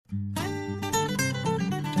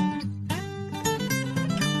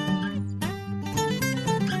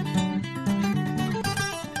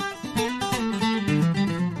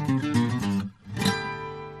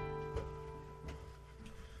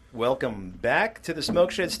Welcome back to the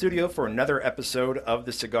Smoke Shed Studio for another episode of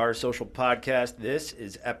the Cigar Social Podcast. This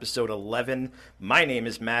is episode 11. My name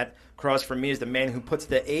is Matt. Across from me is the man who puts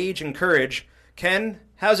the age in courage. Ken,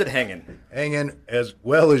 how's it hanging? Hanging as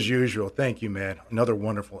well as usual. Thank you, man. Another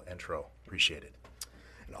wonderful intro. Appreciate it.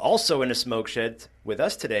 And also in the Smoke Shed with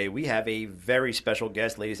us today, we have a very special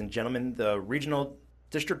guest, ladies and gentlemen, the Regional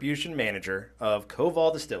Distribution Manager of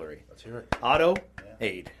Koval Distillery. Let's hear it. Otto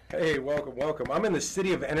Aid. Hey, welcome. I'm in the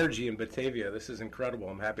city of energy in Batavia. This is incredible.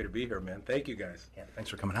 I'm happy to be here, man. Thank you, guys. Yeah, thanks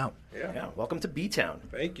for coming out. Yeah, welcome to B-Town.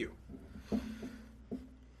 Thank you.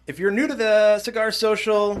 If you're new to the Cigar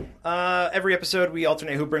Social, every episode we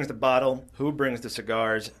alternate who brings the bottle, who brings the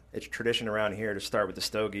cigars. It's tradition around here to start with the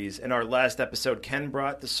stogies. In our last episode, Ken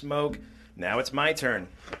brought the smoke. Now it's my turn.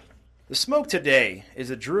 The smoke today is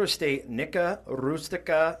a Drew Estate Nica,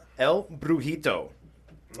 Rustica, El Brujito.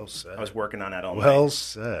 Well said. I was working on that all night. Well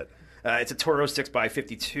said. It's a Toro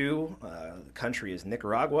 6x52. The country is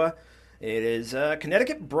Nicaragua. It is a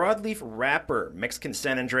Connecticut broadleaf wrapper, Mexican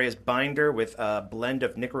San Andreas binder with a blend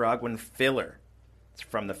of Nicaraguan filler. It's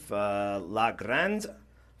from the La Grande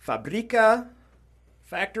Fabrica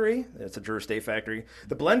factory. It's a Drew Estate factory.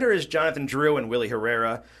 The blender is Jonathan Drew and Willie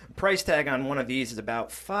Herrera. Price tag on one of these is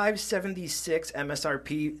about $576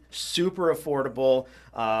 MSRP, super affordable.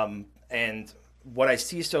 And what I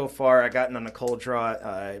see so far, I gotten on a cold draw.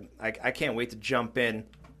 I can't wait to jump in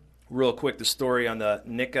real quick. The story on the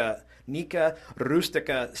Nica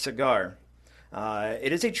Rustica cigar.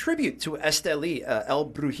 It is a tribute to Esteli. El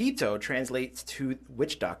Brujito translates to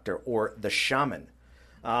witch doctor or the shaman.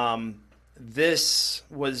 This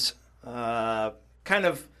was kind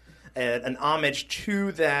of an homage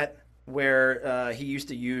to that, where he used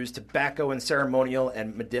to use tobacco in ceremonial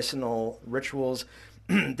and medicinal rituals.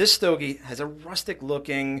 This stogie has a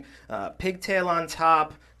rustic-looking pigtail on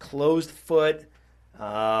top, closed foot.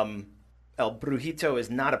 El Brujito is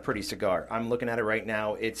not a pretty cigar. I'm looking at it right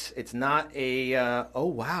now. It's not a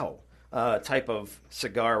type of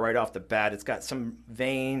cigar right off the bat. It's got some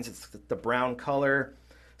veins. It's the brown color,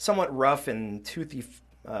 somewhat rough and toothy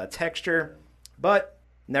texture. But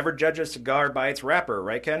never judge a cigar by its wrapper,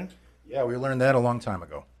 right, Ken? Yeah, we learned that a long time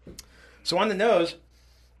ago. So on the nose,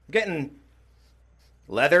 I'm getting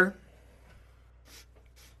leather.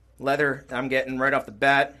 I'm getting right off the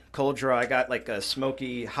bat. Cold draw, I got like a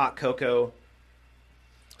smoky hot cocoa,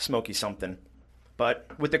 smoky something. But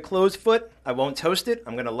with the closed foot, I won't toast it.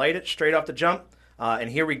 I'm going to light it straight off the jump. And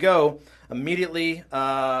here we go. Immediately,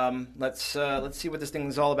 let's see what this thing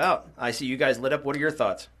is all about. I see you guys lit up. What are your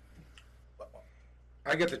thoughts?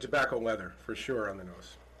 I get the tobacco leather for sure on the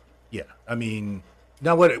nose. Yeah, I mean,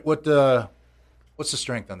 now what's the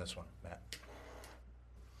strength on this one, Matt?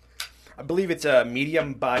 I believe it's a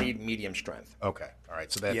medium-bodied, medium strength. Okay, all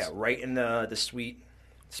right. So that's right in the sweet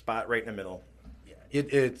spot, right in the middle. Yeah,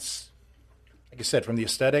 it's like I said, from the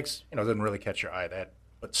aesthetics, it doesn't really catch your eye,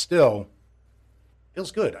 but still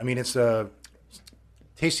feels good. I mean, it's a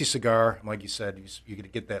tasty cigar, like you said. You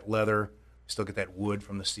get that leather, still get that wood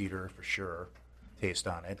from the cedar for sure. Taste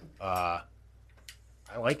on it.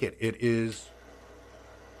 I like it. It is.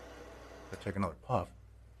 Let's take another puff.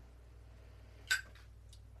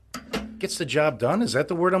 Gets the job done. Is that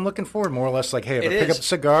the word I'm looking for? More or less like, hey, if I pick up a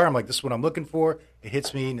cigar, I'm like, this is what I'm looking for. It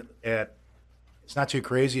hits me at, it's not too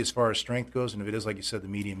crazy as far as strength goes, and if it is, like you said, the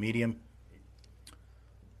medium,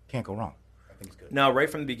 can't go wrong. I think it's good. No, right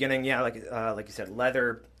from the beginning, yeah, like you said,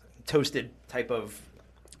 leather, toasted type of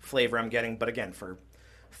flavor I'm getting. But again, for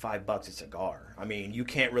 $5 a cigar, I mean, you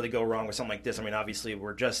can't really go wrong with something like this. I mean, obviously,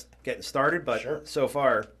 we're just getting started, but sure. So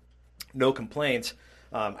far, no complaints.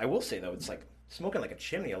 I will say, though, it's like smoking like a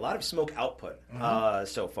chimney. A lot of smoke output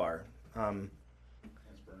so far.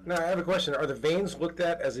 Now, I have a question. Are the veins looked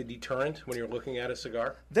at as a deterrent when you're looking at a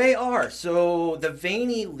cigar? They are. So the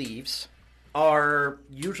veiny leaves are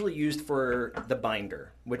usually used for the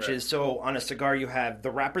binder, which is, so on a cigar you have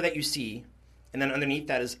the wrapper that you see, and then underneath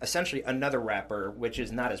that is essentially another wrapper, which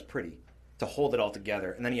is not as pretty, to hold it all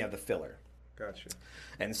together, and then you have the filler. Gotcha.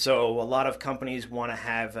 And so a lot of companies want to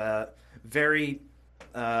have very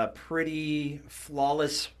pretty,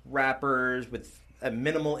 flawless wrappers with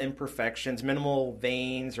minimal imperfections, minimal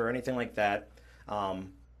veins, or anything like that.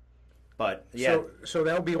 But yeah. So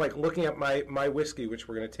that would be like looking at my whiskey, which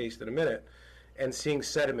we're going to taste in a minute, and seeing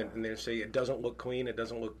sediment in there. Say it doesn't look clean, it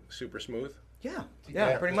doesn't look super smooth. Yeah,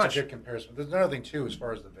 That's pretty much. a good comparison. There's another thing too, as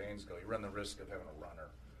far as the veins go. You run the risk of having a runner,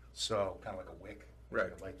 so kind of like a wick.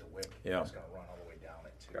 Right. You light the wick. Yeah. It's going to run all the way down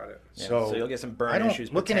it too. Got it. Yeah, So you'll get some burn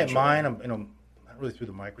issues. Looking at potentially. mine, I'm not really through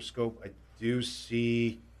the microscope. I do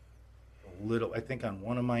see a little. I think on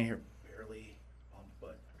one of mine here, barely,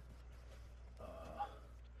 but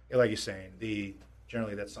Yeah, like you're saying,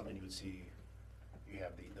 generally that's something you would see. You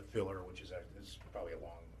have the filler, which is probably a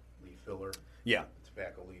long leaf filler. Yeah. The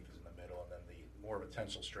tobacco leaf is in the middle, and then the more of a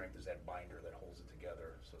tensile strength is that binder that holds it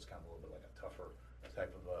together. So it's kind of a little bit like a tougher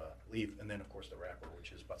type of leaf. And then, of course, the wrapper,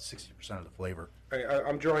 which is about 60% of the flavor.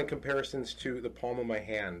 I'm drawing comparisons to the palm of my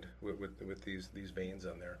hand with these veins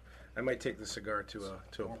on there. I might take the cigar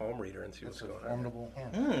to a palm reader and see what's going on. Formidable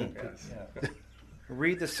hand. Yes. Yeah.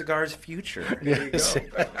 Read the cigar's future. There you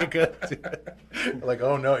go. Good. Like,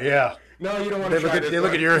 oh, no, yeah. No, you don't want to try this. They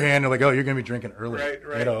look at your hand, they're like, oh, you're going to be drinking early.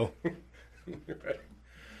 Right. You know. Right.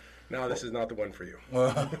 No, this is not the one for you.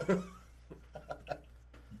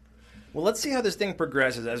 Well, let's see how this thing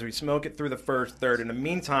progresses as we smoke it through the first third. In the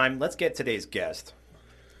meantime, let's get today's guest.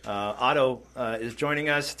 Otto is joining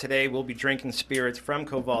us. Today we'll be drinking spirits from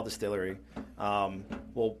Koval Distillery.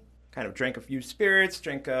 We'll kind of drink a few spirits,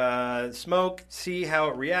 smoke, see how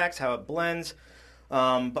it reacts, how it blends.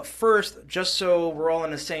 But first, just so we're all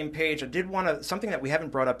on the same page, I did want to, something that we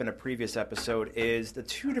haven't brought up in a previous episode is the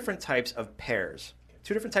two different types of pairs,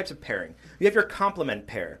 two different types of pairing. You have your complement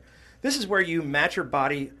pair. This is where you match your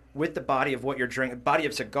body with the body of what you're drinking, body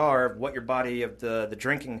of cigar, what your body of the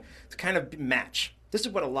drinking, to kind of match. This is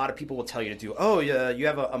what a lot of people will tell you to do. Oh, you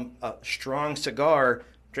have a strong cigar,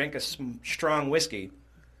 drink a strong whiskey,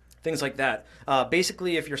 things like that.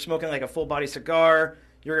 Basically, if you're smoking like a full body cigar,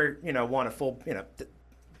 you're want a full,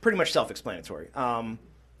 pretty much self-explanatory.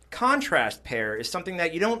 Contrast pair is something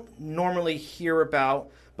that you don't normally hear about,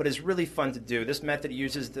 but is really fun to do. This method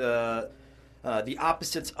uses the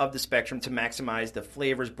opposites of the spectrum to maximize the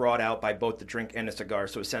flavors brought out by both the drink and the cigar.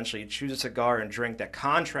 So essentially, choose a cigar and drink that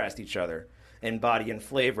contrast each other in body and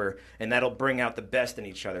flavor, and that'll bring out the best in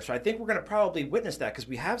each other. So I think we're going to probably witness that because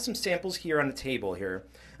we have some samples here on the table here,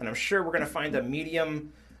 and I'm sure we're going to find a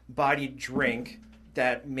medium-bodied drink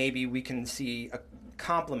that maybe we can see a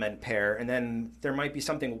complement pair, and then there might be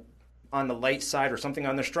something on the light side or something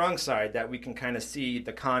on the strong side that we can kind of see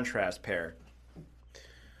the contrast pair.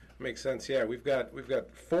 Makes sense. Yeah, we've got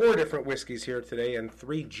 4 different whiskeys here today and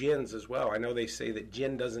 3 gins as well. I know they say that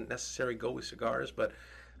gin doesn't necessarily go with cigars, but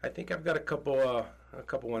I think I've got a couple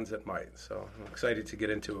ones that might. So I'm excited to get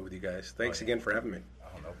into it with you guys. Thanks again for having me.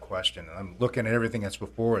 Oh, no question. And I'm looking at everything that's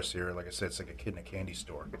before us here. Like I said, it's like a kid in a candy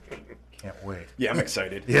store. Can't wait. Yeah, I'm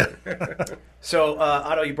excited. Yeah. So,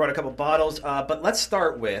 Otto, you brought a couple bottles, but let's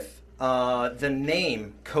start with the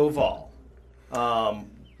name Koval.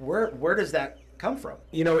 Where does that come from?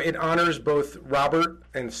 It honors both Robert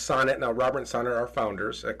and Sonnet. Now, Robert and Sonnet are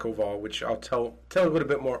founders at Koval, which I'll tell a little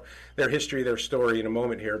bit more their history, their story in a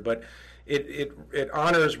moment here. But it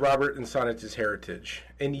honors Robert and Sonnet's heritage.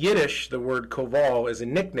 In Yiddish, the word Koval is a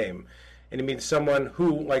nickname, and it means someone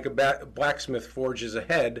who, like a blacksmith, forges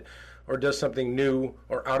ahead or does something new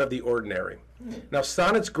or out of the ordinary. Now,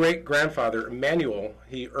 Sonnet's great-grandfather, Emmanuel,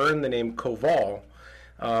 he earned the name Koval.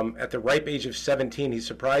 At the ripe age of 17, he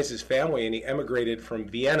surprised his family and he emigrated from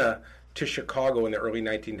Vienna to Chicago in the early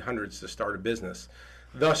 1900s to start a business,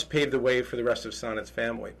 thus paved the way for the rest of Sonnet's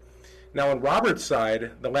family. Now, on Robert's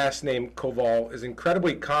side, the last name Koval is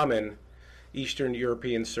incredibly common Eastern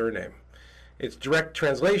European surname. Its direct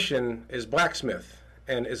translation is blacksmith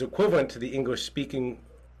and is equivalent to the English-speaking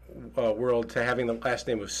world to having the last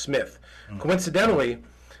name of Smith. Coincidentally,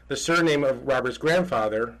 the surname of Robert's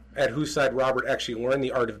grandfather, at whose side Robert actually learned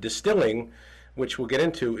the art of distilling, which we'll get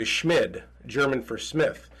into, is Schmid, German for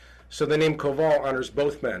Smith. So the name Koval honors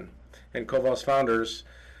both men, and Koval's founders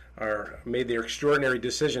made their extraordinary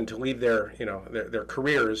decision to leave their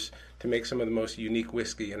careers to make some of the most unique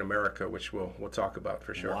whiskey in America, which we'll talk about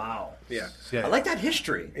for sure. Wow. Yeah. I like that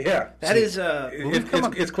history. Yeah.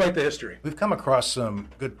 It's quite the history. We've come across some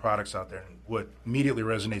good products out there, and what immediately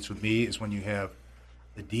resonates with me is when you have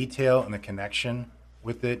the detail and the connection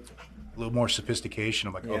with it, a little more sophistication.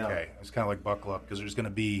 I'm like, okay, it's kind of like buckle up, because there's going to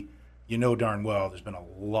be, darn well, there's been a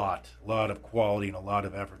lot of quality and a lot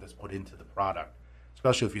of effort that's put into the product,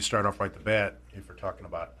 especially if you start off right at the bat, if we're talking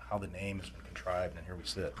about how the name has been contrived, and here we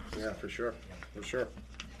sit. Yeah, for sure. For sure.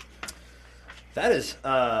 That is,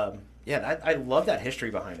 I love that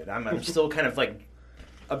history behind it. I'm still kind of like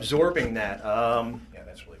absorbing that. Yeah,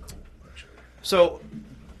 that's really cool, actually. So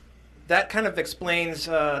that kind of explains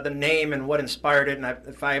the name and what inspired it. And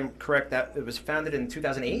if I'm correct, that it was founded in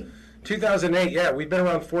 2008? 2008, yeah. We've been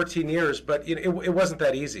around 14 years, but it wasn't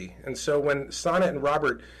that easy. And so when Sonnet and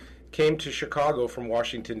Robert came to Chicago from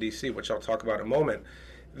Washington, D.C., which I'll talk about in a moment,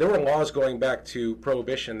 there were laws going back to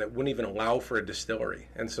Prohibition that wouldn't even allow for a distillery.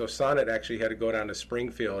 And so Sonnet actually had to go down to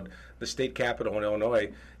Springfield, the state capital in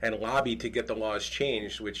Illinois, and lobby to get the laws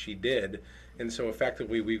changed, which he did. And so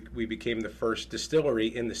effectively, we became the first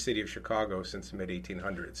distillery in the city of Chicago since the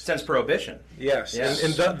mid-1800s. Since Prohibition. Yes, Yes.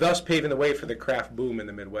 and thus paving the way for the craft boom in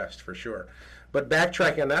the Midwest, for sure. But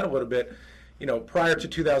backtracking on that a little bit, prior to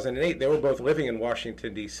 2008, they were both living in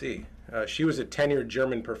Washington, D.C. She was a tenured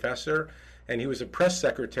German professor, and he was a press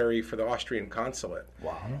secretary for the Austrian consulate.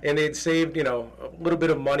 Wow. And they'd saved, a little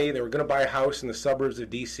bit of money. They were going to buy a house in the suburbs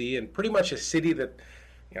of D.C., and pretty much a city that,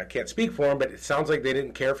 I can't speak for them, but it sounds like they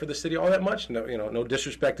didn't care for the city all that much. No, no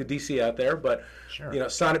disrespect to D.C. out there, but Sure.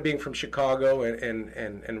 Sonnet being from Chicago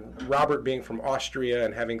and Robert being from Austria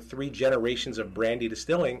and having 3 generations of brandy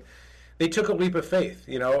distilling, they took a leap of faith.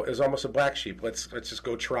 It was almost a black sheep. Let's just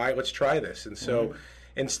go try. Let's try this. And so,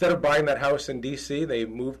 instead of buying that house in D.C., they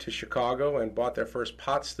moved to Chicago and bought their first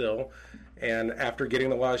pot still. And after getting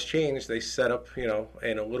the laws changed, they set up,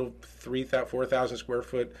 in a little 4,000 square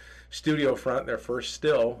foot studio front, their first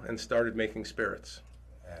still, and started making spirits.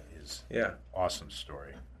 That is awesome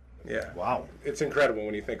story. Yeah. Wow. It's incredible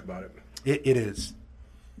when you think about it. It is.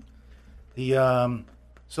 The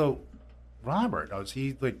so Robert, is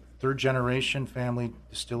he like 3rd generation family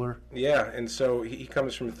distiller? Yeah, and so he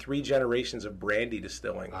comes from 3 generations of brandy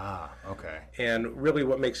distilling. Ah, okay. And really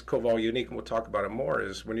what makes Koval unique, and we'll talk about it more,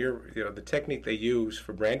 is when the technique they use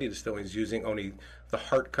for brandy distilling is using only the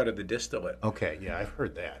heart cut of the distillate. Okay, yeah, I've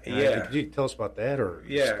heard that. Yeah. Could you tell us about that, or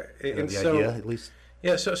Yeah, and the so idea at least?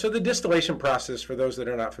 Yeah, so the distillation process, for those that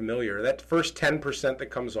are not familiar, that first 10% that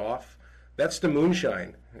comes off, that's the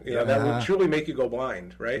moonshine. That will truly make you go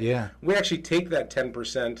blind, right? Yeah. We actually take that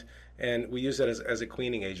 10% and we use that as a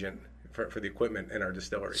cleaning agent for the equipment in our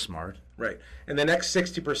distillery. Smart. Right. And the next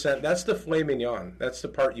 60%, that's the filet mignon. That's the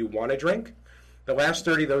part you want to drink. The last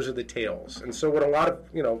 30, those are the tails. And so what a lot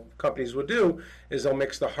of companies will do is they'll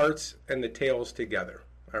mix the hearts and the tails together.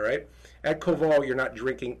 All right. At Koval, you're not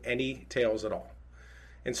drinking any tails at all.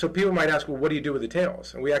 And so people might ask, well, what do you do with the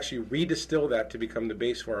tails? And we actually redistill that to become the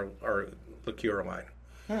base for our liqueur line.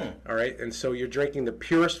 All right. And so you're drinking the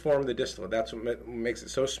purest form of the distillate. That's what makes it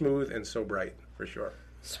so smooth and so bright, for sure.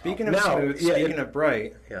 Speaking of smooth, speaking of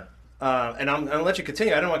bright, Yeah. and I'm going to let you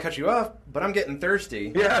continue. I don't want to cut you off, but I'm getting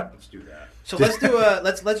thirsty. Yeah. Let's do that. So let's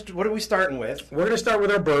do what are we starting with? We're going to start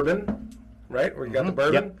with our bourbon, right? We got the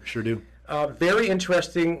bourbon. Yep, sure do. Very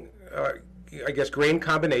interesting, I guess, grain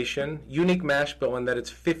combination. Unique mash bill in that it's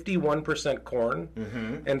 51% corn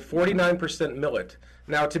and 49% millet.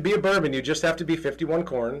 Now, to be a bourbon, you just have to be 51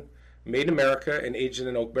 corn, made in America, and aged in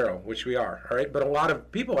an oak barrel, which we are. All right, but a lot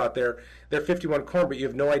of people out there, they're 51 corn, but you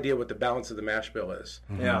have no idea what the balance of the mash bill is.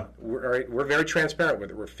 Yeah. We're very transparent with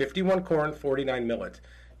it. We're 51 corn, 49 millet.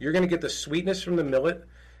 You're going to get the sweetness from the millet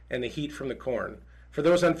and the heat from the corn. For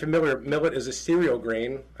those unfamiliar, millet is a cereal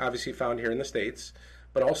grain, obviously found here in the States,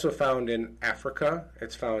 but also found in Africa.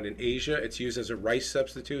 It's found in Asia. It's used as a rice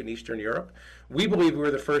substitute in Eastern Europe. We believe we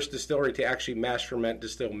were the first distillery to actually mash, ferment,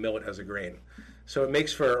 distill millet as a grain. So it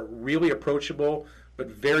makes for a really approachable, but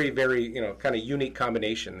very, very, kind of unique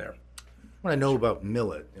combination there. What I know about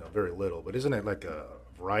millet, very little, but isn't it like a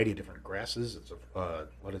variety of different grasses? It's a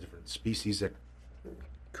lot of different species that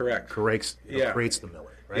Correct. creates the millet,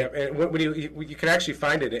 right? Yeah, and when you can actually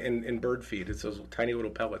find it in bird feed. It's those tiny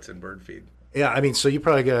little pellets in bird feed. Yeah, I mean, so you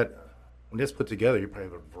probably got, when this put together, you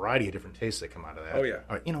probably have a variety of different tastes that come out of that. Oh, yeah.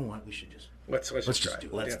 All right, you know what? We should just Let's just try. do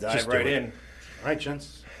it. Let's Yeah, dive just do right it. in. All right,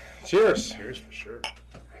 gents. Cheers. Cheers for sure.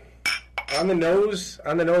 On the nose,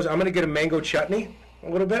 I'm going to get a mango chutney a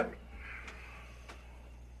little bit.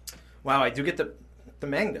 Wow, I do get the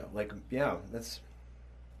mango. Like, yeah, that's.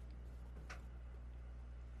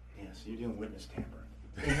 Yeah, so you're doing witness tampering.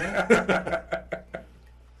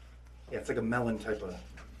 Yeah, it's like a melon type of,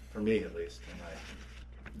 for me at least, in my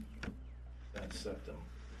septum.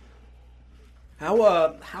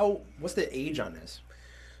 What's the age on this?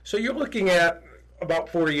 So you're looking at about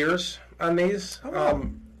 4 years on these.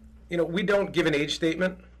 We don't give an age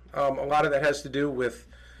statement. A lot of that has to do with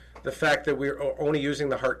the fact that we're only using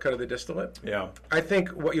the heart cut of the distillate. Yeah. I think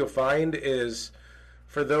what you'll find is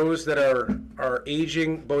for those that are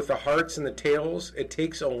aging both the hearts and the tails, it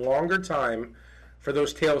takes a longer time for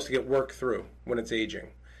those tails to get worked through when it's aging.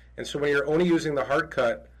 And so when you're only using the heart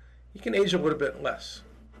cut, you can age a little bit less.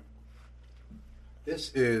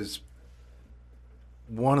 This is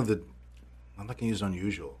one of the, I'm not going to use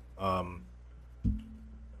unusual. What's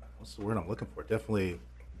the word I'm looking for? Definitely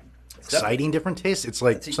exciting different tastes. It's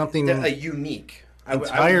like something a unique.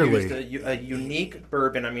 entirely. I would use a unique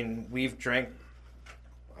bourbon. I mean, I've drank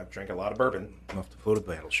a lot of bourbon. Enough to float a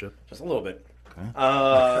battleship. Just a little bit.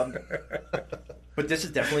 Okay. But this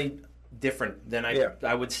is definitely different than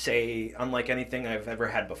I would say, unlike anything I've ever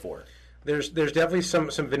had before. There's definitely some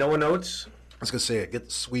vanilla notes was going to say, get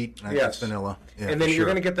the sweet, and Yes. vanilla. Yeah, and then for you're sure.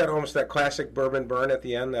 going to get that almost that classic bourbon burn at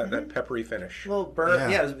the end, that peppery finish. A little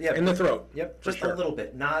burn, yeah. In the throat. Yep, for just sure. a little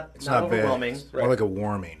bit, not It's not bad. overwhelming. It's more like a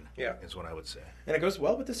warming, Yeah. is what I would say. And it goes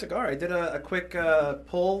well with the cigar. I did a quick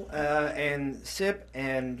pull and sip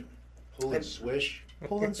and Pull and swish.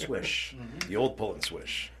 pull and swish. The old pull and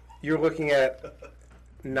swish. You're looking at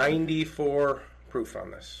 94 proof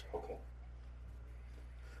on this.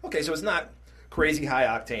 Okay, so it's not crazy high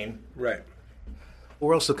octane. Right.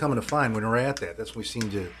 We're also coming to find when we're at that, that's when we seem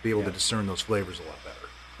to be able to discern those flavors a lot better.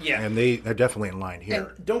 Yeah. And they're definitely in line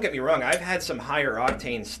here. And don't get me wrong, I've had some higher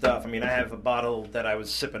octane stuff. I mean, I have a bottle that I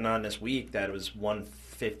was sipping on this week that was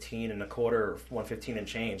 115 and a quarter, or 115 and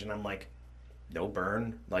change, and I'm like, no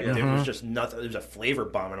burn. Like, it was just nothing. It was a flavor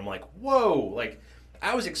bomb, and I'm like, whoa. Like,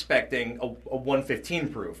 I was expecting a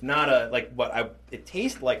 115 proof, not a, like, it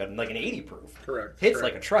tastes like an 80 proof. Correct. Hits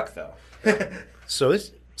correct. like a truck, though. So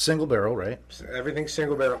it's single barrel, right? Everything's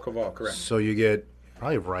single barrel Koval, correct. So you get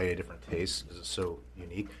probably a variety of different tastes because it's so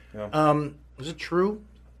unique. Yeah. Is it true?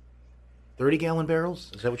 30-gallon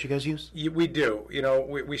barrels? Is that what you guys use? We do. You know,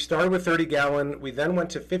 we started with 30-gallon. We then went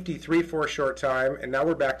to 53 for a short time, and now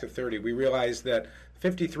we're back to 30. We realized that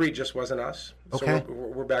 53 just wasn't us. Okay. So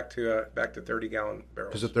we're back to 30-gallon barrels.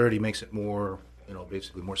 Because the 30 makes it more,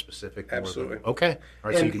 basically more specific. Absolutely. Okay. All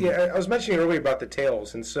right. And I was mentioning earlier about the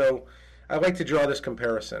tails, and so I like to draw this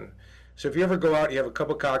comparison. So if you ever go out, you have a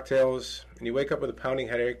couple cocktails, and you wake up with a pounding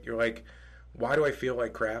headache, you're like, why do I feel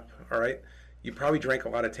like crap? All right? You probably drank a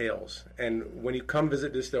lot of tails. And when you come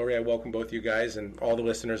visit Distillery, I welcome both you guys and all the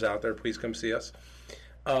listeners out there. Please come see us.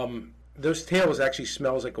 Those tails actually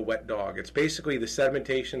smells like a wet dog. It's basically the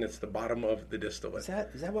sedimentation that's the bottom of the distillate.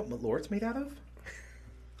 Is that what Malort's made out of?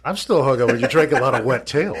 I'm still hung up when you drank a lot of wet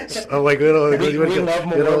tails. I'm like, We love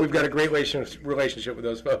Malort. We've got a great relationship with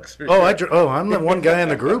those folks. for sure. I'm the one guy in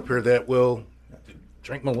the group here that will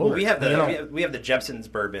drink Malort. Well, we have the Jepson's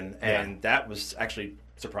bourbon, and that was actually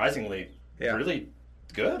surprisingly really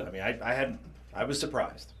good. I mean, I was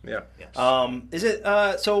surprised. Yeah. Yes. Is it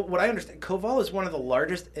so? What I understand, Koval is one of the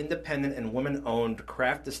largest independent and women-owned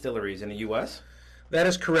craft distilleries in the U.S. That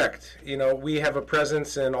is correct. You know, we have a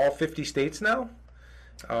presence in all 50 states now,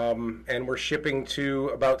 and we're shipping to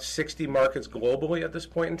about 60 markets globally at this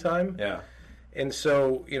point in time. Yeah. And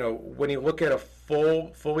so, when you look at a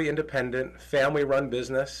fully independent, family-run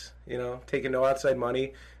business, taking no outside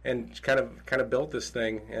money, and kind of built this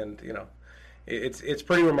thing, and it's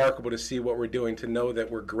pretty remarkable to see what we're doing. To know that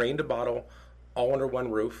we're grain to bottle, all under one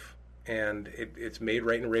roof, and it's made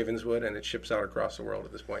right in Ravenswood, and it ships out across the world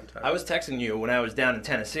at this point in time. I was texting you when I was down in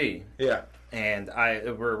Tennessee. Yeah. And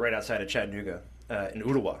we're right outside of Chattanooga, in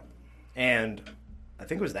Ottawa, and I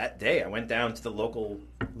think it was that day I went down to the local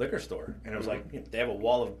liquor store, and it was like, they have a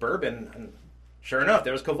wall of bourbon, and sure enough,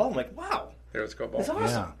 there was Koval. I'm like, wow, There's Koval. that's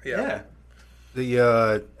awesome. Yeah.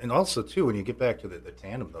 And also too, when you get back to the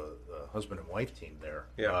tandem, the husband and wife team there,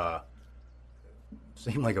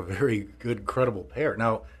 seemed like a very good, credible pair.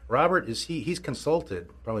 Now, Robert he's consulted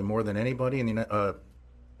probably more than anybody in the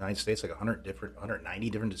United States, like 190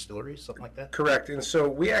 different distilleries, something like that. Correct. And so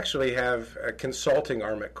we actually have a consulting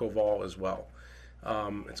arm at Koval as well.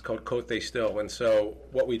 It's called Cote They Still. And so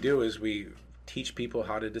what we do is we teach people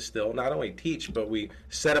how to distill. Not only teach, but we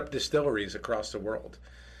set up distilleries across the world.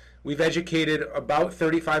 We've educated about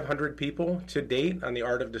 3,500 people to date on the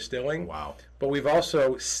art of distilling. Wow. But we've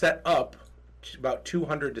also set up about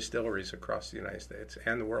 200 distilleries across the United States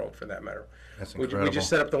and the world, for that matter. That's We incredible. just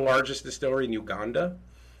set up the largest distillery in Uganda.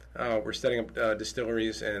 We're setting up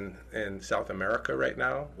distilleries in South America right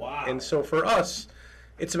now. Wow. And so for us,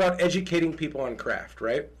 it's about educating people on craft,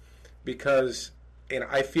 right? Because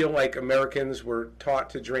I feel like Americans were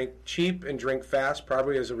taught to drink cheap and drink fast,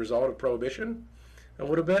 probably as a result of Prohibition a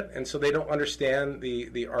little bit. And so they don't understand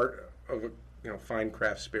the art of a fine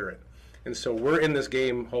craft spirit. And so we're in this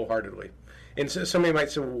game wholeheartedly. And so somebody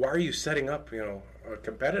might say, well, why are you setting up a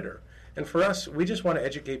competitor? And for us, we just want to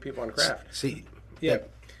educate people on craft. See, Yeah.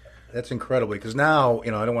 that's incredible because now I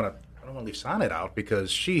don't want to leave Sonnet out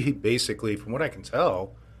because she basically, from what I can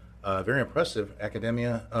tell, very impressive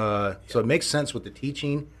academia. So it makes sense with the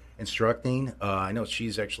teaching, instructing. I know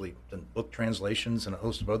she's actually done book translations and a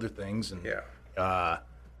host of other things, and that's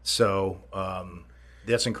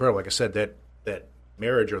incredible. Like I said, that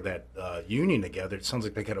marriage or that union together, it sounds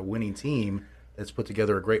like they got a winning team that's put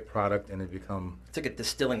together a great product and it become. It's like a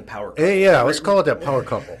distilling power couple. Yeah, let's call it that power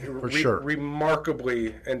couple for sure.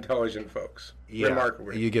 Remarkably intelligent folks. Yeah,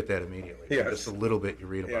 Remarkably. you get that immediately. Yes. Just a little bit you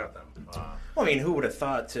read about them. Well, I mean, who would have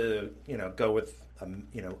thought to go with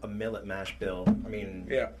a millet mash bill? I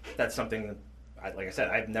mean, that's something that like I said,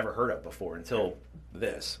 I've never heard of before until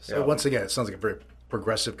this. So once again, it sounds like a very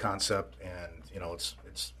progressive concept, and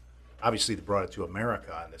it's obviously they brought it to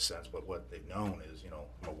America in this sense, but what they've known is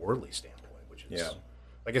from a worldly standpoint, which is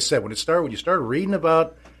like I said, when you start reading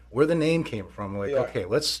about where the name came from, like okay,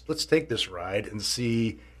 let's take this ride and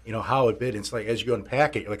see how it bit. It's like as you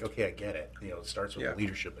unpack it, you're like, okay, I get it. It starts with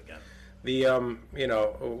leadership again. The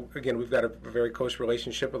again, we've got a very close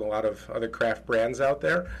relationship with a lot of other craft brands out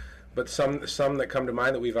there, but some that come to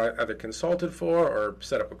mind that we've either consulted for or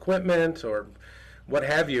set up equipment or what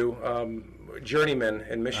have you. Journeyman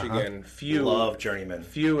in Michigan, Love Journeyman,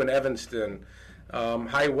 Few in Evanston,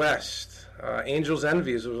 High West, Angel's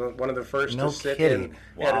Envies was one of the first to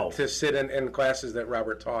sit in classes that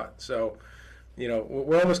Robert taught. So,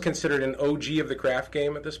 we're almost considered an OG of the craft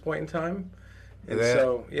game at this point in time. And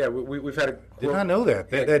so, we've had did not know that.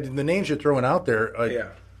 The names you're throwing out there,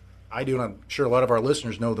 I do, and I'm sure a lot of our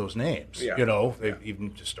listeners know those names. Yeah. They've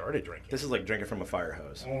even just started drinking. This is like drinking from a fire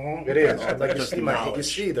hose. Mm-hmm. It is. I'd like to see you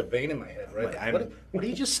see the vein in my head, right? What did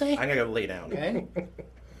you just say? I'm going to go lay down. Okay.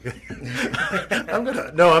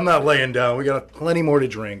 I'm not laying down. We got plenty more to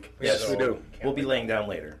drink. Yes, we do. We'll be laying down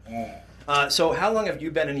later. So how long have you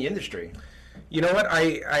been in the industry? You know what?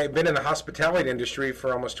 I've been in the hospitality industry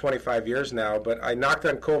for almost 25 years now, but I knocked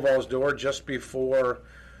on Koval's door just before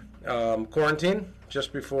quarantine,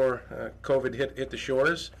 just before COVID hit the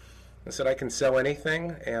shores, and said I can sell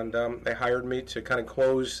anything, and they hired me to kind of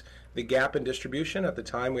close the gap in distribution. At the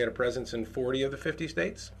time, we had a presence in 40 of the 50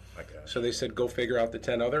 states. So they said, go figure out the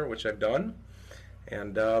 10 other, which I've done.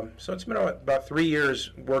 And so it's been about 3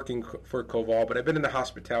 years working for Koval, but I've been in the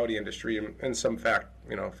hospitality industry in some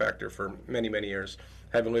factor for many, many years.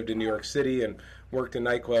 Having lived in New York City and worked in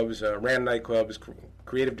nightclubs, ran nightclubs,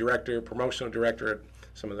 creative director, promotional director at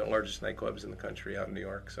some of the largest nightclubs in the country out in New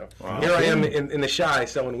York. So here I am in the Chi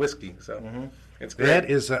selling whiskey. So it's great.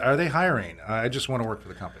 That is, are they hiring? I just want to work for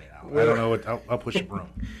the company now. I don't know what. I'll push a broom.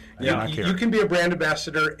 You can be a brand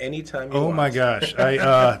ambassador anytime you want. Oh my gosh,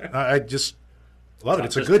 I just love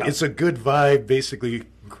it. It's a good vibe, basically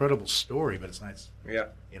incredible story, but it's nice. Yeah.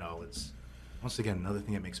 It's once again another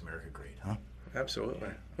thing that makes America great, huh? Absolutely.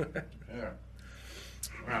 Yeah.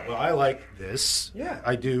 All right, well, I like this. Yeah.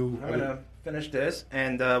 I do. I'm going to finish this,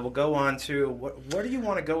 and we'll go on to what do you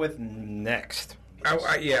want to go with next? I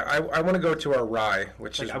want to go to our rye,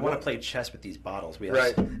 which is... I want to play chess with these bottles.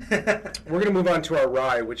 Right. We're going to move on to our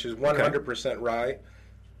rye, which is 100% rye.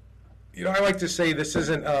 I like to say this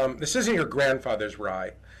isn't your grandfather's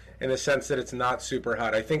rye, in the sense that it's not super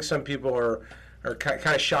hot. I think some people are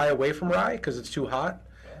kind of shy away from rye because it's too hot.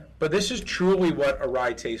 But this is truly what a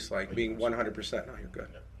rye tastes like, being 100%. No, you're good.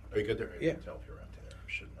 Are you good there? Yeah. Tell if you're empty there.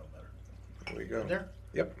 I should know better. There we go. There?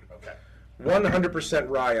 Yep. Okay. 100%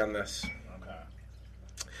 rye on this. Okay.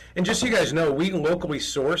 And just so you guys know, we locally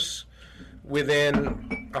source within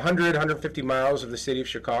 100, 150 miles of the city of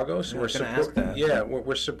Chicago. So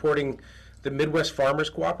we're supporting the Midwest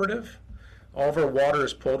Farmers Cooperative. All of our water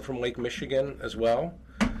is pulled from Lake Michigan as well.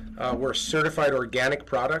 We're a certified organic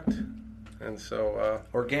product. And so...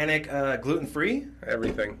 organic, gluten-free?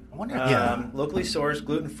 Everything. Locally sourced,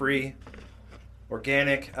 gluten-free,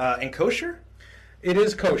 organic, and kosher? It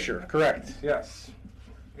is kosher, correct. Yes.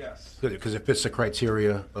 Because it fits the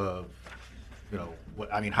criteria of, what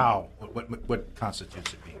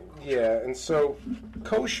constitutes it being kosher. Yeah, and so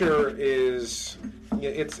kosher is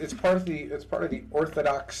it's part of the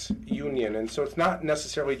Orthodox Union, and so it's not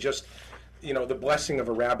necessarily just the blessing of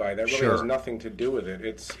a rabbi. That really has nothing to do with it.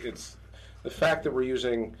 It's the fact that we're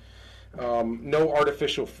using no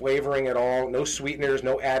artificial flavoring at all, no sweeteners,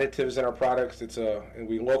 no additives in our products. And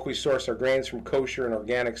we locally source our grains from kosher and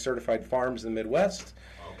organic certified farms in the Midwest.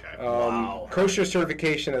 Okay. Wow. Kosher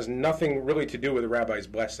certification has nothing really to do with the rabbi's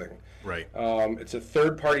blessing. Right. It's a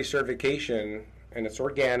third-party certification, and it's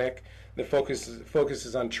organic. The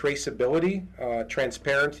focuses on traceability,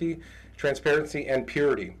 transparency, and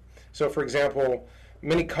purity. So, for example,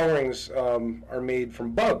 many colorings are made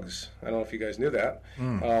from bugs. I don't know if you guys knew that.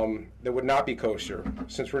 That would not be kosher.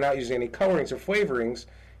 Since we're not using any colorings or flavorings,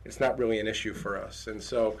 it's not really an issue for us. And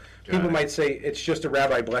so people might say it's just a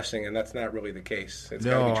rabbi blessing, and that's not really the case. It's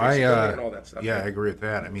got to be traceability and all that stuff. Yeah, I agree with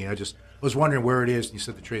that. I mean, I just was wondering where it is, and you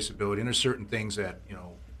said the traceability, and there's certain things that,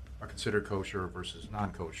 are considered kosher versus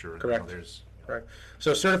non-kosher. Correct. Correct.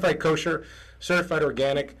 So certified kosher, certified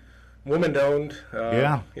organic, woman-owned.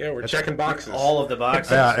 We're checking boxes. All of the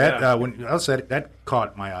boxes. When I said that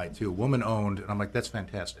caught my eye too. Woman-owned, and I'm like, that's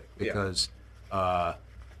fantastic because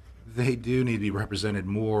they do need to be represented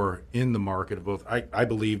more in the market of both. I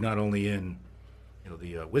believe not only in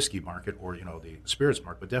the whiskey market or the spirits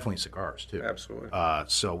market, but definitely cigars too. Absolutely.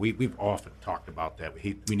 So we've often talked about that.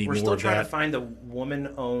 We need We're more still of trying that. to find a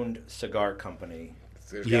woman-owned cigar company.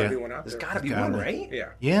 There's got to Yeah. be one out There's there. got to be Gotta one, be. right? Yeah.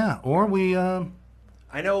 Yeah, or we.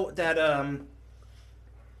 I know that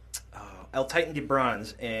El Titan de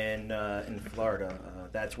Bronze in Florida.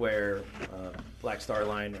 That's where Black Star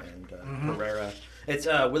Line and Herrera. It's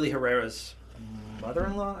Willie Herrera's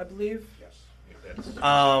mother-in-law, I believe.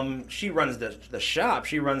 Yes. She runs the shop.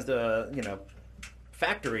 She runs the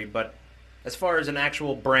factory. But as far as an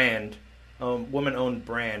actual brand, woman-owned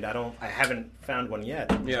brand, I haven't found one yet.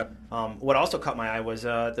 Yeah. What also caught my eye was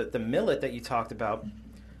the millet that you talked about.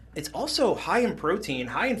 It's also high in protein,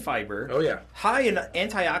 high in fiber. Oh, yeah. High in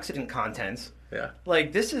antioxidant contents. Yeah.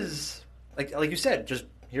 Like this is like you said, just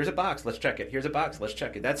here's a box, let's check it. Here's a box, let's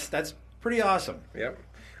check it. That's pretty awesome. Yep.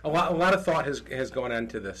 A lot of thought has gone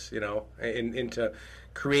into this, into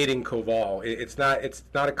creating Koval. It's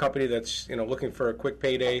not a company that's looking for a quick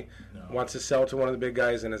payday, wants to sell to one of the big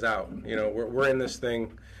guys and is out. We're in this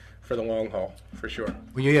thing for the long haul, for sure.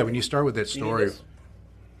 Well, yeah. When you start with that Do you need story, this?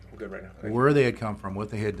 I'm good right now. where they had come from, what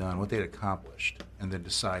they had done, what they had accomplished, and then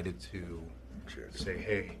decided to Cheers. say,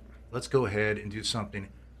 hey, let's go ahead and do something.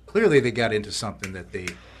 Clearly, they got into something that they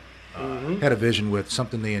had a vision with,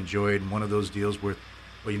 something they enjoyed, and one of those deals where,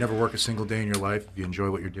 well, you never work a single day in your life if you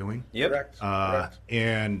enjoy what you're doing. Yep. Correct. Correct.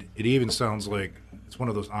 And it even sounds like it's one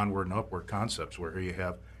of those onward and upward concepts where here you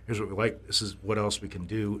have, here's what we like, this is what else we can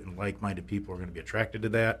do, and like-minded people are going to be attracted to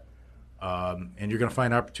that. And you're going to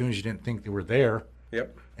find opportunities you didn't think they were there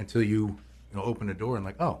Yep. until you open the door and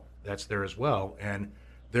like, oh, that's there as well. And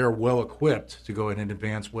they're well equipped to go ahead and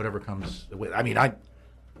advance whatever comes. I mean,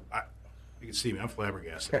 you can see me, I'm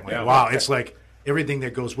flabbergasted. I'm like, Yeah. wow, it's like everything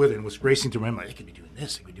that goes with it. And was racing through my mind, they could be doing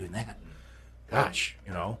this, they could be doing that. Gosh,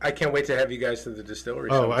 I can't wait to have you guys to the distillery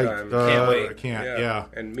Oh, sometime. Can't wait. I can't, yeah.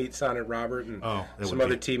 And meet Son and Robert and Oh, that some would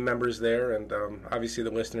other be- team members there. And obviously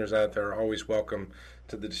the listeners out there are always welcome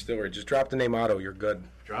to the distillery. Just drop the name Otto. You're good.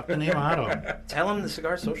 Drop the name Otto. Tell them the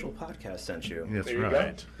Cigar Social podcast sent you. That's There you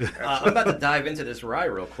right. I'm about to dive into this rye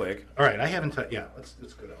real quick. All right, I haven't. Yeah, let's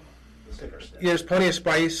go down. Let's take our steps. Yeah, there's plenty of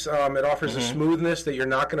spice. It offers Mm-hmm. a smoothness that you're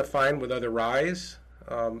not going to find with other ryes.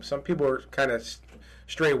 Some people are kind of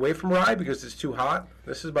stray away from rye because it's too hot.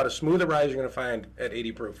 This is about as smooth a rye as you're going to find at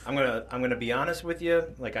 80 proof. I'm gonna be honest with you,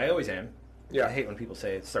 like I always am. Yeah. I hate when people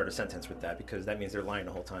start a sentence with that because that means they're lying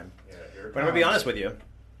the whole time. Yeah, here it But I'm gonna be comes. honest with you,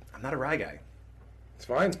 I'm not a rye guy. It's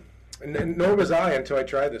fine. And nor was I until I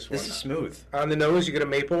tried this one. This is smooth. On the nose, you get a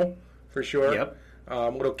maple for sure. Yep.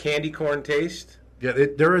 Little candy corn taste. Yeah,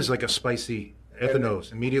 there is like a spicy at the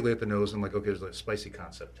nose, immediately at the nose. I'm like, okay, there's a spicy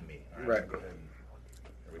concept to me. All Right. Go ahead.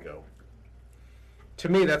 There we go. To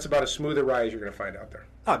me, that's about as smooth a rye as you're going to find out there.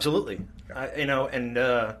 Oh, absolutely.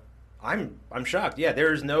 I'm shocked. Yeah,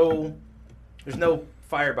 there's no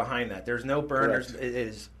fire behind that. There's no burn. Correct. It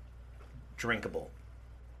is drinkable.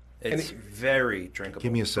 And It's very drinkable.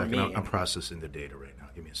 Give me a for second. me. I'm processing the data right now.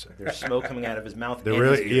 Give me a second. There's smoke coming out of his mouth. They're and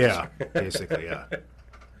really, his ears. yeah, basically, yeah.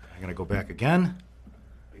 I'm gonna go back again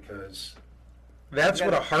because That's You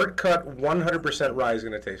what a gotta- hard cut 100% rye is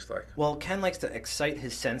going to taste like. Well, Ken likes to excite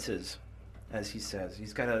his senses, as he says.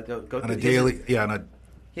 He's got to go on through. a daily, yeah, on a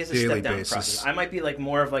He has a daily step down basis. process. I might be like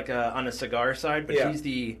more of like on a cigar side, but Yeah. he's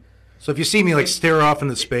the So if you see me like stare off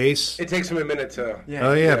into space, It takes him a minute to. yeah.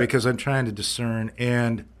 oh yeah, Yeah. because I'm trying to discern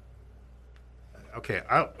and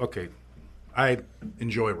I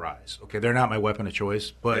enjoy ryes. Okay, they're not my weapon of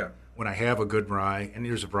choice, but Yeah. when I have a good rye, and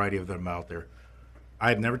there's a variety of them out there,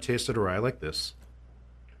 I've never tasted a rye like this.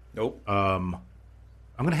 Nope. I'm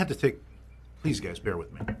gonna have to take. Please, guys, bear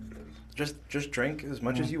with me. Just drink as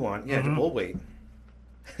much as you want. Yeah, Mm-hmm. we'll wait.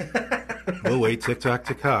 We'll wait. Tick tock,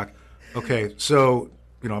 tick tock. Okay, so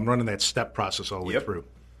I'm running that step process all the way Yep. through.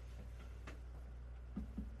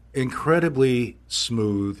 Incredibly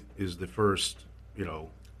smooth is the first,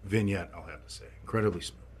 vignette. I'll have to say, incredibly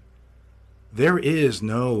smooth. There is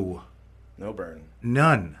No burn.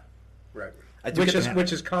 none. Right. I do Which get is the-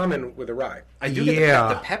 which is common with a rye. I do get Yeah.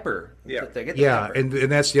 the pepper. Yeah. I get the Yeah, pepper.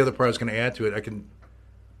 and that's the other part I was going to add to it.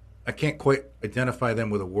 I can't quite identify them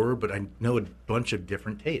with a word, but I know a bunch of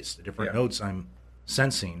different tastes, the different Yeah. notes I'm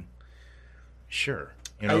sensing. Sure,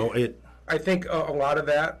 I think a lot of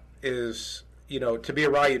that is, to be a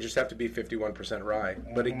rye, you just have to be 51% rye.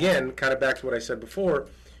 But again, kind of back to what I said before,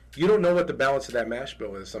 you don't know what the balance of that mash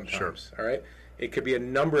bill is sometimes. All right, it could be a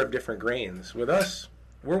number of different grains. With us,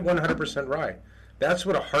 we're 100% rye. That's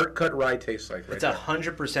what a hard cut rye tastes like. Right It's there.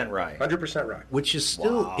 100% rye. 100% rye. which is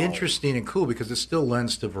still Wow. interesting and cool because it still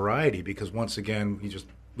lends to variety. Because once again,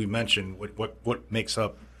 we mentioned what makes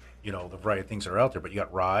up, the variety of things that are out there. But you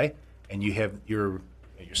got rye, and you have your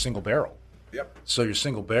single barrel. Yep. So your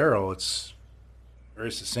single barrel, it's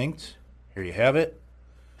very succinct. Here you have it.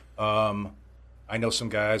 I know some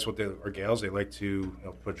guys, or gals, they like to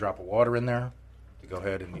put a drop of water in there to go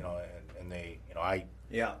ahead and and they I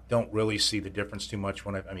don't really see the difference too much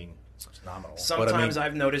when I mean it's nominal. Sometimes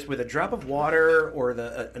I've noticed with a drop of water or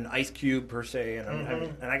an ice cube per se,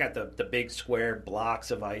 and and I got the big square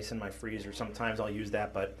blocks of ice in my freezer. Sometimes I'll use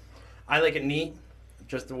that, but I like it neat,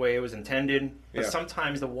 just the way it was intended. But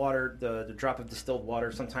sometimes the water, the drop of distilled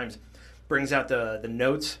water, sometimes brings out the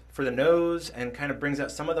notes for the nose and kind of brings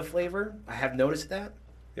out some of the flavor. I have noticed that.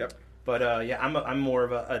 Yep. But I'm more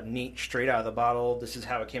of a neat, straight out of the bottle. This is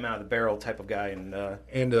how it came out of the barrel type of guy.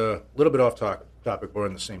 And a little bit off topic, but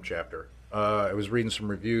in the same chapter. I was reading some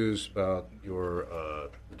reviews about your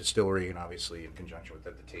the distillery, and obviously in conjunction with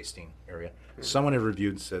the tasting area. Mm-hmm. Someone had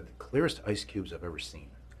reviewed and said the clearest ice cubes I've ever seen.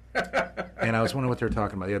 And I was wondering what they were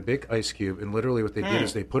talking about. They had a big ice cube, and literally what they did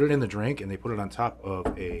is they put it in the drink and they put it on top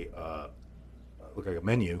of a look like a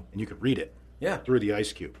menu, and you could read it through the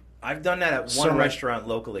ice cube. I've done that at one restaurant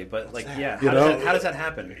locally, but how does that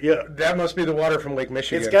happen? Yeah, that must be the water from Lake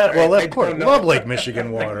Michigan. It's got of course, love Lake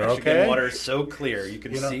Michigan water. Lake Michigan okay, water is so clear you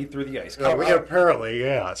can see through the ice. Apparently,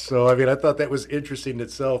 yeah. So I mean, I thought that was interesting in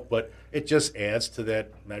itself, but it just adds to that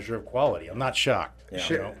measure of quality. I'm not shocked.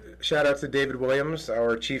 Yeah. Shout out to David Williams,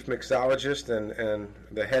 our chief mixologist and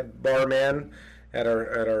the head barman at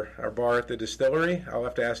our bar at the distillery. I'll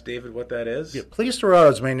have to ask David what that is. Yeah, please throw out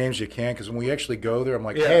as many names as you can, because when we actually go there, I'm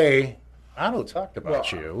like, hey, Otto talked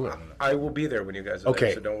about you. And I will be there when you guys are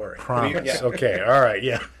there, so don't worry. Promise. Okay, all right,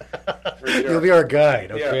 yeah. Sure. You'll be our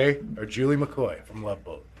guide, okay? Or Julie McCoy from Love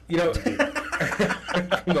Boat.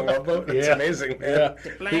 From the Love Boat? It's amazing, man. Yeah. The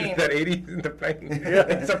plane. That 80, the plane. Yeah.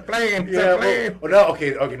 It's a plane. It's a plane. Well, no,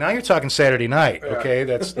 okay, now you're talking Saturday night, okay?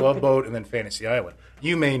 That's Love Boat and then Fantasy Island.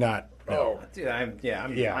 You may not know. Dude, I'm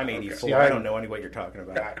 84. See, I don't know what you're talking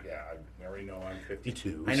about. Yeah, I already know I'm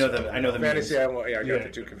 52. I know the Fantasy memes. Island. Yeah, I got the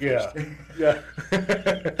two confused. Yeah.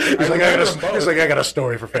 It's like I got a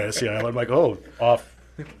story for Fantasy Island. I'm like, off.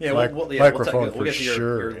 Yeah, microphone we'll get to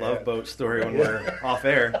your Love Boat story when we're off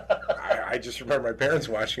air. I just remember my parents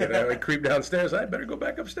watching it. I would creep downstairs. I better go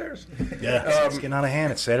back upstairs. Yeah, it's getting out of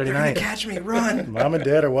hand. It's Saturday night. Catch me, run! Mom and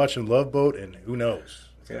Dad are watching Love Boat, and who knows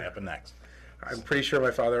what's going to happen next. I'm pretty sure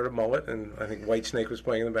my father had a mullet, and I think Whitesnake was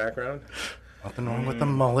playing in the background. Nothing wrong with the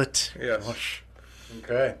mullet. Yes. Gosh.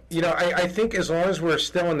 Okay. I think as long as we're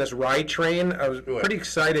still on this rye train, I was pretty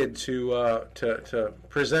excited to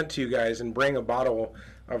present to you guys and bring a bottle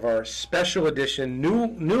of our special edition,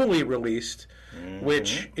 newly released,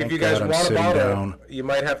 which if you guys want a bottle, you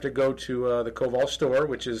might have to go to the Koval store,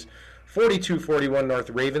 which is 4241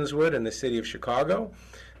 North Ravenswood in the city of Chicago.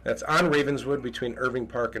 That's on Ravenswood between Irving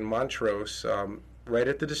Park and Montrose, right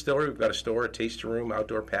at the distillery. We've got a store, a tasting room,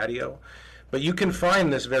 outdoor patio. But you can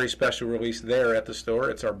find this very special release there at the store.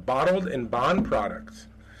 It's our bottled and bond product.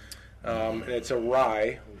 And it's a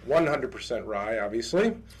rye, 100% rye,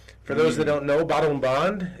 obviously. For those that don't know, bottled and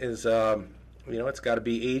bond is, it's got to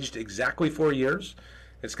be aged exactly 4 years.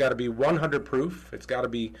 It's got to be 100 proof. It's got to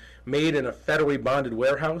be made in a federally bonded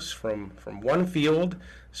warehouse from one field,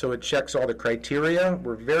 so it checks all the criteria.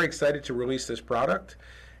 We're very excited to release this product,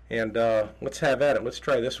 and let's have at it. Let's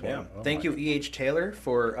try this one. Yeah. Thank you, E.H. Taylor,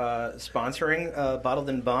 for sponsoring Bottled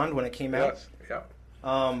and Bond when it came out. Yeah.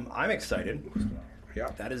 I'm excited.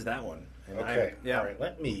 Yeah. That is that one. And Okay. All right,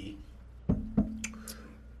 let me...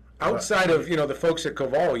 Outside of, the folks at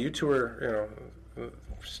Koval, you two are,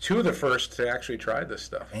 two of the first to actually try this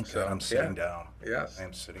stuff. Thank God I'm sitting down. Yes. I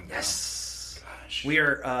am sitting down. Yes. Gosh. We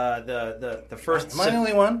are the first... Am I the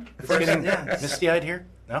only one? Getting misty-eyed here?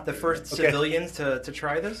 No? The first civilians to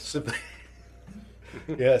try this?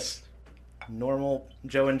 Yes. Normal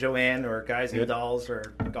Joe and Joanne, or guys and dolls,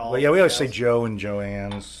 or dolls. Well, yeah, we always say Joe and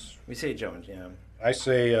Joanne's. We say Joe and yeah. I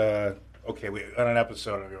say, on an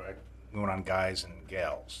episode, we went on guys and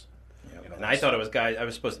gals. Yeah. And I thought it was guys. I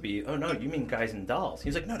was supposed to be. Oh no, you mean guys and dolls? He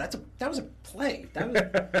was like, no, that was a play. That was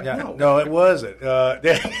no, it wasn't.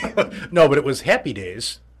 No, but it was Happy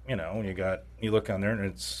Days. When you look on there and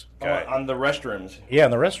it's on the restrooms. Yeah,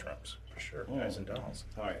 in the restrooms for sure. Guys and dolls.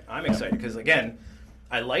 All right, I'm excited because again,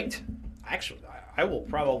 I will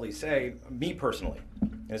probably say, me personally,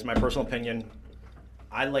 and it's my personal opinion,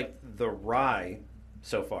 I like the rye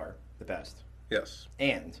so far the best. Yes.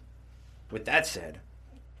 And with that said,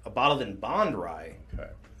 a bottled and bond rye,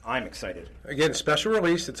 I'm excited. Again, special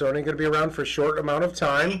release. It's only going to be around for a short amount of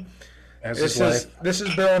time. This is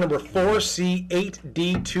barrel number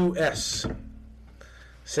 4C8D2S.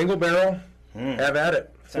 Single barrel. Have at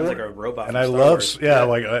it. Sounds like a robot. And from I Star love, Wars. I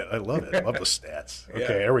love it. I love the stats.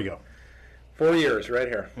 Okay, Here we go. 4 years, right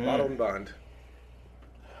here. Bottle and bond.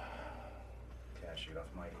 Shoot off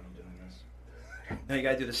mic when you're doing this. No, you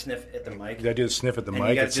gotta do the sniff at the mic. You gotta do the sniff at the And you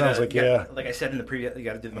mic. gotta It do sounds like, yeah. Like I said in the previous, you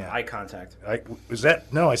gotta do the Yeah. eye contact. Was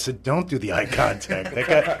that? No, I said don't do the eye contact.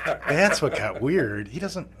 That's what got weird. He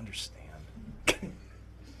doesn't understand.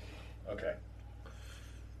 Okay.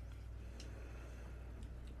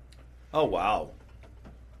 Oh wow.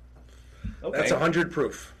 Okay. That's 100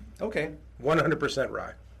 proof. Okay. 100%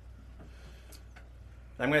 rye.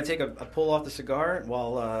 I'm going to take a pull off the cigar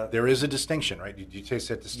while... There is a distinction, right? Did you taste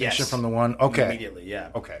that distinction Yes. from the one? Okay. Immediately, yeah.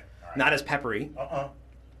 Okay. All right. Not as peppery. Uh-uh.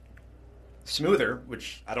 Smoother,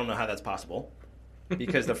 which I don't know how that's possible.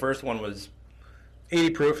 Because the first one was...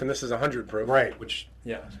 80 proof, and this is 100 proof. Right, which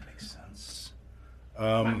Yeah. makes sense.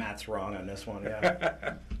 My math's wrong on this one,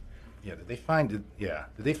 yeah. Yeah, did they find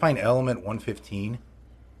element 115?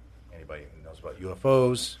 Anybody who knows about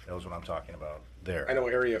UFOs knows what I'm talking about there. I know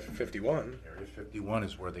Area 51. Area 51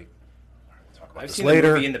 is where they... All right, we'll talk about I've this seen later.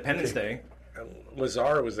 the movie Independence Day.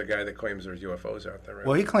 Lazar was the guy that claims there's UFOs out there, right?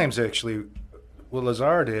 Well, he claims actually, what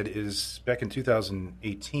Lazar did is back in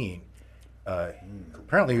 2018,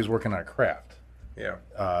 apparently he was working on a craft. Yeah.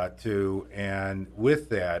 And with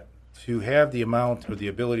that, to have the amount or the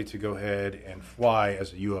ability to go ahead and fly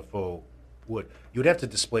as a UFO would, you would have to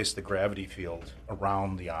displace the gravity field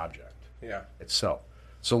around the object Yeah. itself.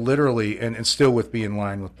 So literally, and still with be in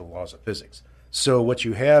line with the laws of physics. So what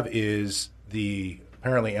you have is the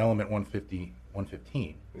apparently element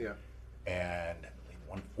 115 Yeah. and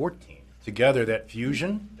 114. Together, that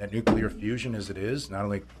fusion, that nuclear fusion as it is, not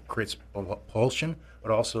only creates propulsion,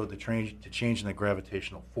 but also the change in the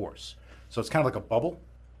gravitational force. So it's kind of like a bubble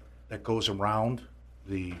that goes around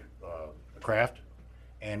the craft.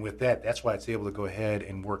 And with that, that's why it's able to go ahead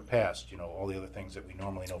and work past, all the other things that we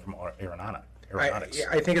normally know from aeronautics.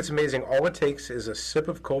 I think it's amazing. All it takes is a sip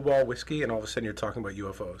of Koval whiskey, and all of a sudden you're talking about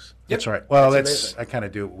UFOs. That's right. Well, That's amazing. I kind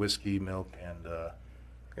of do it with whiskey, milk, and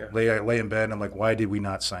Yeah. lay in bed, and I'm like, why did we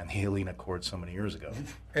not sign the Alien Accord so many years ago?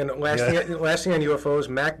 And last thing on UFOs,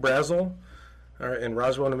 Mac Brazel in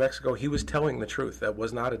Roswell, New Mexico, he was telling the truth. That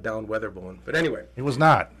was not a downed weather balloon. But anyway. It was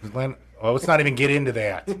not. Well, let's not even get into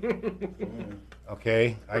that.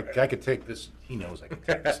 Okay? I could take this. He knows I can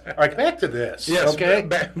take this. All right, back to this. Yes. Okay?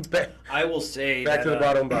 Back I will say to the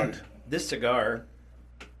bottom bond. this cigar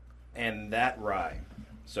and that rye,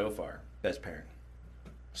 so far, best pairing.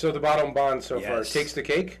 So the bottom bond so far Yes. takes the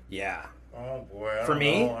cake. Yeah. Oh, boy. For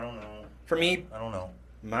me? I don't know. For me, I don't know.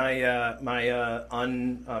 my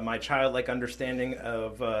childlike understanding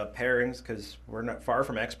of pairings, because we're not far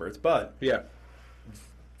from experts, but Yeah.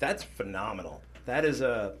 that's phenomenal. That is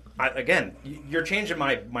again, you're changing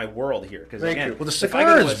my world here. Because Thank again, you. Well, the if I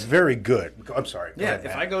cigar go to is very good. I'm sorry. Go Yeah, ahead,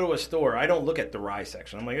 if Matt. I go to a store, I don't look at the rye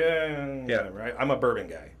section. I'm like, Yeah. right. I'm a bourbon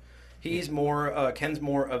guy. He's more, Ken's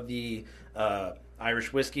more of the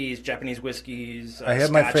Irish whiskeys, Japanese whiskeys. I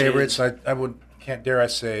have my scotches. favorites. Can't dare I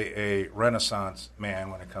say a renaissance man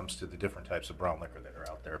when it comes to the different types of brown liquor that are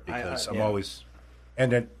out there, because I'm yeah. always,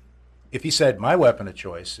 and then if he said my weapon of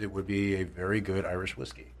choice, it would be a very good Irish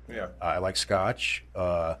whiskey. Yeah. I like Scotch,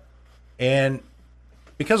 and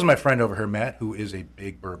because of my friend over here, Matt, who is a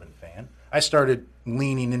big bourbon fan, I started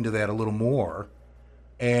leaning into that a little more,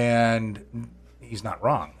 and he's not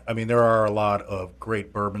wrong. I mean, there are a lot of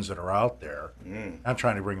great bourbons that are out there. I'm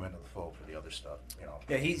trying to bring him into the fold for the other stuff,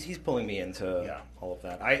 Yeah, he's pulling me into all of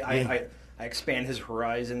that. I expand his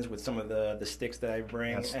horizons with some of the sticks that I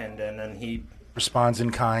bring, and then he Responds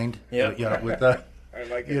in kind. Yeah. With the. I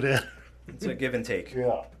like it. it's a give and take.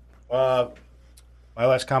 Yeah. My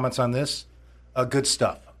last comments on this, good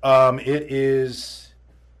stuff. It is,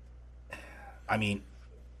 I mean,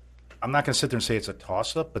 I'm not going to sit there and say it's a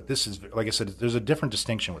toss-up, but this is, like I said, there's a different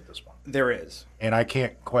distinction with this one. There is. And I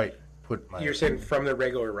can't quite put my... You're saying from the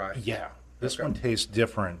regular rye. Yeah. This Okay. one tastes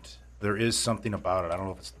different. There is something about it. I don't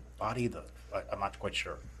know if it's the body, I'm not quite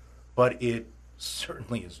sure. But it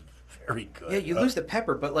certainly is very good. Yeah, you lose the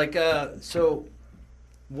pepper, but so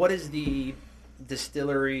what is the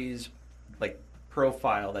distillery's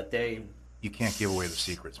profile that they? You can't give away the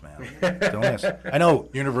secrets, man. Don't ask. I know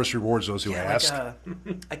Universe rewards those who ask.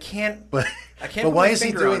 I can't. But I can't. but put why my is he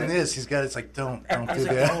finger doing on it. this? He's got it's like don't do He's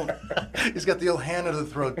like, that. He's got the old hand to the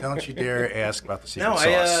throat. Don't you dare ask about the secret No,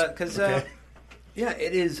 sauce. because Okay? yeah,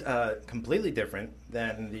 it is completely different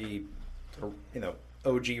than the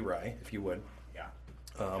OG rye, if you would.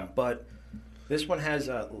 Yeah. But this one has,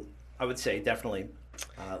 I would say, definitely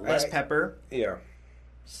less pepper, Yeah.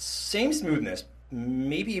 same smoothness,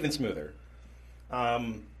 maybe even smoother.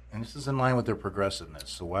 And this is in line with their progressiveness.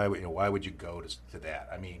 So why would you go to that?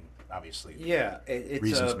 I mean, obviously, Yeah, it's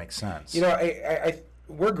reasons make sense. I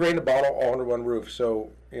we're grain to bottle all under one roof. So,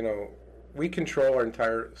 we control our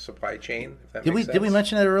entire supply chain. If that makes sense. Did we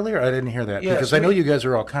mention that earlier? I didn't hear that. Yeah, because so I know you guys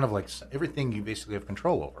are all kind of like everything you basically have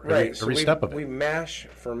control over. Right. Every step of it. We mash,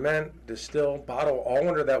 ferment, distill, bottle all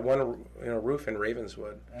under that one roof in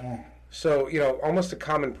Ravenswood. Mm. So, almost a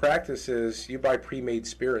common practice is you buy pre-made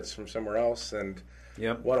spirits from somewhere else, and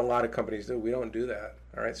what a lot of companies do, we don't do that.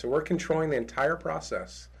 All right, so we're controlling the entire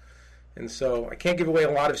process. And so I can't give away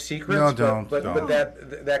a lot of secrets, No, but don't.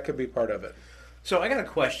 that could be part of it. So I got a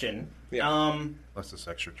question. Yeah. Unless it's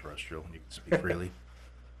extraterrestrial, and you can speak freely.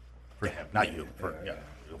 For him, not you.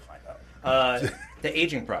 You'll find out. The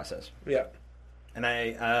aging process. Yeah.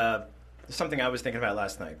 And something I was thinking about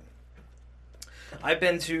last night. I've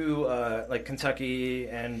been to like Kentucky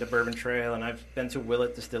and the Bourbon Trail, and I've been to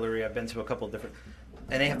Willett Distillery. I've been to a couple of different,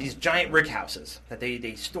 and they have these giant rick houses that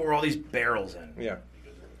they store all these barrels in. Yeah.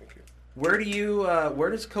 Where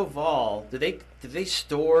does Koval, do they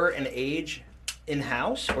store and age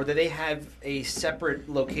in-house, or do they have a separate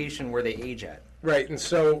location where they age at? Right, and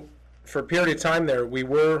so for a period of time there, we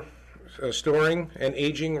were storing and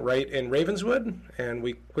aging right in Ravenswood, and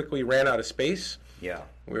we quickly ran out of space. Yeah.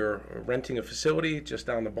 We were renting a facility just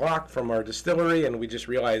down the block from our distillery, and we just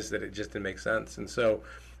realized that it just didn't make sense. And so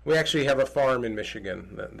we actually have a farm in Michigan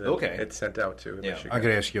that it's sent out to in Michigan. I got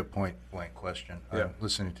to ask you a point-blank question. Yeah. I'm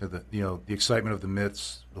listening to the excitement of the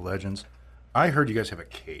myths, the legends. I heard you guys have a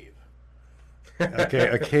cave. Okay,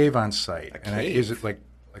 a cave on site. Cave? Is it like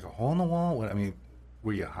a hole in the wall? What, I mean,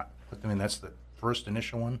 where you put them in? That's the first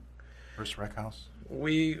initial one, first rec house.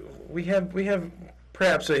 We have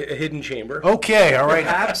perhaps a hidden chamber. Okay, all right.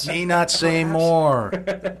 Perhaps. May not say more.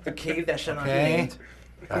 The cave that shall not be Okay. named.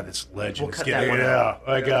 God, it's legend. We'll cut that one out.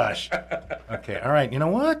 Oh my gosh. Okay, all right. You know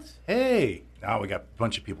what? Hey, now we got a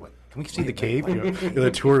bunch of people like, can we see the cave? The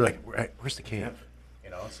tour, like, where's the cave?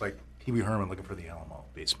 It's like Pee Wee Herman looking for the Alamo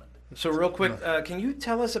basement. So real quick, can you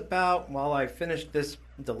tell us about, while I finish this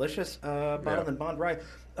delicious bottled and bond rye,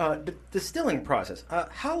 the distilling process?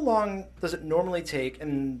 How long does it normally take?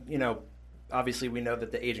 And, obviously we know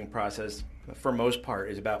that the aging process, for most part,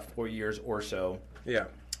 is about 4 years or so. Yeah.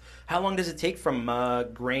 How long does it take from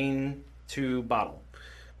grain to bottle?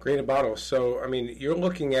 Grain to bottle. So, you're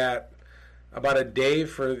looking at about a day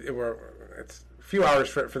it's a few hours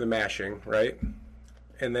for the mashing, right?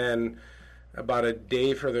 And then about a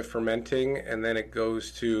day for the fermenting, and then it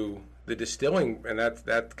goes to the distilling, and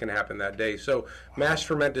that can happen that day. So mash,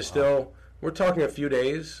 ferment, distill, we're talking a few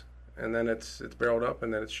days, and then it's barreled up,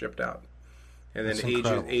 and then it's shipped out. And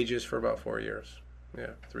then ages for about 4 years.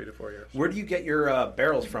 Yeah, 3 to 4 years. Where do you get your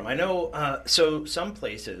barrels from? I know, so some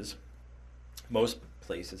places, most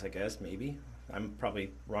places, I guess, maybe, I'm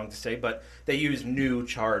probably wrong to say, but they use new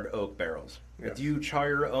charred oak barrels. Yes. Do you char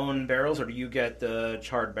your own barrels, or do you get the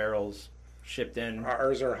charred barrels shipped in?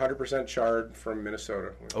 Ours are 100% charred from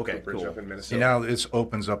Minnesota. Okay, cool. Up in Minnesota. See, now this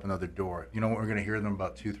opens up another door. You know what we're going to hear them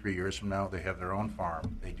about 2-3 years from now? They have their own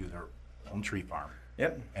farm. They do their own tree farm.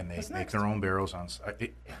 Yep. And they make their own barrels on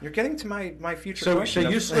site. You're getting to my future so question. So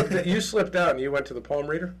you slipped out and you went to the palm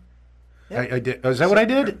reader? I did. Is that what I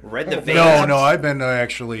did? Read the veins. No, I've been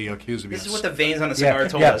actually accused of being. This is what the veins on the cigar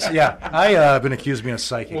told us. Yeah, I've been accused of being a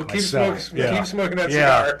psychic myself. Keep smoking that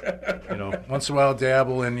cigar. Once in a while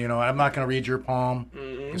dabble, and I'm not going to read your palm.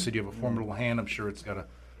 You said you have a formidable hand. I'm sure it's got a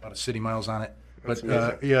lot of city miles on it. But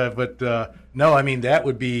no, that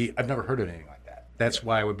would be. I've never heard of anything like that. That's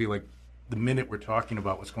why it would be like the minute we're talking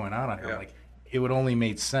about what's going on here, like it would only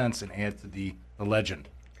make sense and add to the legend.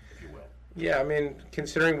 Yeah,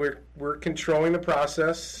 considering we're controlling the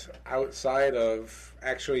process outside of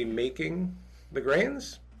actually making the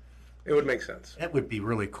grains, it would make sense. That would be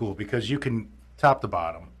really cool because you can top to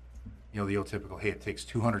bottom. The old typical, hey, it takes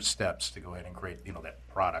 200 steps to go ahead and create, that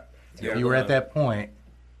product. Yeah. If you were at that point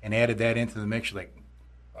and added that into the mix, you're like,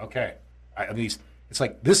 okay, at least it's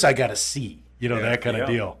like this I got to see, that kind of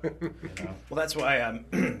deal. Well, that's why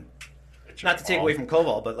not to take away from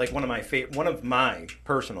Koval, but like one of my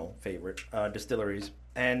personal favorite distilleries,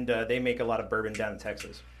 and they make a lot of bourbon down in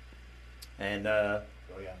Texas, and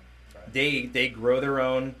they grow their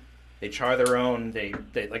own, they char their own, they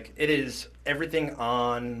like it is everything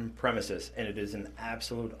on premises, and it is an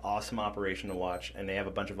absolute awesome operation to watch. And they have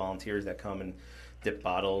a bunch of volunteers that come and dip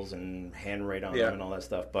bottles and hand rate on them and all that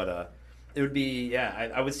stuff. But it would be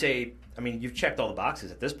I would say. You've checked all the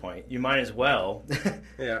boxes at this point. You might as well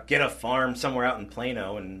get a farm somewhere out in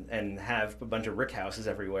Plano and have a bunch of rick houses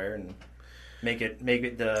everywhere and make it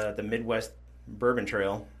the Midwest Bourbon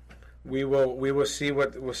Trail. We will see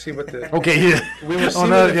what the okay. Yeah. We will see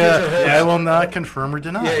I will not confirm or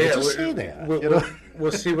deny. Yeah. Just say that. We'll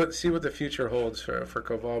we'll see what the future holds for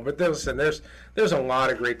Koval. But listen, there's a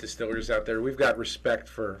lot of great distilleries out there. We've got respect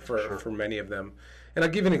for many of them. And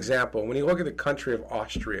I'll give you an example. When you look at the country of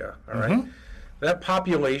Austria, all right, that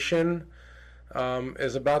population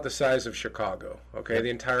is about the size of Chicago. Okay, the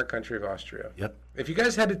entire country of Austria. Yep. If you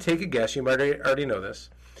guys had to take a guess, you might already know this.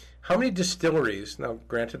 How many distilleries? Now,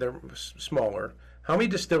 granted, they're smaller. How many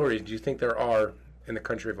distilleries do you think there are in the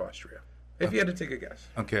country of Austria? If you had to take a guess.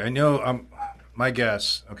 Okay, I know. My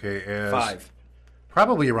guess. Okay, is 5.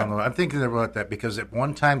 Probably around. I'm thinking about that because at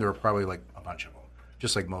one time there were probably like a bunch of them.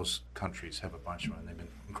 Just like most countries have a bunch of them, and they've been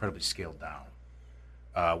incredibly scaled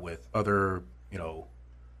down with other,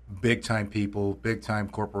 big time people, big time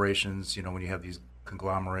corporations. When you have these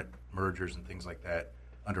conglomerate mergers and things like that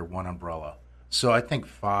under one umbrella. So I think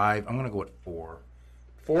 5. I'm going to go with 4.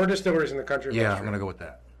 4 distilleries in the country of Austria. I'm going to go with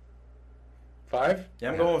that. 5?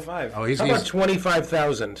 Yeah, I'm going with 5. Oh, How about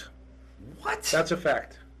 25,000? What? That's a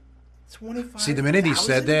fact. 25. See, the minute he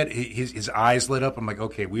said that, his eyes lit up. I'm like,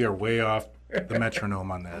 okay, we are way off the metronome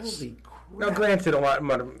on this. Holy crap. Now, granted,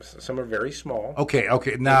 some are very small. Okay,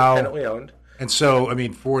 now, Independently owned. and so, I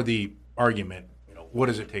mean, for the argument, what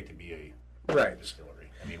does it take to be a Right. distillery?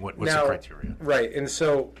 I mean, what's the criteria? Right, and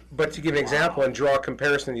so, but to give an example and draw a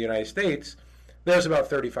comparison in the United States, there's about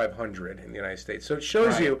 3,500 in the United States. So it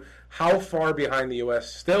shows you how far behind the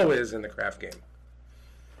U.S. still is in the craft game.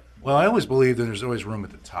 Well, I always believe that there's always room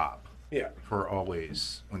at the top. Yeah. For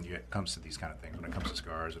always, when it comes to these kind of things, when it comes to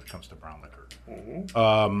cigars, when it comes to brown liquor.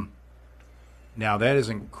 Now, that is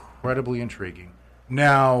incredibly intriguing.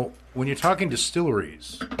 Now, when you're talking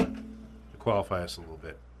distilleries, to qualify us a little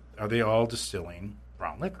bit, are they all distilling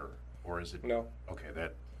brown liquor? Or is it... No. Okay,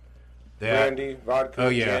 that Brandy,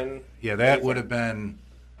 vodka, gin. Yeah, that would have been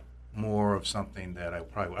more of something that I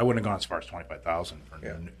wouldn't have gone as far as 25,000 for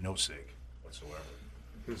no sake whatsoever.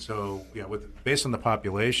 So, based on the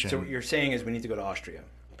population... So what you're saying is we need to go to Austria.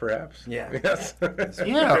 Perhaps. Yeah. Yes. Okay.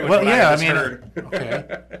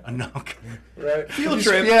 Right. Field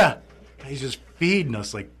trip. Yeah. He's just feeding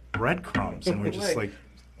us like breadcrumbs, and we're just like,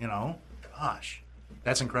 gosh.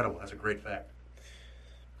 That's incredible. That's a great fact.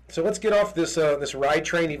 So let's get off this rye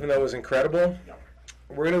train, even though it was incredible.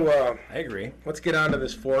 We're going to... I agree. Let's get on to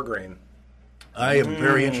this 4-grain. I am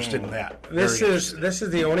very interested in that. This is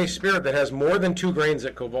the only spirit that has more than 2 grains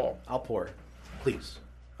at Koval. I'll pour. Please.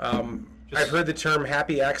 I've heard the term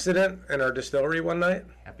happy accident in our distillery one night.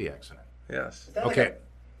 Happy accident. Yes. Okay.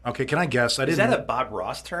 Okay, can I guess? Is that a Bob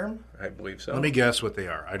Ross term? I believe so. Let me guess what they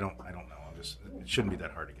are. I don't know. It shouldn't be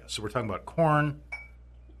that hard to guess. So we're talking about corn,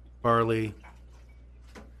 barley,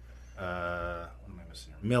 what am I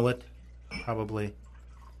missing here? Millet, probably,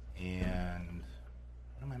 and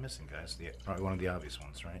what am I missing, guys? Probably one of the obvious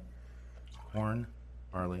ones, right? Corn,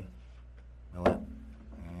 barley, millet,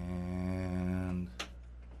 and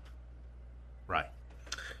rye.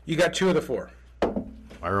 You got 2 of the 4.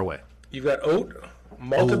 Fire away. You've got oat,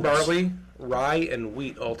 malted Oats. barley, rye, and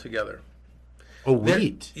wheat all together. Oh,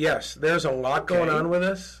 wheat. Yes, there's a lot going on with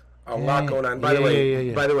this. A lot going on. By the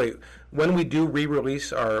way, when we do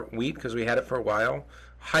re-release our wheat, because we had it for a while,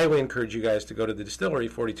 highly encourage you guys to go to the distillery,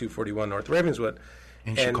 4241 North Ravenswood,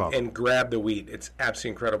 and grab the wheat. It's absolutely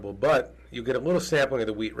incredible. But you get a little sampling of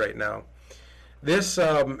the wheat right now. This,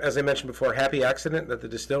 as I mentioned before, happy accident at the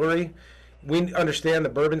distillery. We understand the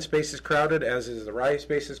bourbon space is crowded, as is the rye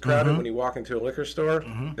space is crowded when you walk into a liquor store.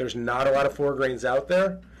 There's not a lot of 4 grains out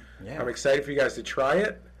there. Yeah. I'm excited for you guys to try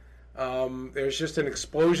it. There's just an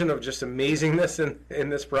explosion of just amazingness in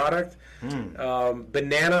this product.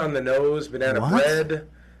 Banana on the nose, banana bread.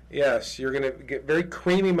 Yes, you're going to get very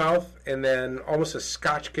creamy mouth and then almost a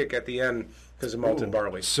scotch kick at the end because of malted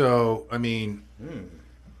barley. So, I mean,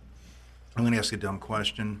 I'm going to ask a dumb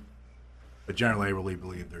question, but generally I really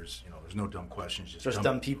believe there's no dumb questions. Just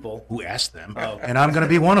dumb people. Who asked them, and I'm going to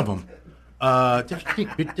be one of them.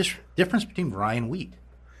 Difference between rye and wheat.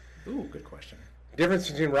 Ooh, good question. Difference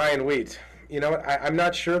between rye and wheat. You know what? I'm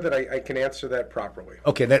not sure that I can answer that properly.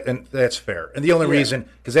 Okay, that's fair. And the only reason,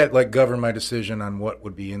 because that governed my decision on what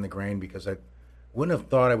would be in the grain, because I wouldn't have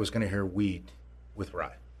thought I was going to hear wheat with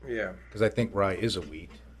rye. Yeah. Because I think rye is a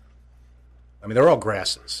wheat. I mean, they're all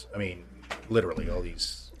grasses. I mean, literally all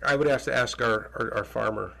these. I would have to ask our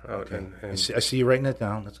farmer. Okay. I see you writing it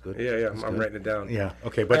down. That's good. Yeah, That's I'm good. writing it down. Yeah,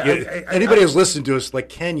 okay. But anybody who's listening to us, like,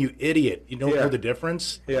 Ken, you idiot. You don't know the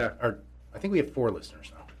difference? Yeah. I think we have 4 listeners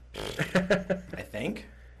now. I think.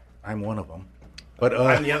 I'm one of them. But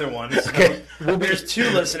I'm the other one. So okay. There's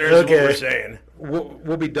 2 listeners, what we're saying.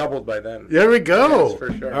 We'll be doubled by then. There we go. Yes,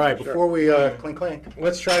 for sure. All right, before we clink.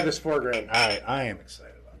 Let's try this 4 grain. All right, I am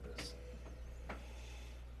excited about this.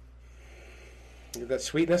 You get that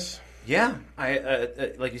sweetness? Yeah,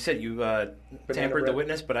 I like you said, you tampered the bread.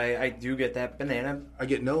 witness, but I do get that banana. I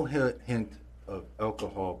get no hint of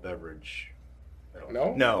alcohol beverage at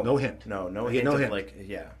all. No? No hint. No I get hint no of hint. like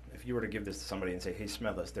if you were to give this to somebody and say, "Hey,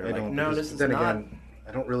 smell this," they're I like, don't. "No, because this is then not." again,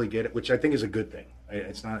 I don't really get it, which I think is a good thing.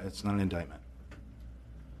 It's not an indictment.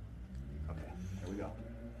 Okay, here we go.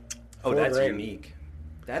 Oh, 4 that's grain. unique.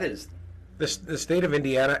 That is The state of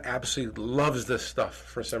Indiana absolutely loves this stuff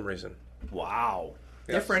for some reason. wow.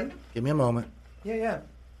 Yes. Different. Give me a moment. Yeah.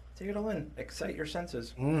 Take it all in. Excite your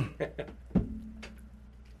senses.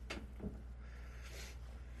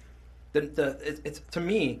 It's to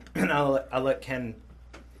me, and I'll let Ken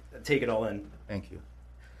take it all in. Thank you.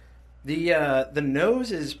 The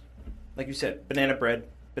nose is, like you said, banana bread,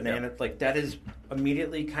 banana like that is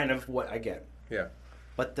immediately kind of what I get. Yeah.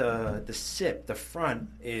 But the sip, the front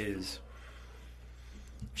is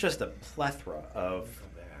just a plethora of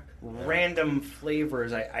random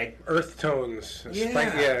flavors. I Earth tones, Yeah.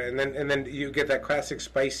 and then you get that classic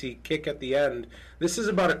spicy kick at the end. This is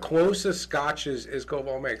about as close as Scotch as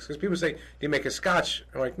Koval makes. Because people say, "Do you make a Scotch?"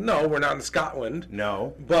 I'm like, "No, we're not in Scotland."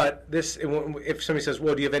 no. But this, if somebody says,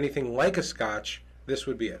 "Well, do you have anything like a Scotch?" This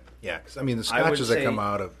would be it. Yeah, because I mean the I would scotches that say- come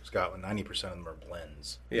out of Scotland, 90% of them are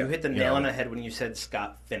blends. Yeah. You hit the You nail know. on the head when you said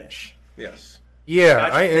Scott finish. Yes. Yeah,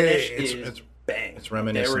 Scotch finish it's is bang. it's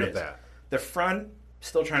reminiscent There it of is. that. The front,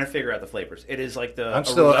 still trying to figure out the flavors. It is like the I'm a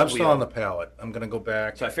still roulette wheel. on the palate. I'm gonna go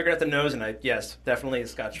back. So I figured out the nose, and yes, definitely a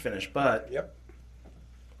Scotch finish. But Yep.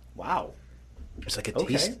 wow, It's like a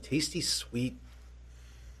Okay. tasty sweet.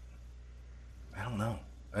 I don't know.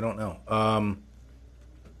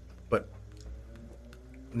 But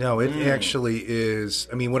no, it actually is.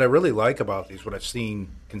 I mean, what I really like about these, what I've seen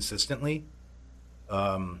consistently,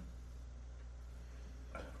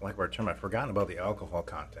 like our term, I've forgotten about the alcohol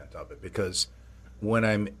content of it because when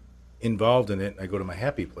I'm involved in it, I go to my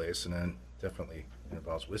happy place, and then definitely it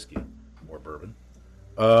involves whiskey or bourbon.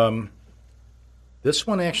 This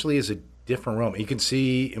one actually is a different aroma. You can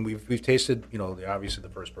see, and we've tasted, obviously the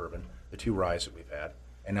first bourbon, the 2 ryes that we've had,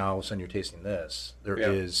 and now all of a sudden you're tasting this. There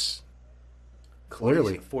is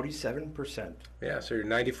clearly. 47%. Yeah. So you're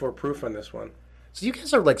 94 proof on this one. So you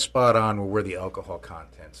guys are like spot on where the alcohol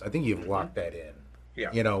contents. I think you've locked that in. Yeah.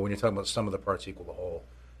 When you're talking about some of the parts equal the whole,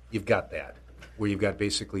 you've got that. Where you've got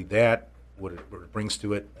basically that, what it brings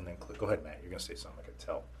to it, and then go ahead, Matt. You're going to say something. I can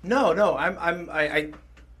tell. No, I'm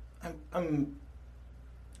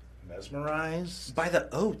Mesmerized. by the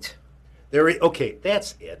oat. Okay,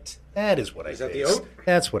 that's it. That is what I Is that taste. the oat?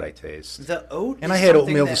 That's what I taste. The oat. And is I had something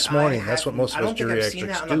oatmeal that this morning. I That's what haven't- most of I us don't think I've seen geriatrics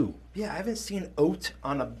that on do. I haven't seen oat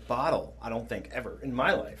on a bottle. I don't think ever in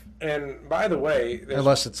my life. And by the way,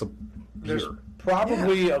 Unless it's a there's beer.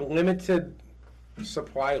 probably a limited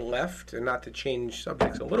supply left, and not to change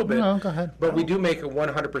subjects a little bit. No, go ahead. But we do make a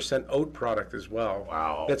 100% oat product as well.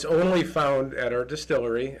 Wow. That's only found at our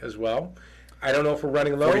distillery as well. I don't know if we're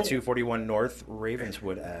running low. 4241 North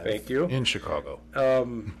Ravenswood Ave. Thank you. In Chicago.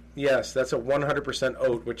 Yes, that's a 100%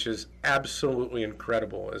 oat, which is absolutely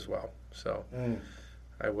incredible as well. So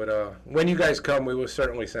I would, when you guys come, we will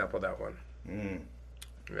certainly sample that one.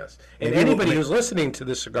 Yes. And Maybe anybody we'll- who's listening to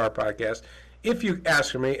this cigar podcast, if you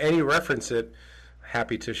ask for me and you reference it,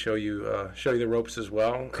 happy to show you the ropes as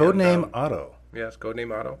well. Codename And, Otto. yes,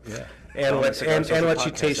 codename Otto. Yeah. And Oh, let the Cigar Social let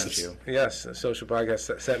you Podcast taste sent it. you. Yes, the social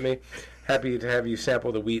podcast sent me. Happy to have you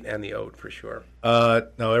sample the wheat and the oat for sure.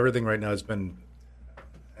 No, everything right now has been.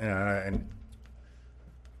 And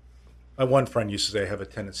my one friend used to say I have a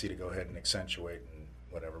tendency to go ahead and accentuate and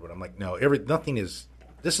whatever, but I'm like, no, nothing is.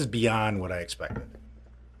 This is beyond what I expected.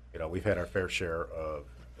 We've had our fair share of.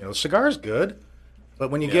 Cigar's good,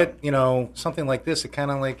 but when you get something like this, it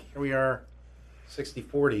kind of like here we are,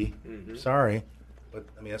 60-40. Sorry, but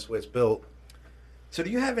I mean that's the way it's built. So do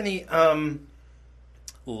you have any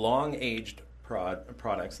long-aged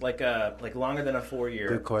products, like longer than a 4-year?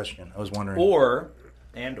 Good question. I was wondering. Or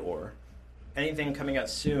anything coming out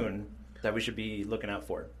soon that we should be looking out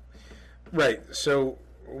for? Right. So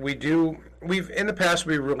we've in the past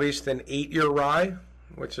we released an 8-year rye,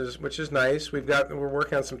 which is nice. We're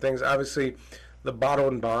working on some things. Obviously, the Bottle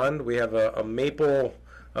and Bond. We have a maple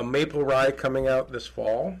rye coming out this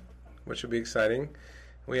fall, which will be exciting.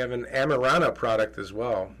 We have an Amarana product as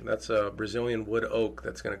well. That's a Brazilian wood oak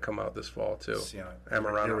that's going to come out this fall too.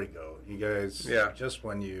 Amarana. Here we go. You guys. Yeah. Just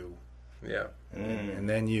when you. Yeah. And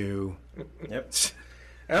then you. Yep.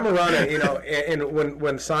 Amarana, and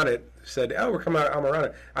when Sonnet said, "Oh, we're coming out of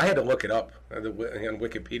Amarana," I had to look it up on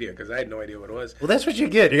Wikipedia because I had no idea what it was. Well, that's what you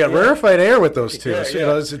get. You got rarefied air with those two. Yeah,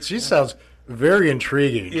 So, yeah. she sounds very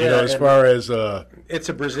intriguing. Yeah, as and- far as It's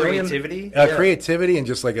a Brazilian Creativity. creativity and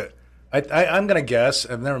just like I'm going to guess.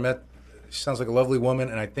 I've never met sounds like a lovely woman,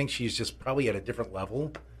 and I think she's just probably at a different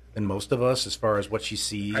level than most of us as far as what she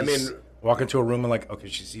sees. I mean, walk into a room and like, okay,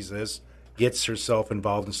 she sees this, gets herself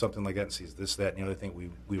involved in something like that, and sees this, that, and the other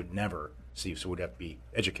thing we would never see, so we'd have to be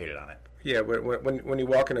educated on it. Yeah, when you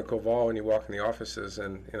walk into Koval and you walk in the offices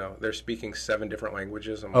and they're speaking 7 different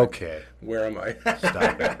languages, I'm like, okay, where am I?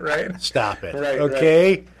 Stop it. Right? Stop it. Right,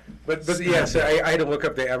 okay? Right. But yeah, so I had to look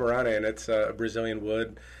up the Amarante, and it's a Brazilian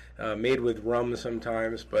wood, made with rum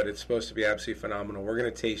sometimes, but it's supposed to be absolutely phenomenal. We're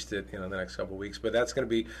going to taste it, the next couple of weeks, but that's going to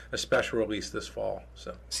be a special release this fall.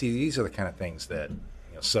 So see, these are the kind of things that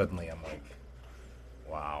suddenly I'm like,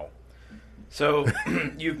 wow. So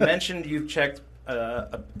you've mentioned you've checked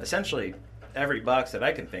essentially every box that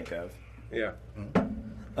I can think of. Yeah.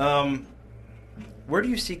 Where do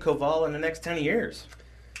you see Koval in the next 10 years?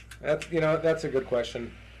 That's a good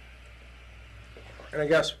question. And I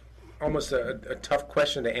guess almost a tough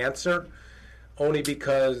question to answer, only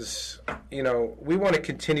because, we want to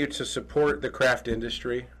continue to support the craft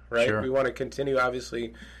industry, right? Sure. We want to continue,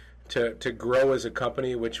 obviously, to grow as a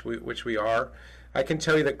company, which we are. I can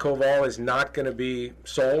tell you that Koval is not going to be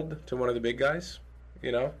sold to one of the big guys, I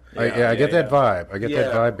get that vibe. I get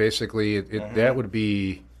that vibe. Basically, that would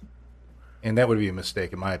be, and that would be a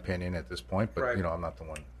mistake in my opinion at this point. But right. I'm not the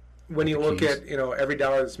one. When you look at every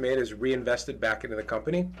dollar that's made is reinvested back into the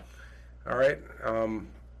company. All right,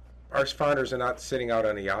 our founders are not sitting out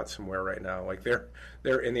on a yacht somewhere right now. Like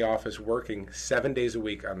they're in the office working 7 days a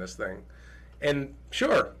week on this thing. And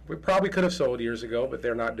sure, we probably could have sold years ago, but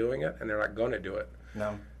they're not doing it, and they're not going to do it.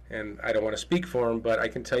 No. And I don't want to speak for them, but I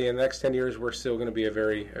can tell you in the next 10 years, we're still going to be a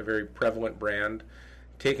very prevalent brand,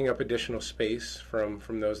 taking up additional space from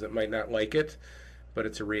those that might not like it, but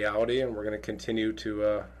it's a reality, and we're going to continue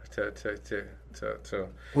to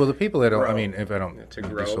well, the people that don't, grow. If I don't To be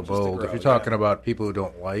grow, so just to bold, grow, if you're talking about people who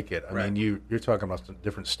don't like it, Right. you're talking about some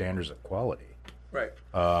different standards of quality. Right.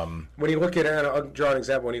 When you look at, and I'll draw an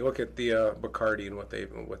example. When you look at the Bacardi and what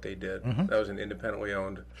they did, that was an independently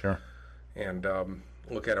owned. Sure. And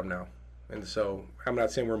look at them now. And so I'm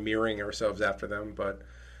not saying we're mirroring ourselves after them, but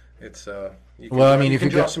it's you can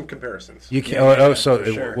draw some comparisons. You can.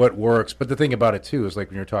 Sure. What works? But the thing about it too is like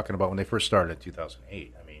when you're talking about when they first started in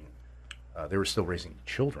 2008. They were still raising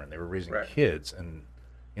children. They were raising Right. kids, and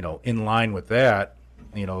in line with that,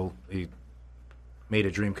 they made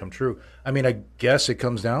a dream come true. I guess it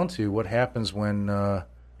comes down to what happens when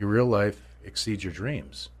your real life exceeds your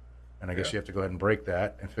dreams, and I guess you have to go ahead and break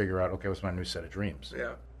that and figure out, okay, what's my new set of dreams?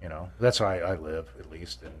 Yeah. That's how I live, at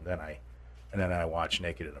least, and then I watch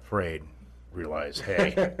Naked and Afraid, realize,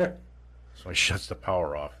 hey, so he shuts the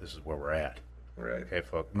power off. This is where we're at. Right. Okay,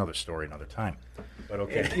 folks. Another story, another time. But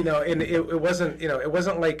okay. And it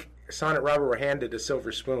wasn't like Sonnet Robert were handed a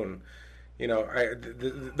silver spoon.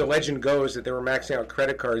 The legend goes that they were maxing out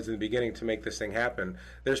credit cards in the beginning to make this thing happen.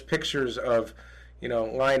 There's pictures of,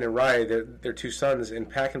 Lion and Rye, their 2 sons, in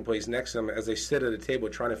packing place next to them as they sit at a table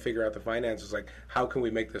trying to figure out the finances. Like, how can we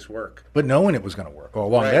make this work? But knowing it was going to work all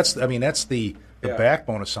along. Right. That's the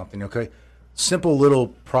backbone of something. Okay, simple little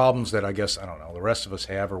problems that I guess the rest of us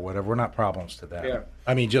have or whatever. We're not problems to them.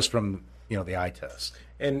 Yeah. Just from the eye test.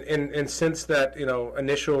 And since that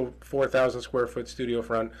initial 4,000 square foot studio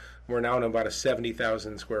front, we're now in about a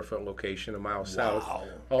 70,000 square foot location a mile south,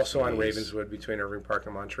 also on Ravenswood between Irving Park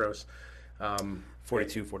and Montrose.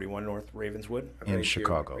 4241 North Ravenswood. In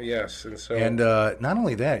Chicago. Yes, and not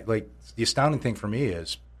only that, like the astounding thing for me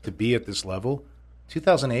is to be at this level.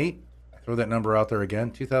 2008, I throw that number out there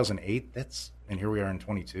again. 2008. And here we are in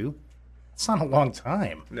 22. It's not a long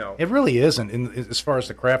time. No, it really isn't. As far as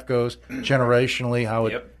the craft goes, generationally, how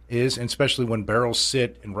it is, and especially when barrels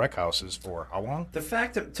sit in wreck houses for how long? The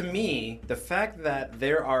fact that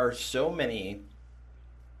there are so many,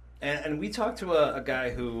 and we talked to a guy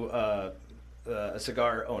who, a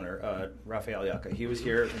cigar owner, Rafael Yaca. He was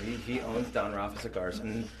here. He owns Don Rafa Cigars,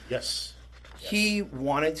 and yes, he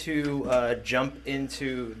wanted to jump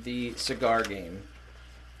into the cigar game.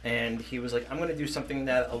 And he was like, I'm going to do something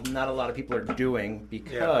that not a lot of people are doing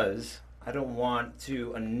because I don't want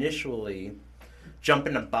to initially jump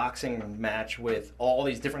in a boxing match with all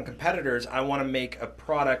these different competitors. I want to make a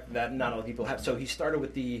product that not a lot of people have. So he started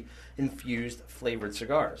with the infused flavored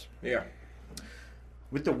cigars. Yeah.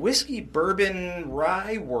 With the whiskey, bourbon,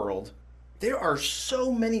 rye world, there are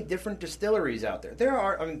so many different distilleries out there. There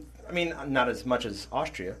are, not as much as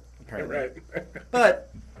Austria, apparently. Right.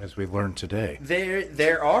 But as we learned today,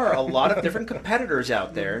 there are a lot of different competitors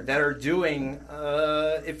out there that are doing,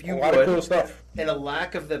 if you a lot of cool stuff. In a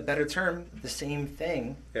lack of the better term, the same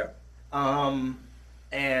thing. Yeah.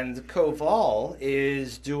 And Koval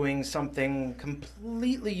is doing something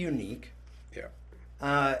completely unique. Yeah.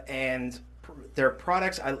 and their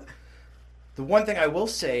products. The one thing I will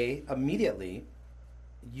say immediately,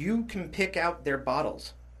 you can pick out their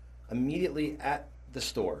bottles immediately at the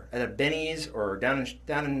store, at a Benny's or down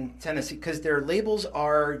in Tennessee, because their labels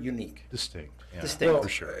are unique. Distinct. Yeah, Distinct. Well, for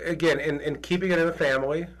sure. Again, in keeping it in the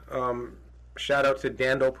family, shout out to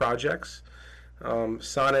Dando Projects.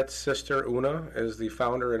 Sonnet's sister Una is the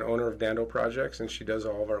founder and owner of Dando Projects, and she does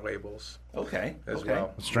all of our labels Okay. as okay.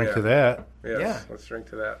 well. Let's drink to that. Yes, Yeah. let's drink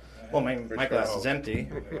to that. Well, my glass is empty,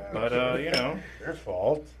 but Your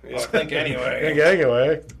fault. I'll think anyway.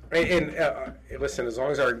 Anyway. And listen, as long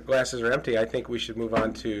as our glasses are empty, I think we should move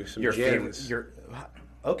on to some Your favorite. gins.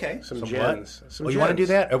 Okay. Some Some gins. what? Some Oh, you want to do gins.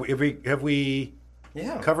 that? Have we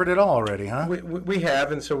Yeah. covered it all already, huh? We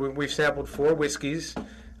have, and so we've sampled 4 whiskeys,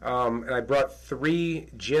 and I brought 3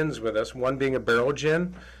 gins with us, one being a barrel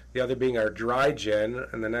gin, the other being our dry gin,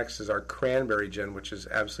 and the next is our cranberry gin, which is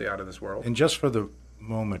absolutely out of this world. And just for the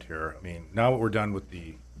moment here, I mean, now that we're done with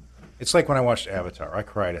it's like when I watched Avatar. I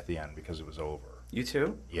cried at the end because it was over. You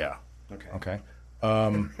too? Yeah. Okay. Okay.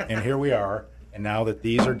 And here we are. And now that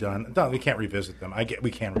these are done, we can't revisit them. We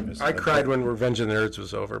can revisit I them. cried when Revenge of the Nerds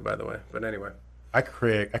was over, by the way. But anyway. I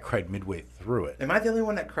cried midway through it. Am I the only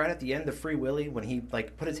one that cried at the end of Free Willy when he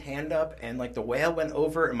put his hand up and the whale went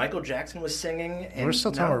over and Michael Jackson was singing? And We're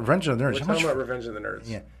still talking about Revenge of the Nerds. We're talking about Revenge of the Nerds.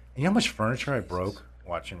 Yeah. And you know how much furniture I broke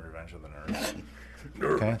watching Revenge of the Nerds?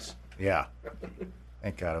 Okay. Yeah.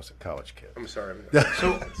 Thank God I was a college kid. I'm sorry.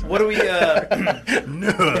 So what do we?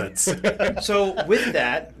 Nerds. So with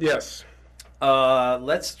that, Yes.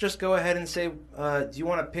 let's just go ahead and say, do you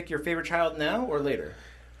want to pick your favorite child now or later?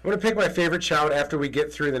 I'm going to pick my favorite child after we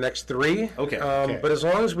get through the next 3. Okay. Okay. But as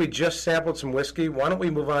long as we just sampled some whiskey, why don't we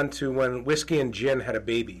move on to when whiskey and gin had a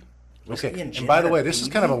baby? Whiskey Okay. and gin And by the had way, a this is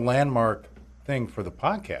baby? kind of a landmark thing for the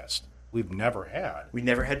podcast. We've never had. We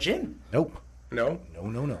never had gin. Nope. No?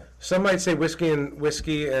 No. Some might say whiskey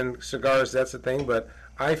and cigars, that's the thing, but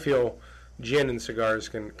I feel gin and cigars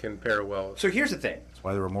can pair well. So here's the thing. That's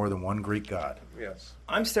why there were more than one Greek god. Yes.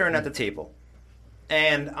 I'm staring at the table,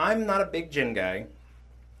 and I'm not a big gin guy.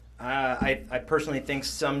 I personally think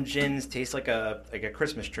some gins taste like a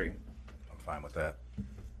Christmas tree, I'm fine with that.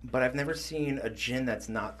 but I've never seen a gin that's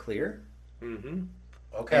not clear.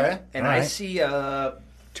 Okay. And All I right. see 2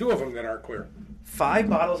 of them that aren't clear. 5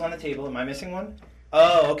 bottles on the table. Am I missing one?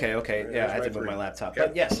 Oh, okay. Yeah, I had to There's my move my 3. laptop. Yep.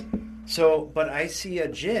 But yes. So, but I see a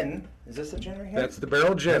gin. Is this a gin right here? That's the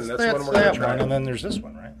barrel gin. That's one we're going that to try. one, and then there's this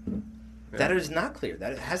one, right? That is not clear.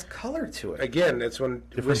 That has color to it. Again, it's when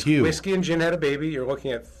Different hue. whiskey and gin had a baby. You're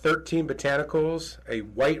looking at 13 botanicals, a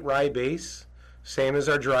white rye base, same as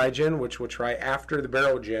our dry gin, which we'll try after the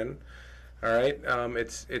barrel gin. All right,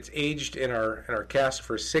 it's aged in our cask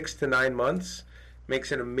for 6 to 9 months.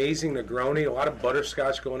 Makes an amazing Negroni. A lot of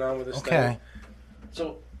butterscotch going on with this Okay. thing.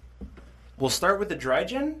 So, we'll start with the dry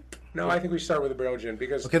gin. No, I think we start with the barrel gin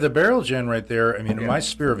because Okay, the barrel gin right there. I mean, in Yeah. my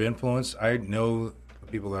sphere of influence, I know the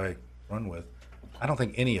people that I run with. I don't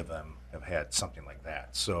think any of them have had something like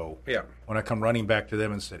that. So Yeah. when I come running back to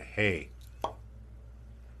them and said, "Hey,"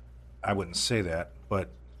 I wouldn't say that, but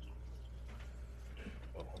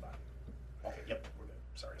hold on. Okay, yep, we're good.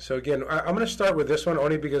 Sorry. So again, I'm going to start with this one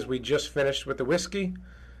only because we just finished with the whiskey.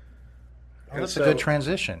 Oh, And that's so- a good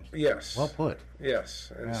transition. Yes. Well put.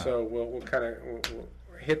 Yes, and Yeah. so we'll kind of we'll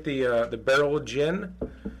hit the barrel gin,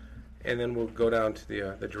 and then we'll go down to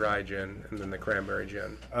the dry gin and then the cranberry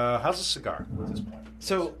gin. How's the cigar at this point?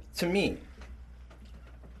 So, to me,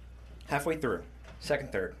 halfway through,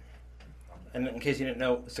 second third. And in case you didn't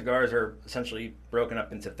know, cigars are essentially broken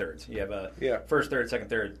up into thirds. You have a Yeah. first third, second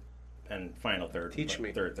third, and final third. Teach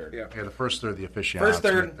me. Third third. Yeah. Yeah, the first third, the aficionados. First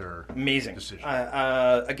third, make their amazing. decision.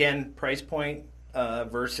 Again, price point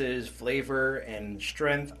versus flavor and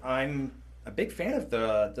strength. I'm a big fan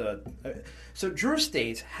of so Drew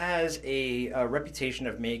Estates has a reputation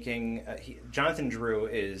of making. Jonathan Drew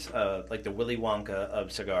is like the Willy Wonka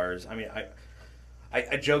of cigars. I mean,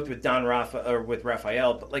 I joked with with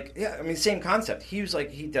Raphael, but same concept. He was like,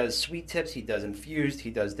 he does sweet tips, he does infused, he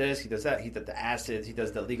does this, he does that, he does the acids, he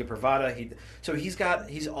does the Liga Privada. So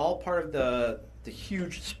he's all part of the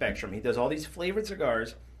huge spectrum. He does all these flavored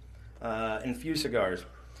cigars, infused cigars.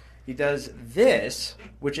 He does this,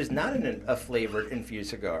 which is not a flavored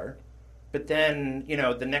infused cigar, but then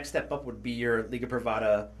the next step up would be your Liga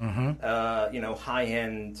Privada, high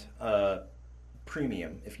end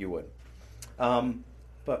premium, if you would.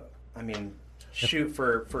 But I mean, shoot,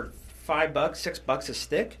 for $5, $6 a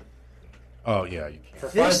stick, Oh yeah, you can't. For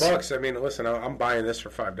This- $5, I mean, listen, I'm buying this for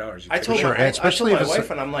 $5. I told Sure, my, and I especially told if my it's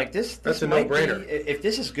wife, and I'm like, this That's a might no-brainer. be, if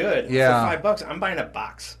this is good Yeah. for $5, I'm buying a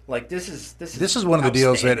box. Like this is one of the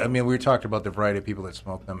deals that outstanding. we talked about the variety of people that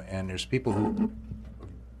smoke them, and there's people who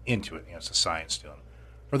into it. It's a science to them.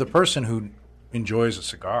 For the person who enjoys a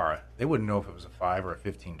cigar, they wouldn't know if it was a $5 or a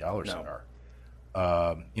 $15 cigar.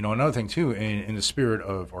 Another thing too, in the spirit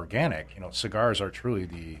of organic, cigars are truly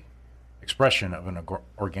the expression of an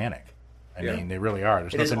organic. I mean, they really are.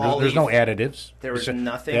 There's It is nothing. all There's no leaf. additives. There is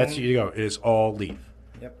nothing- That's you go. It is all leaf.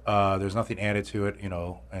 Yep. There's nothing added to it,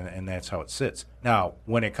 and that's how it sits. Now,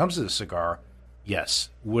 when it comes to the cigar, yes.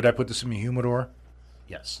 Would I put this in my humidor?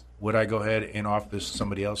 Yes. Would I go ahead and offer this to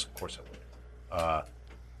somebody else? Of course I would.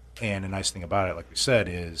 And the nice thing about it, like we said,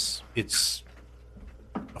 is it's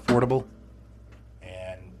affordable.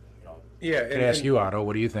 And Yeah, I could ask you, Otto,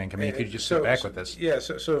 what do you think? I mean, you could just sit back with this. Yeah,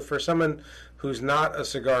 so for someone who's not a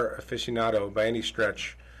cigar aficionado by any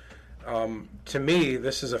stretch, to me,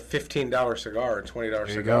 this is a $15 cigar, a $20 There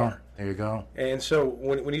you cigar. go. There you go. And so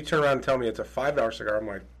when you turn around and tell me it's a $5 cigar, I'm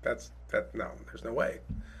like, no, there's no way.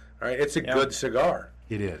 All right, it's a good cigar.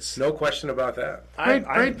 It is. No question about that.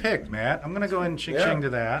 Great pick, Matt. I'm going to go ahead and ching to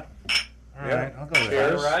that. All right, I'll go with that.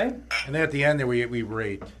 Cheers. Right? And then at the end there, we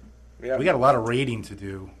rate. Yeah. We got a lot of rating to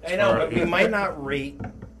do. I know, but we might not rate.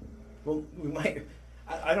 Well, we might.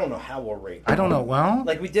 I don't know how we'll rate. I don't know. Well,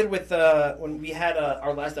 Like we did with when we had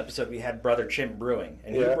our last episode, we had Brother Chimp Brewing,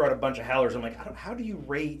 and he Yeah. brought a bunch of howlers. I'm like, how do you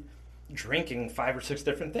rate drinking 5 or 6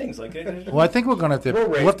 different things? Like, I think we're going to We'll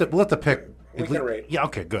rate. we'll have to pick. We can rate. Yeah.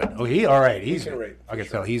 Okay. Good. Oh, all right. He's. can rate, I can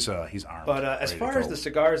tell he's armed. but as ready to far as go. the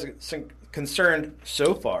cigars are concerned,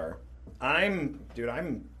 so far,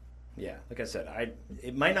 yeah. Like I said,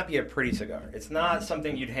 it might not be a pretty cigar. It's not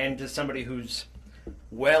something you'd hand to somebody who's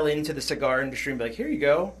well into the cigar industry and be like, here you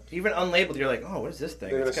go. Even unlabeled, you're like, oh, what is this thing?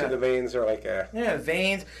 They're going It's to see got- the veins are like, Yeah,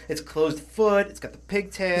 veins. It's closed foot. It's got the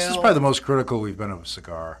pigtail. This is probably the most critical we've been of a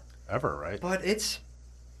cigar ever, right? But it's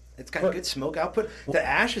got good smoke output. The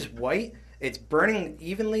ash is white. It's burning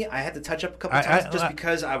evenly. I had to touch up a couple times just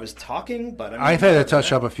because I was talking. But I mean, I've had to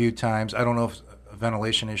touch up a few times. I don't know if it's a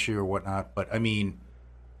ventilation issue or whatnot, but I mean,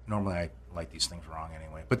 normally I light these things wrong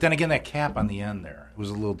anyway. But then again, that cap on the end there was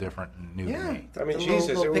a little different and new to Yeah. me. I mean, The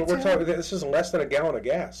Jesus, little we're pigtail. talking. This is less than a gallon of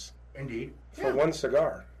gas Indeed. for one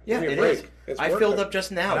cigar. Yeah, Give me it a break. is. It's I worth filled it. up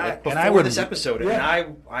just now, And I- like and before I wouldn't this be- episode, Yeah.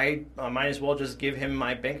 and I might as well just give him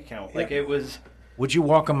my bank account. Like it was Would you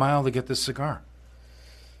walk a mile to get this cigar?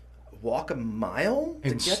 walk a mile to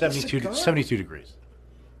In get 72, the cigar? 72 degrees.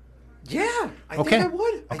 Yeah, I Okay. think I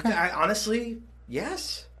would. Okay. I honestly,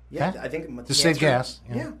 yes. Yeah, Okay. I think To the save answer- gas.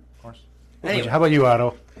 Yeah. Of course. Anyway. How about you,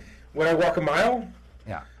 Otto? When I walk a mile,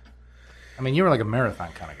 Yeah. I mean, you were like a marathon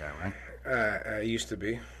kind of guy, right? I used to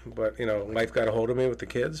be, but life got a hold of me with the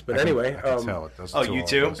kids. But anyway, I can tell it does. Oh, to you all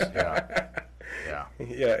too? of us. Yeah. Yeah.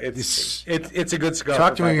 yeah, it's a good cigar.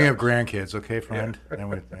 Talk to for me when you have $5. grandkids, okay, friend? And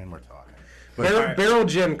we're talking. Barrel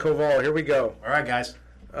gin, Koval. Here we go. All right, guys.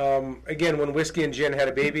 Again, when whiskey and gin had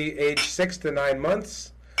a baby, aged 6 to 9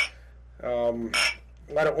 months.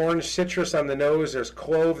 A lot of orange citrus on the nose. There's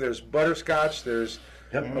clove. There's butterscotch. There's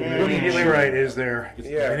Yep. woody Really right, is there?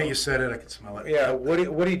 Yeah. The minute you said it, I could smell it. a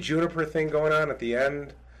woody juniper thing going on at the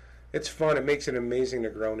end. It's fun. It makes an amazing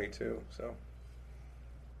Negroni too. So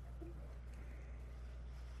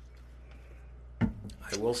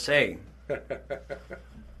I will say,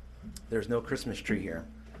 there's no Christmas tree here.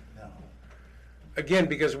 again,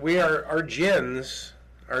 because our gins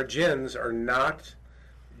are not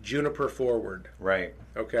juniper forward. Right.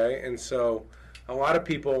 Okay, and so a lot of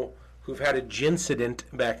people who've had a gincident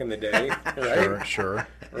back in the day, right? Sure.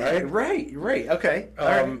 Right. Right. Okay. All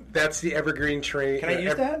right. That's the evergreen tree. Can I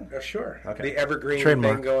use that? Sure. Okay. The evergreen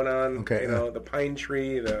Trademark. thing going on. Okay, The pine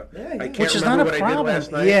tree. Yeah. I can't Which is remember not a what problem. I did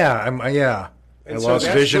last night. Yeah. I And so lost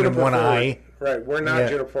that's vision in juniper one forward. eye. Right. We're not Yeah.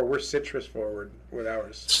 juniper forward. We're citrus forward with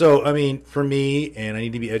ours. So, I mean, for me, and I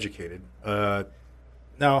need to be educated.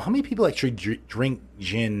 Now, how many people actually drink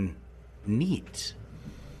gin neat?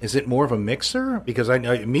 Is it more of a mixer? Because I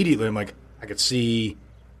immediately I'm like, I could see,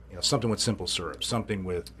 something with simple syrup, something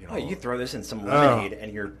with, Oh, you throw this in some lemonade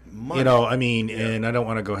and you're money. I mean, and I don't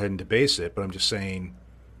want to go ahead and debase it, but I'm just saying,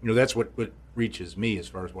 that's what reaches me as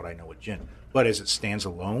far as what I know with gin. But as it stands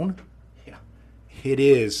alone, Yeah. it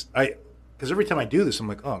is. Because every time I do this, I'm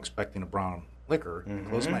like, expecting a brown liquor.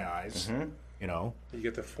 Close my eyes. You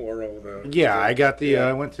get the floral. Yeah, I got the.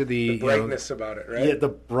 I went to the brightness about it, right? Yeah, the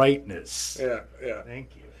brightness. Yeah. Thank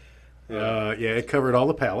you. Yeah, it covered all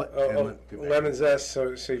the palate. Lemon zest.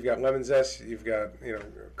 So you've got lemon zest. You've got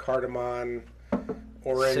cardamom,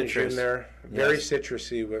 orange Citrus. in there. Very Yes.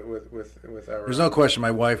 citrusy with our. There's no question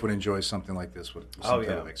my wife would enjoy something like this with some Oh, type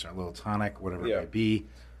yeah. of mixer, a little tonic, whatever Yeah. it may be.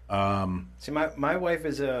 See, my wife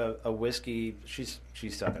is a whiskey. She's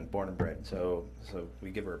Southern, born and bred. So we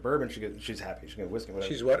give her a bourbon. She's happy. She get whiskey.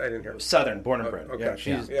 Whatever. She's what? I didn't hear. Southern, born and bred. Okay. Yeah,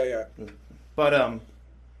 she's. Yeah. But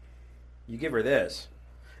you give her this,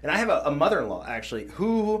 and I have a mother-in-law actually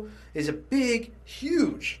who is a big,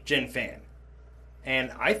 huge gin fan,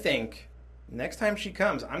 and I think next time she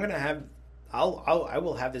comes, I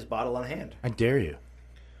will have this bottle on hand. I dare you.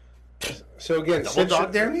 So again, Double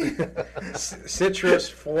dog dare me? citrus,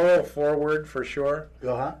 floral forward for sure.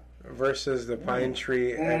 Uh-huh. Versus the pine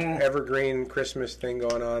tree evergreen Christmas thing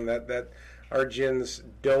going on. That our gins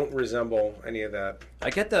don't resemble any of that. I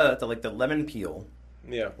get the lemon peel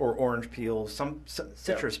Yeah. or orange peel, some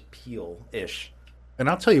citrus peel ish. And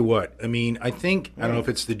I'll tell you what, I mean, I think, I don't know if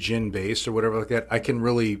it's the gin base or whatever like that, I can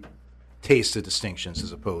really taste the distinctions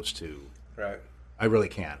as opposed to, Right. I really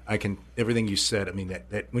can. I can, everything you said, I mean,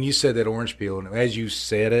 that when you said that orange peel, and as you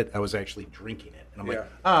said it, I was actually drinking it. And I'm like,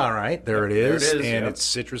 all right, there it is. There it is, and yeah. it's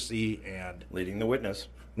citrusy and... Leading the witness.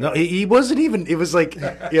 No, he wasn't even, it was like,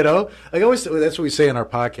 you know, I always, that's what we say in our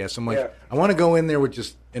podcast. I'm like, Yeah. I want to go in there with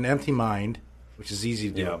just an empty mind, which is easy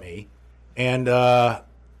to do Yeah. with me, and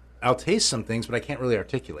I'll taste some things, but I can't really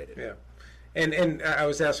articulate it. Yeah. And I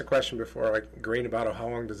was asked a question before, like grain about how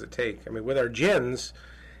long does it take? I mean, with our gins,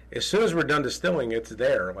 as soon as we're done distilling, it's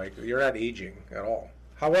there. Like you're not aging at all.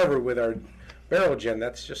 However, with our barrel gin,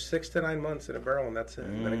 that's just 6 to 9 months in a barrel, and that's it.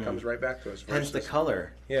 And then it comes right back to us. Hence the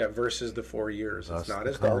color. Yeah, versus the 4 years. Thus It's not the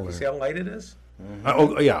as dark. color. You see how light it is?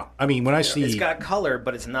 Oh, yeah. I mean, when I see... It's got color,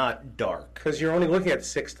 but it's not dark. Because you're only looking at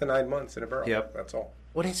 6 to 9 months in a barrel. Yep. That's all.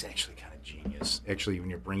 What is actually kind of genius, actually, when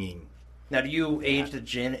you're bringing... Now, do you age the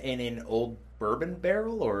gin in an old bourbon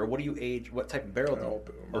barrel, or what do you age? What type of barrel?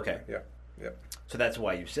 do you- Okay, Yeah. Yeah. so that's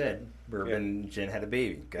why you said bourbon gin had a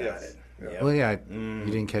baby. Got Yes. it. Yeah. Yep. Well, yeah, you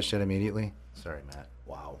didn't catch that immediately? Sorry, Matt.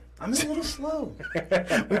 Wow, I'm a little slow. We've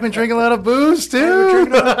been drinking a lot of booze, too.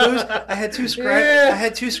 I had two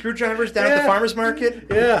screwdrivers down at the farmer's market.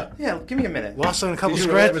 Yeah. Yeah, give me a minute. Lost on a couple Did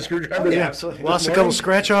you have a scratch... screwdriver? Yeah, absolutely. Lost a This couple morning?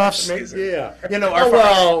 scratch-offs. Amazing. Yeah. You know, our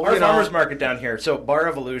farmer's market down here. So Bar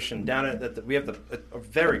Evolution down at we have a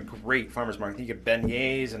very great farmer's market. You get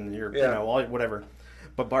beignets and you know all whatever.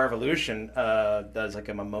 But Bar Evolution does like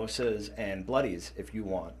a mimosas and bloodies if you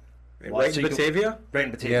want. Right in Batavia? Right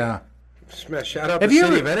in Batavia. Yeah. Shout out Have the you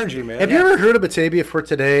City ever- of Energy, man. Have you ever heard of Batavia for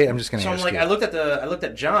today? I'm just going to So ask I'm like, you. I looked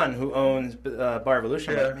at John who owns Bar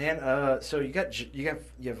Evolution. I'm Yeah. like, man, so you got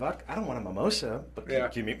vodka? I don't want a mimosa, but can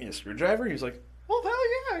you make me a screwdriver? He was like, well, hell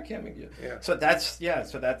yeah, I can make you. Yeah. So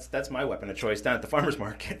that's my weapon of choice down at the farmer's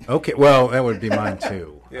market. Okay, well, that would be mine,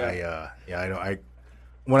 too. Yeah.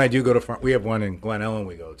 When I do go to we have one in Glen Ellen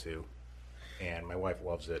we go to, and my wife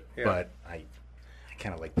loves it, Yeah. but I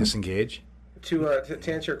kind of like disengage. To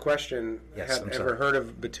answer your question, Yes, have I'm ever sorry. heard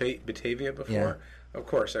of Batavia before? Yeah. Of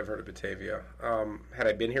course, I've heard of Batavia. Had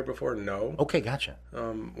I been here before? No. Okay, gotcha.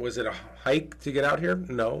 Was it a hike to get out here?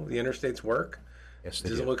 No. The interstates work. Yes, they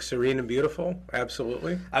Does do. it look serene and beautiful?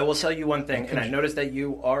 Absolutely. I will tell you one thing, and I noticed that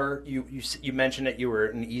you mentioned that you were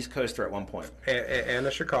an East Coaster at one point. And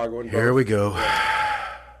a Chicagoan. Here both. we go.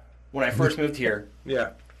 When I first moved here,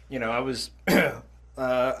 Yeah. you know, I was a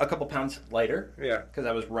couple pounds lighter. Yeah. Because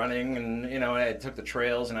I was running, and you know, I took the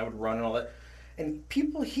trails, and I would run and all that. And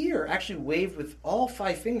people here actually waved with all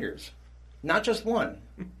 5 fingers, not just one.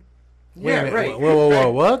 Wait a Yeah, minute. right. Whoa,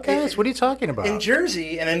 what, guys? What are you talking about? In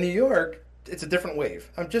Jersey and in New York, it's a different wave.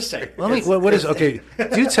 I'm just saying. What is okay?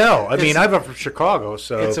 Do tell. I mean, I'm from Chicago,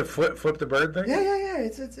 so It's a flip the bird thing? Yeah.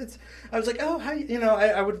 It's. I was like, oh, how you know?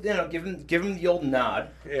 I would give them the old nod,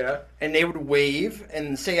 Yeah. and they would wave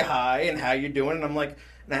and say hi and how you doing, and I'm like,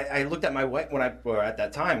 and I looked at my wife at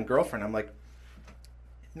that time girlfriend. I'm like,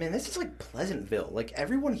 man, this is like Pleasantville. Like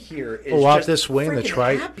everyone here is out just this way in the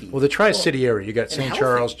happy. the Tri-City area. You got and St. healthy.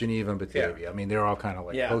 Charles, Geneva, and Batavia. I mean, they're all kind of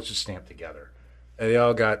like Yeah. postage stamped together. And they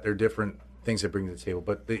all got their different things they bring to the table,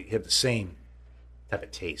 but they have the same type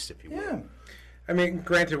of taste, if you will. Yeah. I mean,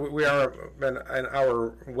 granted, we are an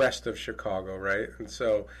hour west of Chicago, right? And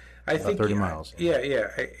so I think 30 miles. Yeah.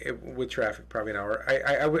 With traffic, probably an hour.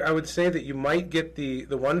 I would say that you might get the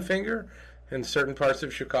one finger in certain parts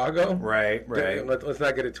of Chicago. Right. Let's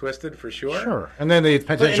not get it twisted, for sure. Sure. And then the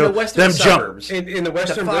But in potential the western them jump. suburbs, In the the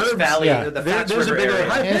western Fox burbs, Valley, yeah. the Fox There's a River bigger area.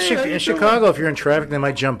 high- And Hey, how you in Chicago, doing? if you're in traffic, they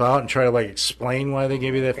might jump out and try to like explain why they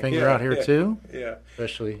gave you that finger out here too. Yeah.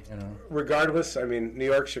 Especially, Regardless, I mean, New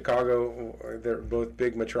York, Chicago, they're both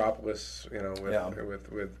big metropolis. You know,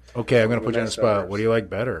 with Okay, I'm going to put you on the nice spot. suburbs. What do you like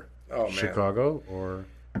better? Oh, man. Chicago or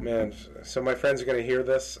Man, so my friends are going to hear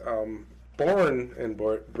this. born and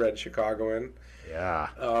bred Chicagoan. Yeah.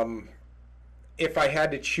 If I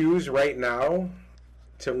had to choose right now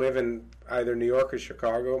to live in either New York or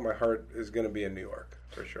Chicago, my heart is going to be in New York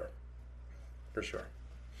for sure. For sure.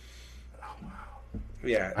 Oh wow.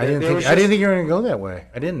 Yeah. I didn't think you were going to go that way.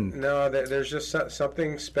 I didn't. No, there's just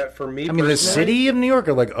something for me. I mean, the city of New York,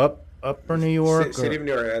 or like upper New York. City of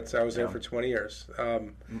New York. I was there for 20 years.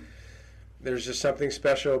 There's just something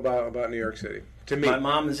special about New York City to me. My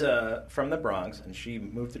mom's from the Bronx, and she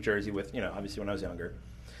moved to Jersey with, obviously when I was younger.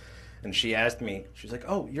 And she asked me, she's like,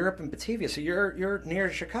 "Oh, you're up in Batavia, so you're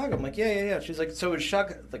near Chicago." I'm like, "Yeah." She's like, "So is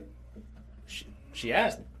Chicago?" Like, she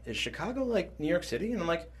asked, "Is Chicago like New York City?" And I'm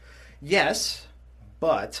like, "Yes,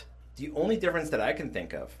 but the only difference that I can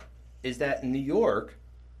think of is that in New York,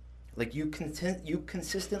 like you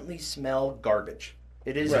consistently smell garbage.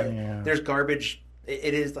 It is there's garbage."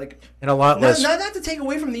 It is like, and a lot less. Not to take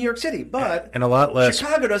away from New York City, but and a lot less.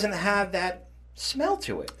 Chicago doesn't have that smell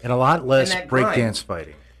to it, and a lot less breakdance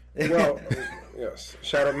fighting. Well, yes.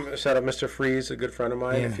 Shout out, Mr. Freeze, a good friend of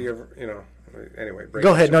mine. Yeah. If you ever, anyway.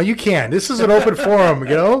 Go ahead. No, you can. This is an open forum.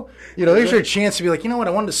 There's your chance to be like, you know what?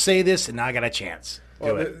 I wanted to say this, and now I got a chance.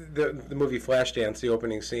 Well, the movie Flashdance, the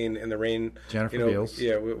opening scene in the rain. Jennifer Beals.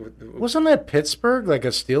 Yeah. Wasn't that Pittsburgh, like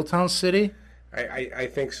a steel town city? I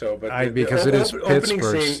think so, but because it is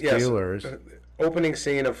Pittsburgh Steelers. Yes, opening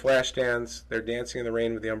scene of Flashdance. They're dancing in the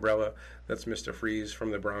rain with the umbrella. That's Mr. Freeze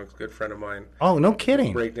from the Bronx, good friend of mine. Oh, no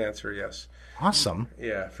kidding. Breakdancer, yes. Awesome.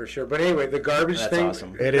 Yeah, for sure. But anyway, the garbage thing. That's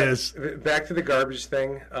awesome. It is. Back to the garbage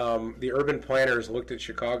thing. The urban planners looked at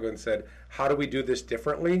Chicago and said, how do we do this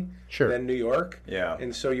differently than New York? Yeah.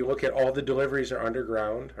 And so you look at all the deliveries are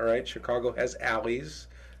underground, all right? Chicago has alleys,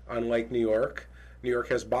 unlike New York. New York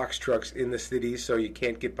has box trucks in the city, so you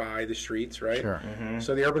can't get by the streets, right? Sure. Mm-hmm.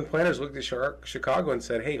 So the urban planners looked at Chicago and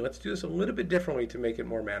said, hey, let's do this a little bit differently to make it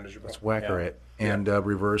more manageable. Let's whacker it and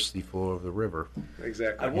reverse the flow of the river.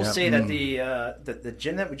 Exactly. I will say that the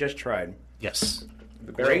gin that we just tried, yes,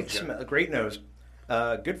 great nose,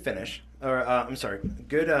 good finish,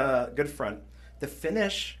 good front. The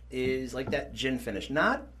finish is like that gin finish,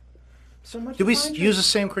 not so much. Do we use the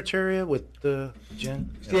same criteria with the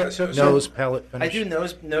gin? Yeah, nose, palate finish. I do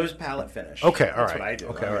nose palate finish. Okay, all right. That's what I do.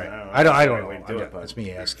 Okay, all right. I don't know. That's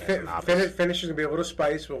me asking. Finish is gonna be a little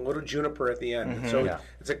spice with a little juniper at the end. Mm-hmm. So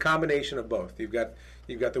it's a combination of both. You've got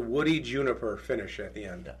the woody juniper finish at the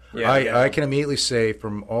end. Yeah, I can immediately say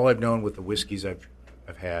from all I've known with the whiskeys I've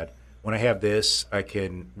had, when I have this, I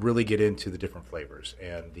can really get into the different flavors,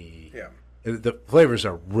 and the flavors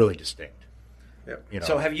are really distinct. Yeah.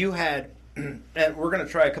 So have you had? And we're going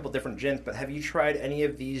to try a couple different gins, but have you tried any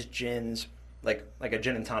of these gins, like a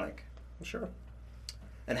gin and tonic? Sure.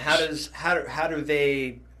 And how do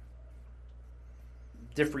they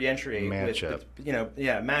differentiate? Match up.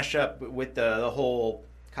 Mash up with the whole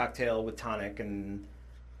cocktail with tonic and.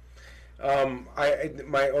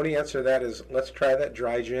 My only answer to that is let's try that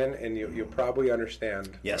dry gin, and you'll probably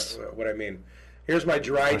understand. Yes. What I mean. Here's my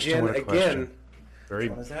dry gin again.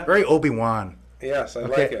 Very Obi-Wan. Yes, I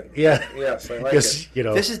like it. Yeah. Yes, I like it.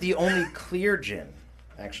 This is the only clear gin,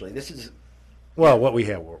 actually. This is... Well, what we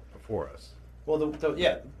had before us. Well, the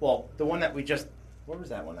one that we just... What was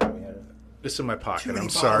that one that we had? It's in my pocket. I'm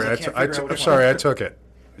sorry. I'm sorry, I took it.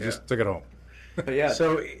 I just took it home. But yeah.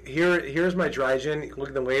 So here's my dry gin. Look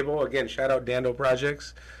at the label. Again, shout out Dando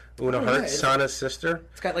Projects. Una Hart, Sana's sister.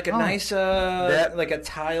 It's got like a nice, like a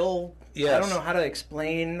tile. Yes. I don't know how to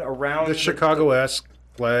explain around... The Chicago-esque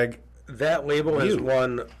flag. That label has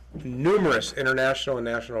won numerous international and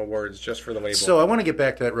national awards just for the label. So I want to get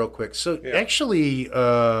back to that real quick. So actually,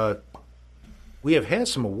 we have had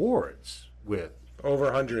some awards with over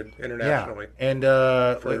 100 internationally. Yeah. And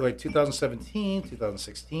like 2017,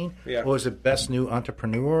 2016. Yeah. What was it? Best New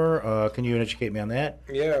Entrepreneur? Can you educate me on that?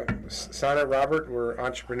 Yeah. Sana and Robert were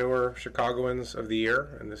Entrepreneur Chicagoans of the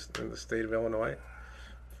Year in the state of Illinois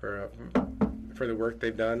for the work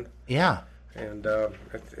they've done. Yeah. And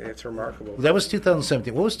it's remarkable. That was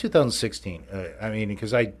 2017. What was 2016? I mean,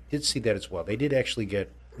 because I did see that as well. They did actually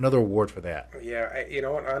get another award for that. Yeah, you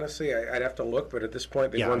know what? Honestly, I'd have to look, but at this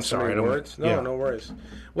point, they've won so many sorry, awards. No worries.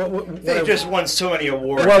 They just won so many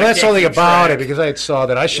awards. Well, that's something about it, because I saw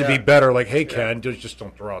that I should be better. Like, hey, Ken, just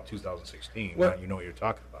don't throw out 2016. You know what you're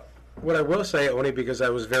talking about. What I will say, only because I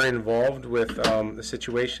was very involved with the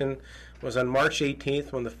situation, was on March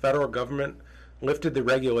 18th when the federal government lifted the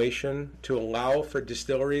regulation to allow for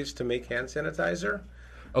distilleries to make hand sanitizer.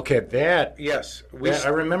 Okay, that... Yes. I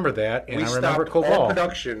remember that, and I remember Koval. Koval. All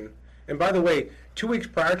production. And by the way, 2 weeks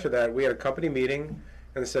prior to that, we had a company meeting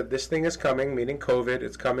and said, this thing is coming, meaning COVID,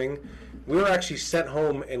 it's coming. We were actually sent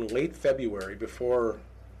home in late February before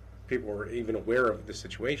people were even aware of the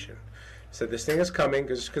situation. Said this thing is coming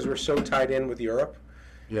because we're so tied in with Europe.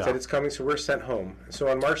 Yeah. Said it's coming, so we're sent home. So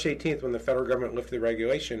on March 18th, when the federal government lifted the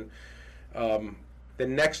regulation, the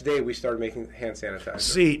next day we started making hand sanitizer.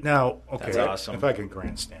 See, now, okay, That's awesome. if I can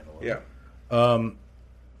grandstand a little. Yeah.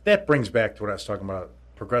 That brings back to what I was talking about: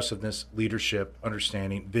 progressiveness, leadership,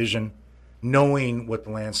 understanding, vision, knowing what the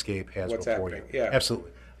landscape has What's before happening. you. Yeah.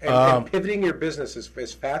 Absolutely. And pivoting your business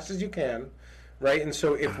as fast as you can, right? And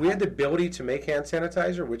so if we had the ability to make hand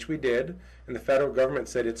sanitizer, which we did, and the federal government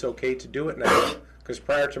said it's okay to do it now, because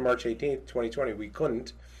prior to March 18th, 2020, we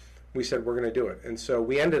couldn't, we said we're going to do it. And so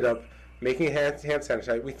we ended up making hand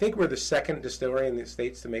sanitizer. We think we're the second distillery in the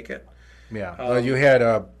States to make it. Yeah. You had,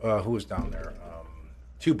 who was down there?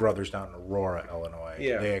 Two brothers down in Aurora, Illinois.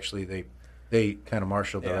 Yeah. They kind of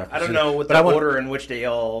marshaled their efforts. I don't know what the order in which they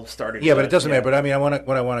all started. Yeah, but it doesn't matter. But I mean,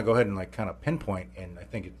 what I want to go ahead and like kind of pinpoint, and I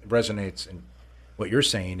think it resonates in what you're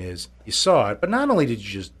saying is you saw it, but not only did you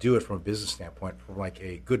just do it from a business standpoint, from like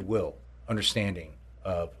a goodwill understanding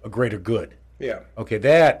of a greater good. Yeah. Okay,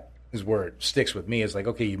 that is where it sticks with me. Is like,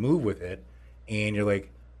 okay, you move with it, and you're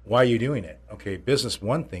like, why are you doing it? Okay, business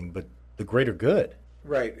one thing, but the greater good.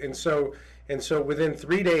 Right. And so within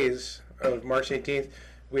 3 days of March 18th,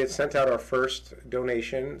 we had sent out our first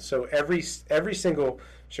donation. So every single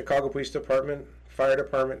Chicago Police Department, fire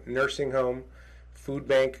department, nursing home, food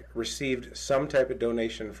bank received some type of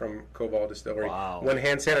donation from Koval Distillery. Wow. When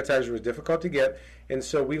hand sanitizer was difficult to get. And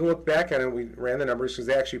so we looked back at it and we ran the numbers because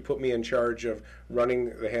they actually put me in charge of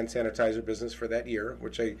running the hand sanitizer business for that year,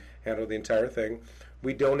 which I handled the entire thing.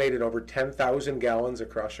 We donated over 10,000 gallons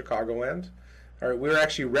across Chicagoland. All right, we were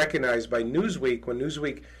actually recognized by Newsweek when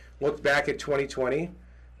Newsweek looked back at 2020.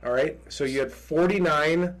 All right, so you had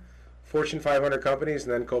 49 Fortune 500 companies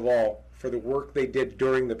and then Koval for the work they did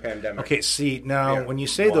during the pandemic. Okay, see, now when you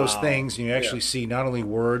say those things, and you actually Yeah. see not only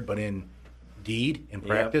word, but in deed, in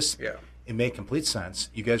practice, Yeah. it made complete sense.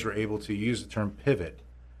 You guys were able to use the term pivot,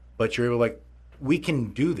 but you're able to, like, we can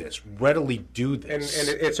do this, readily do And this.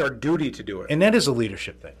 it's our duty to do it. And that is a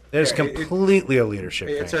leadership thing. That is Yeah, completely a leadership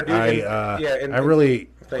it's thing. our duty. And I really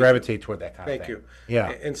thank gravitate toward that kind Thank of thing. you.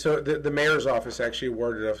 Yeah. And so the mayor's office actually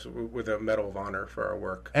awarded us with a Medal of Honor for our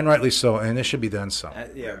work. And rightly so, and it should be done some.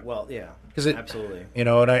 Absolutely. You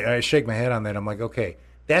know, and I shake my head on that. I'm like, okay,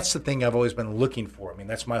 that's the thing I've always been looking for. I mean,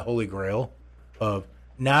 that's my holy grail of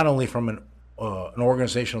not only from an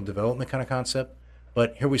organizational development kind of concept,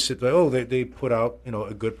 but here we sit like, oh, they put out, you know,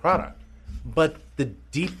 a good product. But the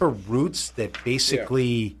deeper roots that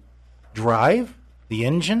basically drive the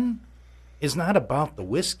engine is not about the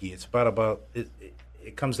whiskey. It's about it.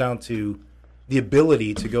 It comes down to the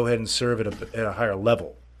ability to go ahead and serve at a higher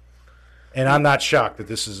level. And I'm not shocked that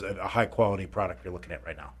this is a high quality product you're looking at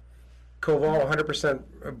right now. Koval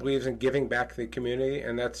 100% believes in giving back to the community,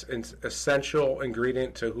 and that's an essential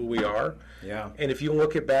ingredient to who we are. Yeah. And if you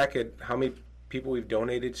look back at how many people we've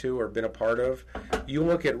donated to or been a part of, you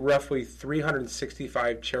look at roughly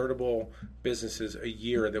 365 charitable businesses a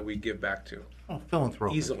year that we give back to. Oh,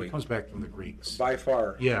 philanthropic. Easily. It comes back from the Greeks. By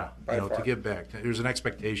far. Yeah, By you know, far. to give back. There's an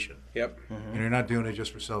expectation. Yep. And you're not doing it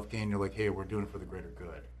just for self-gain. You're like, hey, we're doing it for the greater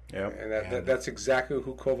good. Yep. And that's exactly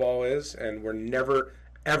who Koval is, and we're never,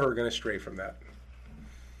 ever going to stray from that.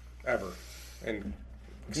 Ever. And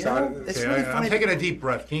You know, it's really funny. I'm taking a deep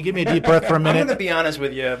breath. Can you give me a deep breath for a I'm going to minute? be honest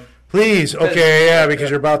with you. Please. Okay, yeah, because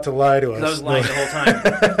you're about to lie to us. I was lying the whole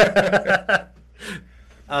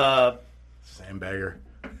time. Sandbagger.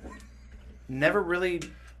 Never really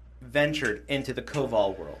ventured into the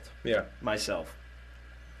Koval world yeah. myself.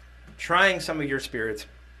 Trying some of your spirits,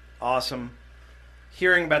 awesome.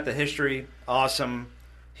 Hearing about the history, awesome.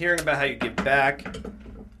 Hearing about how you give back,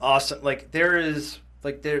 awesome. Like there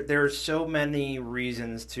are so many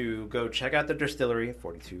reasons to go check out the distillery,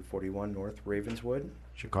 4241 North Ravenswood,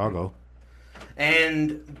 Chicago.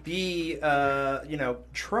 and be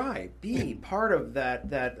be part of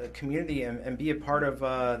that community and be a part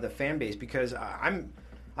of the fan base, because I'm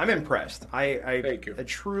impressed. Thank you. I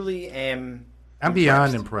truly am. I'm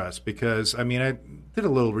beyond impressed because, I mean, I did a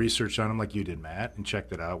little research on them like you did, Matt, and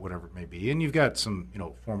checked it out, whatever it may be. And you've got some, you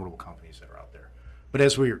know, formidable companies that are out there. But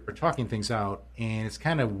as we're talking things out, and it's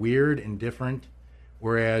kind of weird and different,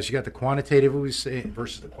 whereas you got the quantitative we say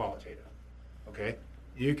versus the qualitative. Okay?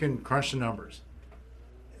 You can crunch the numbers.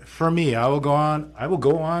 For me, I will go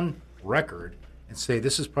on record and say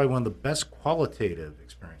this is probably one of the best qualitative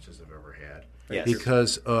experiences I've ever had. Yes.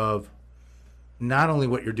 Because of not only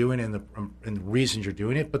what you're doing and the reasons you're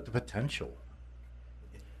doing it, but the potential.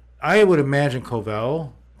 I would imagine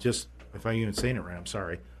Koval, just if I'm even saying it right, I'm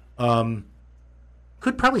sorry,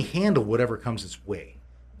 could probably handle whatever comes its way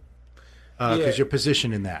because you're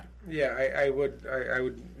positioned in that. Yeah, I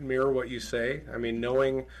would mirror what you say. I mean,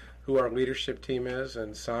 knowing who our leadership team is,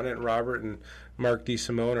 and Sonnet and Robert and Mark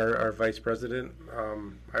DeSimone, our vice president,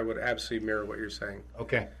 I would absolutely mirror what you're saying.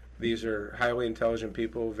 Okay. These are highly intelligent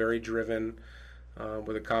people, very driven,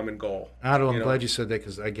 with a common goal. Otto, I'm glad you said that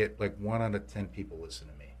because I get like 1 out of 10 people listen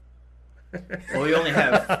to me. Well, we only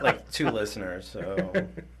have like 2 listeners, so.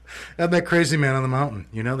 I'm that crazy man on the mountain.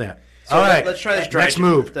 You know that. So all right. Let's try this dry Next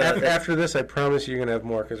move. After this, I promise you're going to have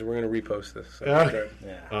more because we're going to repost this. So Yeah. we're good.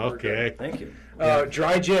 Yeah. Okay. Thank you.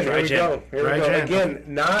 Dry gin. Dry Here we gin. go. Here Dry we go. gin. Again,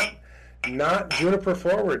 not juniper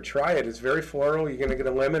forward. Try it. It's very floral. You're going to get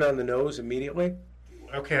a lemon on the nose immediately.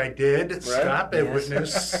 Okay, I did. Stop it. Yes.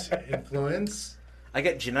 Witness influence. I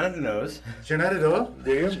get gin on the nose. Gin at it all?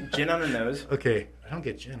 Do you? Gin on the nose. Okay, I don't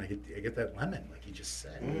get gin. I get that lemon, like you just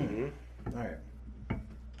said. Mm-hmm. All right.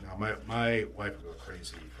 Now, my wife will go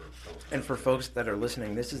crazy for both. And for folks that are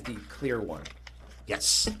listening, this is the clear one,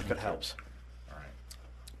 Yes. if it helps. All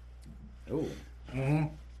right. Ooh. Mm-hmm.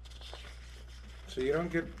 So you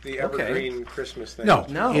don't get the evergreen Christmas thing.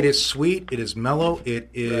 No. It is sweet. It is mellow. It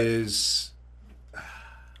is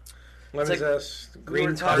Lemon like- zest, green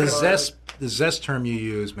were talking the cardamom. zest. The zest term you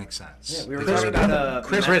use makes sense. Yeah, we were Because talking it- about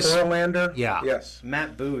Chris Chris- Orlander. Yeah. Yes.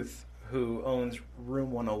 Matt Booth, who owns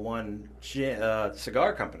Room 101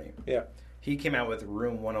 cigar company. Yeah. He came out with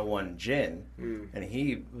Room 101 gin, Mm. and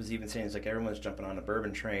he was even saying, it's like everyone's jumping on a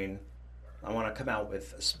bourbon train. I want to come out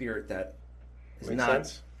with a spirit that is Makes not,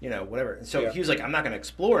 sense. whatever. And so Yeah. he was like, I'm not going to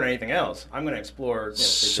explore anything else. I'm going to explore the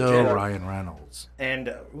So gin. Ryan Reynolds. And,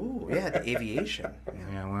 the aviation.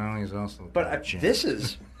 Yeah, well, he's also. But gin. this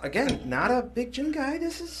is, again, not a big gin guy.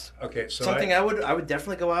 This is Okay, so something I would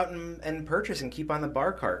definitely go out and purchase and keep on the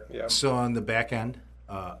bar cart. Yeah. So on the back end,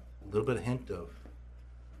 a little bit of hint of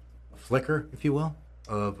a flicker, if you will,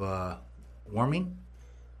 of warming,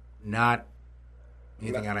 not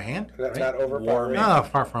anything out of hand. Not overpowering. Warming. No,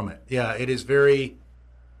 far from it. Yeah, it is very.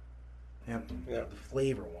 Yeah. Yeah. The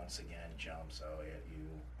flavor once again jumps out at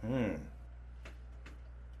you.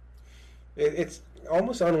 It's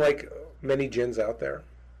almost unlike many gins out there.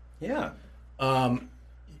 Yeah.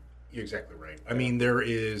 You're exactly right. I mean, there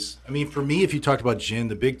is. I mean, for me, if you talked about gin,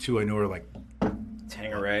 the big 2 I know are like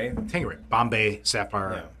Tanqueray. Tanqueray, Bombay,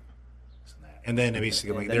 Sapphire, Yeah. and then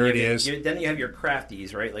basically like Then there you it have is. then you have your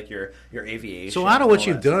crafties, right? Like your aviation. So out of and what all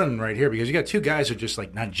you've that done right here, because you got 2 guys who are just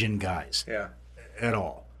like not gin guys Yeah. at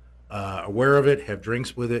all. Aware of it, have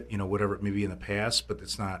drinks with it, whatever it may be in the past, but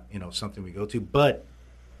it's not, something we go to. But,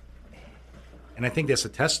 and I think that's a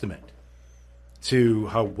testament to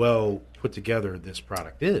how well put together this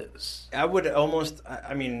product is. I would almost.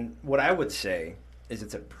 I mean, what I would say is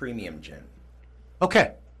it's a premium gin.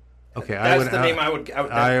 Okay. That's the name I would. That's I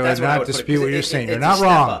would what I not would put it, dispute 'cause what you're saying. You're it's a not step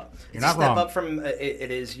wrong. up. You're It's not a step wrong. up from.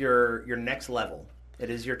 It is your next level. It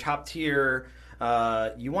is your top tier.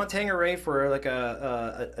 You want Tanqueray for like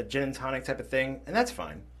a gin and tonic type of thing, and that's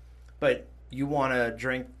fine. But you want to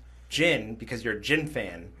drink gin because you're a gin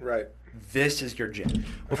fan. Right. This is your gin.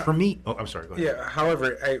 Well, for me, I'm sorry, go ahead. Yeah.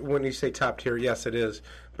 However, when you say top tier, yes, it is.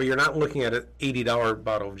 But you're not looking at an $80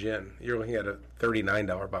 bottle of gin. You're looking at a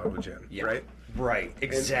 $39 bottle of gin. Yeah. Right. Right.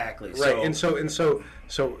 Exactly. Right. So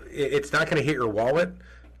it's not going to hit your wallet,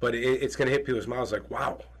 but it's going to hit people's mouths. Like,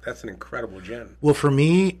 wow, that's an incredible gin. Well, for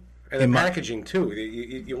me, And the packaging too.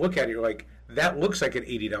 You look at it, you're like, that looks like an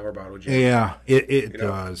 $80 bottle of gin. yeah, it know?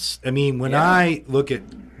 does. I mean, when I look at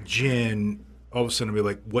gin, all of a sudden I'll be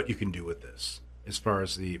like, what you can do with this as far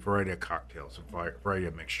as the variety of cocktails, variety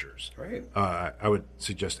of mixtures. Right. I would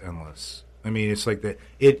suggest endless. I mean, it's like that.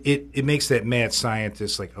 It makes that mad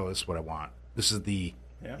scientist like, oh, this is what I want. This is the,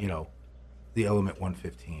 Yeah. the element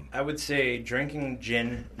 115. I would say drinking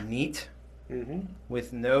gin neat Mm-hmm.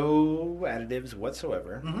 with no additives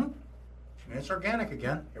whatsoever. Mm-hmm. And it's organic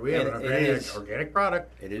again. Here we have And an it is- organic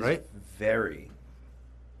product. It is right. very,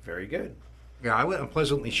 very good. Yeah, I'm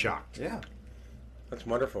pleasantly shocked. Yeah. That's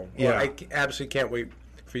wonderful. Yeah. Well, I absolutely can't wait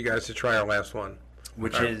for you guys to try our last one.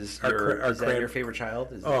 Which Our- is our your cra- our is that cran- your favorite child?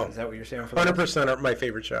 Is Oh. that what you're saying? For that? 100% are my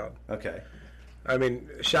favorite child. Okay. I mean,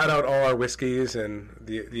 shout out all our whiskeys and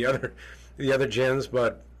the other gins,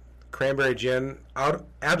 but cranberry gin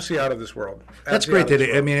absolutely out of this world. That's Absolutely out great. of this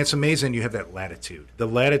I world. mean, it's amazing you have that latitude. The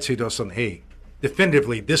latitude of something. Hey,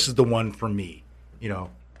 definitively, this is the one for me. Yeah.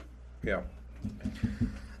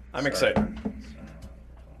 I'm excited.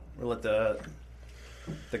 We'll let the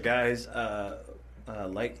guys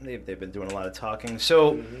they've been doing a lot of talking.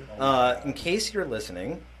 So, in case you're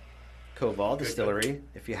listening, Koval Distillery,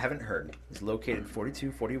 if you haven't heard, is located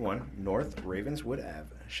 4241 North Ravenswood Ave,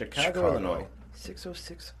 Chicago, Illinois,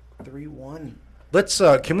 60631. let's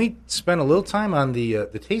can we spend a little time on the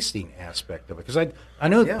tasting aspect of it? Because I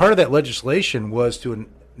know Yeah. part of that legislation was to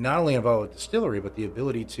not only involve a distillery, but the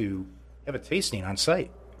ability to have a tasting on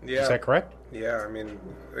site. Yeah. Is that correct? Yeah, I mean,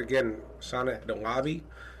 again, Sonnet had to lobby,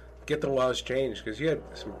 get the laws changed, because you had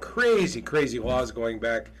some crazy, crazy laws going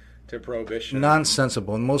back to Prohibition.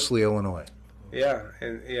 Nonsensical, and mostly Illinois.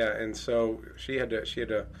 And so she had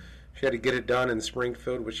to get it done in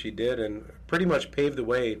Springfield, which she did, and pretty much paved the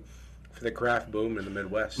way for the craft boom in the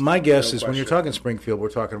Midwest. My guess No is when you're question. talking Springfield, we're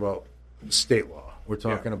talking about state law. We're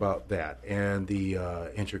talking about that and the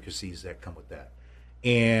intricacies that come with that.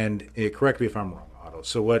 And correct me if I'm wrong, Otto.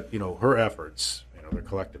 So what, her efforts, their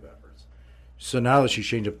collective efforts. So now that she's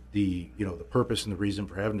changed up the purpose and the reason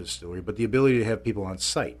for having the distillery, but the ability to have people on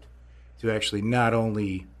site to actually not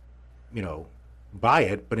only, buy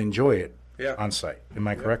it, but enjoy it on site. Am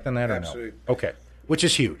I correct on that or absolutely. no? Okay. Which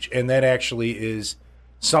is huge. And that actually is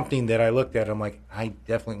something that I looked at. I'm like, I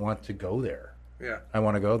definitely want to go there. Yeah. I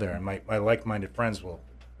want to go there. And my like-minded friends will,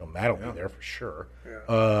 Matt will be there for sure.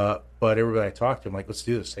 Yeah. But everybody I talked to, I'm like, let's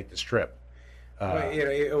do this. Take this trip. Well,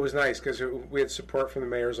 it was nice because we had support from the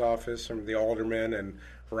mayor's office, from the aldermen, and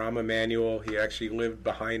Rahm Emanuel. He actually lived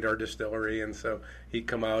behind our distillery, and so he'd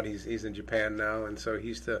come out. He's in Japan now, and so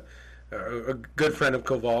he's a good friend of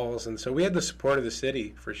Koval's, and so we had the support of the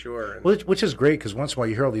city for sure. And, Which is great because once in a while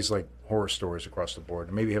you hear all these like horror stories across the board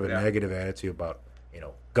and maybe have a negative attitude about,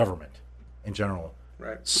 government in general.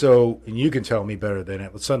 right. So, and you can tell me better than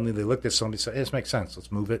it, but suddenly they looked at somebody and said, hey, this makes sense. Let's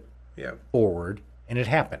move it Yeah. forward. And it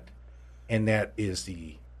happened. And that is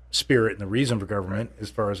the spirit and the reason for government as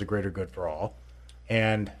far as the greater good for all.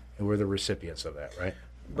 And we're the recipients of that, right?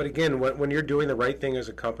 But again, when you're doing the right thing as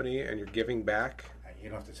a company and you're giving back, You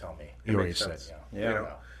don't have to tell me. It You already makes said, sense. yeah. Yeah. you know,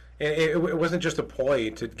 and it wasn't just a ploy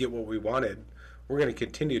to get what we wanted. We're going to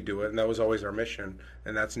continue to do it, and that was always our mission,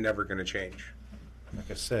 and that's never going to change. Like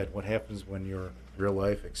I said, what happens when your real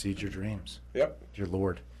life exceeds your dreams? Yep. Dear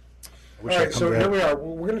Lord. I All wish I'd right, come so to that. here we are.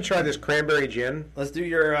 We're going to try this cranberry gin. Let's do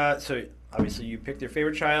your. So obviously you picked your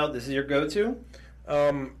favorite child. This is your go-to.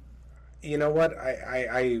 You know what?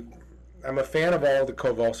 I'm a fan of all the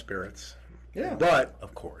Koval spirits. Yeah. But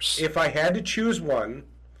Of course. if I had to choose one,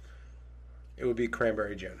 it would be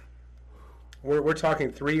cranberry gin. We're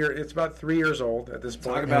talking 3 years. It's about 3 years old at this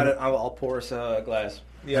point. Talk about it. I'll pour us a glass.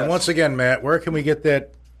 Yes. And once again, Matt, where can we get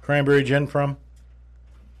that cranberry gin from?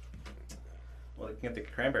 Well, you can get the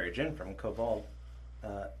cranberry gin from Koval.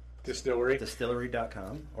 Distillery.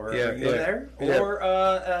 Distillery.com or Yeah, you can go yeah. there Yeah. or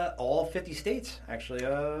all 50 states actually.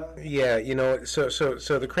 Yeah, so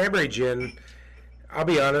the cranberry gin, I'll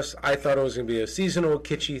be honest, I thought it was going to be a seasonal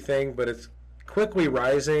kitschy thing, but it's quickly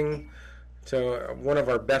rising to one of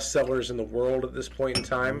our best sellers in the world at this point in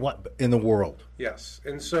time. What in the world? Yes.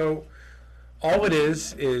 And so all it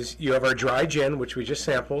is you have our dry gin, which we just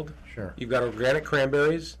sampled. Sure. You've got organic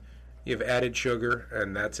cranberries, you've added sugar,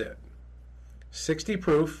 and that's it. 60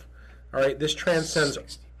 proof. All right, this transcends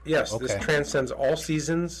 60. Yes, Okay. this transcends all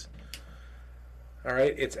seasons. All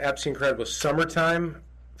right, it's absolutely incredible. Summertime,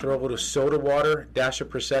 throw a little soda water, dash of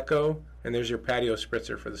Prosecco, and there's your patio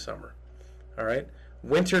spritzer for the summer. All right,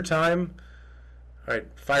 wintertime, all right,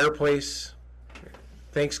 fireplace,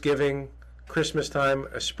 Thanksgiving, Christmas time,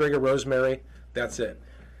 a sprig of rosemary. That's it.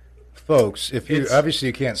 Folks, if you It's- obviously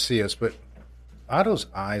you can't see us, but Otto's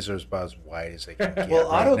eyes are about as wide as they can get Well,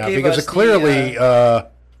 right Otto now gave because us it clearly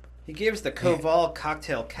He gave us the Koval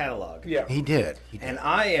cocktail catalog. Yeah. he did. And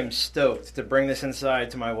I am stoked to bring this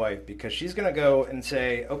inside to my wife because she's going to go and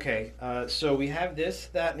say, okay, so we have this,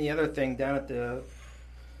 that, and the other thing down at the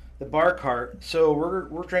bar cart. So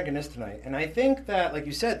we're drinking this tonight. And I think that, like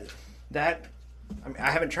you said, that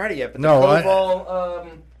I haven't tried it yet, but No, the Koval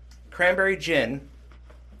cranberry gin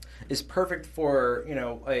is perfect for,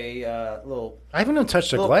 a little I haven't even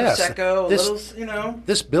touched a little glass. Prosecco, This, a little,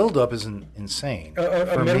 this buildup is insane. A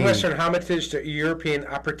for me. Midwestern homage to European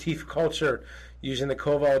aperitif culture using the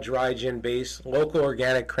Koval dry gin base, local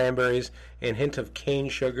organic cranberries, and hint of cane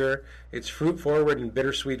sugar. It's fruit forward and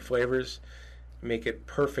bittersweet flavors. Make it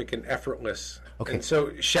perfect and effortless. Okay. And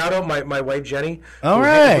so shout out my wife Jenny, All who,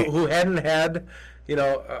 right. who hadn't had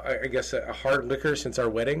I guess a hard liquor since our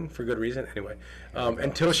wedding for good reason. Anyway,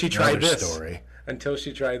 until she tried Another this. story. Until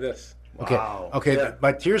she tried this. Okay. Wow. Okay. Yeah.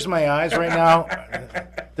 My tears in my eyes right now.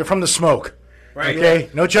 They're from the smoke. Right. Okay.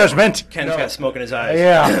 No judgment. Ken's No. got smoke in his eyes.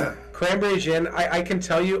 Yeah. Cranberry gin, I can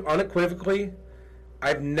tell you unequivocally,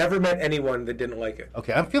 I've never met anyone that didn't like it.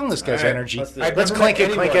 Okay. I'm feeling this guy's All right, energy. let's do I've it. Let's never clink met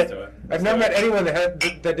it. Clink anyone- it. Do it. I've never met anyone that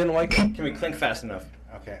didn't like it. Can we clink fast enough?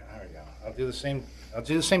 Okay. There we go. I'll do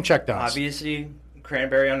the same check downs. Obviously,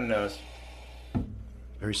 cranberry on the nose.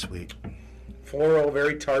 Very sweet. Floral,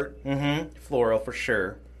 very tart. Mm-hmm. Floral for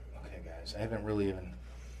sure. Okay, guys, I haven't really even.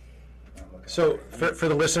 So for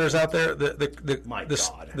the listeners out there,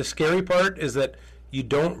 the scary part is that you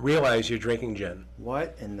don't realize you're drinking gin.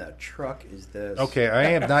 What in the truck is this? Okay, I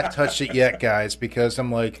have not touched it yet, guys, because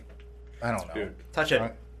I'm like, I don't know. Dude. Touch it. All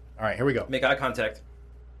right, here we go. Make eye contact.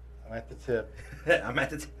 I'm at the tip. I'm at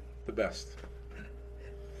the tip. The best.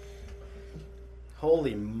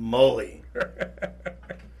 Holy moly.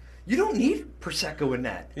 You don't need Prosecco in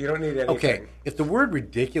that. You don't need anything. Okay, if the word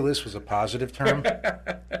ridiculous was a positive term,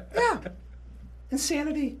 Yeah.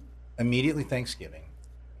 Insanity. immediately Thanksgiving,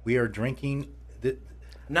 we are drinking.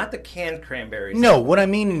 Not the canned cranberries. No, what I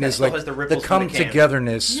mean is still like has the the ripples from the can.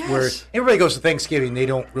 come-togetherness Yes. where everybody goes to Thanksgiving, they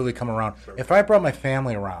don't really come around. If I brought my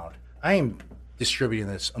family around, I am distributing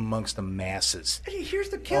this amongst the masses. Hey, here's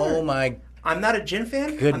the killer. Oh my, I'm not a gin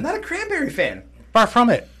fan. Good. I'm not a cranberry fan. far from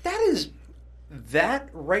it. That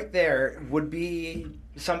right there would be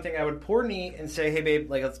something I would pour neat and say, hey, babe,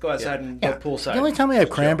 like, let's go outside and go poolside. The only time I have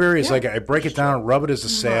cranberry is Yeah. like I break it down and rub it as a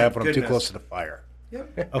salve when I'm too goodness. close to the fire.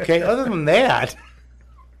 Yep. Okay, other than that,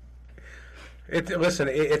 It's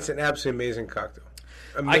an absolutely amazing cocktail.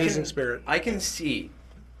 Amazing spirit. I can see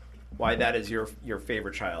why that is your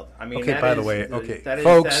favorite child. I mean, Okay, that by the is- way, okay, that is,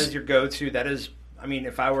 folks. that is your go-to. That is, I mean,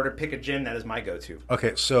 if I were to pick a gin, that is my go-to.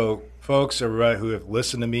 okay, so folks, everybody who have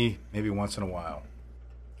listened to me maybe once in a while,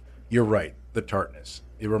 you're right. The tartness.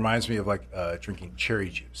 It reminds me of like drinking cherry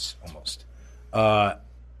juice almost. My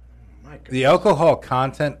goodness. The alcohol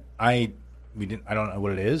content, I don't know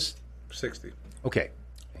what it is. 60. Okay,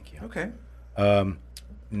 thank you. Okay.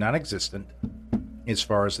 Non-existent as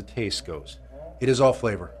far as the taste goes. It is all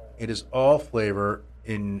flavor. It is all flavor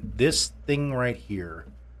in this thing right here.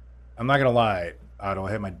 I'm not gonna lie, Otto.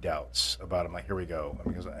 I have my doubts about it. I'm like, here we go,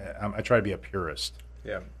 because I try to be a purist.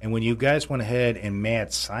 Yeah. And when you guys went ahead and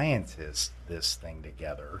mad scientist this thing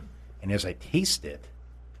together, and as I taste it,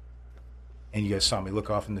 and you guys saw me look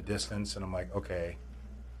off in the distance, and I'm like, okay,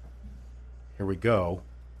 here we go.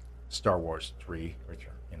 Star Wars 3, Return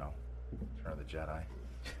of the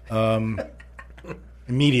Jedi.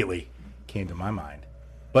 Immediately came to my mind.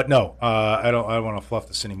 But no, I don't want to fluff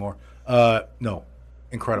this anymore. No,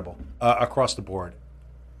 incredible. Across the board.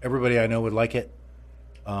 Everybody I know would like it.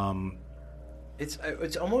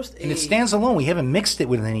 It's almost And it stands alone. We haven't mixed it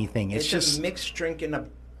with anything. It's just just a mixed drink in a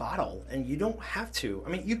bottle, and you don't have to. I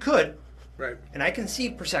mean, you could, Right. and I can see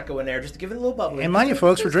Prosecco in there just to give it a little bubbly. And mind you,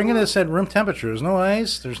 folks, we're drinking this at room temperature. There's no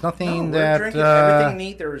ice. There's nothing No, we're that. drinking everything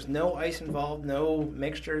neat. There's no ice involved, no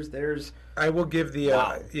mixtures. There's I will give the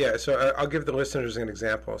Wow. I'll give the listeners an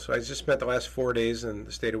example. So I just spent the last 4 days in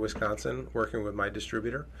the state of Wisconsin working with my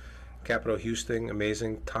distributor, Capital Houston,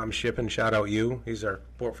 amazing. Tom Shippen, shout out you. He's our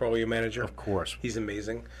portfolio manager. Of course. He's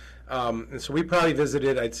amazing. And so we probably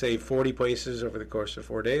visited, I'd say, 40 places over the course of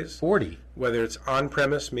 4 days. 40. Whether it's on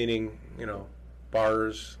premise, meaning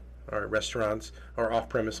bars or restaurants, or off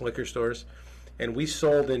premise liquor stores, and we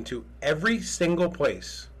sold into every single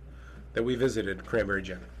place that we visited cranberry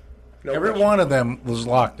gin. No Every question. one of them was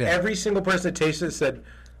locked in. Every single person that tasted it said,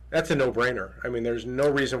 "That's a no-brainer." I mean, there's no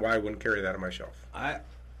reason why I wouldn't carry that on my shelf.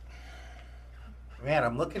 Man,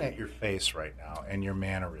 I'm looking at your face right now and your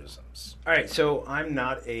mannerisms. all right. So I'm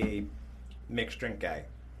not a mixed drink guy.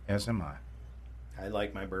 As am I. I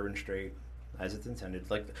like my bourbon straight as it's intended.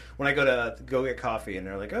 Like when I go get coffee and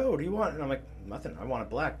they're like, "Oh, what do you want?" And I'm like, "Nothing. I want it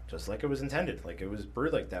black, just like it was intended. Like it was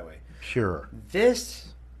brewed like that way." Pure.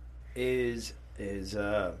 This is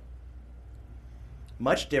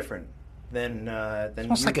much different than It's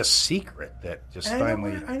almost like a secret that just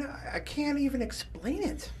finally. I know. I can't even explain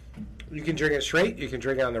it. You can drink it straight. You can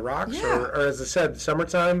drink it on the rocks, Yeah. or as I said,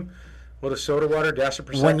 summertime, a little soda water, dash of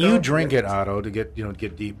Prosecco. When you drink it, Otto, to get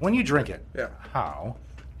deep. When you drink it, Yeah. how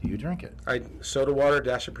do you drink it? Soda water,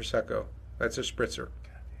 dash of Prosecco. That's a spritzer.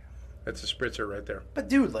 That's a spritzer right there. But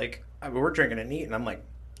dude, like we're drinking it neat, and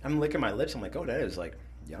I'm licking my lips. I'm like, "Oh, that is like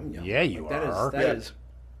yum yum." Yeah, you like, are. That is.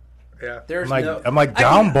 Yeah. There's I'm like, I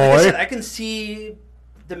down, can- like I boy. said, I can see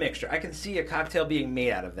the mixture. I can see a cocktail being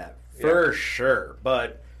made out of that for sure.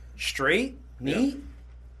 But straight neat.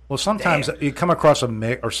 Well, sometimes Damn. you come across a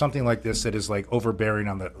mix or something like this that is like overbearing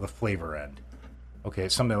on the flavor end. Okay,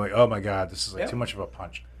 something like, oh my God, this is like Yep. too much of a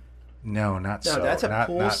punch. No, not No, so. that's a not,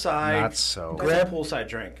 poolside. Not so. That's a poolside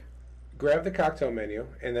drink. Grab the cocktail menu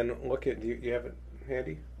and then look at. You have it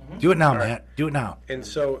handy? Do it now, Matt. Do it now. And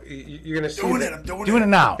so you're going to see. Doing it. I'm doing Doing it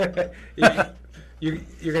now. You're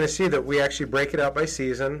going to see that we actually break it out by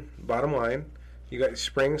season. Bottom line, you got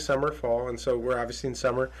spring, summer, fall, and so we're obviously in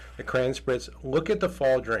summer. The cran spritz. Look at the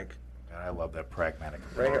fall drink. God, I love that pragmatic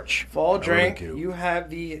Right here. approach. Fall I really drink, do. you have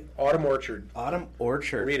the Autumn Orchard. Autumn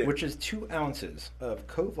Orchard, Read it. which is 2 ounces of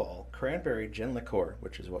Koval cranberry gin liqueur,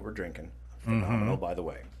 which is what we're drinking. Phenomenal, by the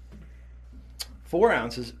way. 4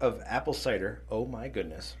 ounces of apple cider. Oh my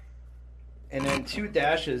goodness. And then 2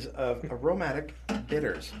 dashes of aromatic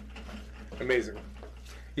bitters. Amazing.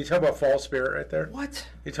 You talk about fall spirit right there. What?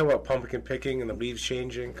 You talk about pumpkin picking and the leaves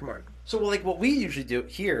changing. Come on. So, like, what we usually do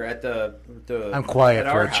here at the I'm quiet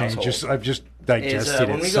at for our a change. household I've just is digested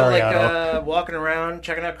when it. we Sorry, go Otto. walking around,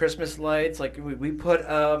 checking out Christmas lights. Like we put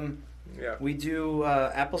Yeah. we do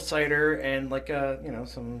apple cider and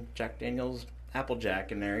some Jack Daniel's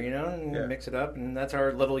Applejack in there, and Yeah. mix it up, and that's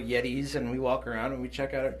our little Yetis, and we walk around and we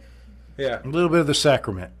check out it. Yeah. A little bit of the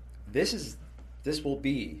sacrament. This will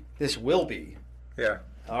be Yeah.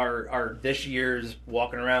 our this year's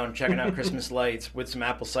walking around checking out Christmas lights with some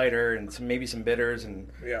apple cider and maybe some bitters, and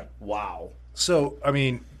Yeah. wow. So, I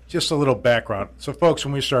mean, just a little background. So, folks,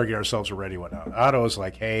 when we started getting ourselves ready, whatnot, Otto was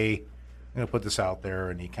like, hey, I'm going to put this out there.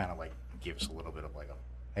 And he kind of like gives a little bit of like,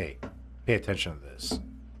 hey, pay attention to this.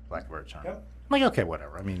 Lack of a better term. Yep. I'm like, okay,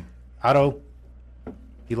 whatever. I mean, Otto,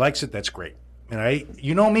 he likes it. That's great. And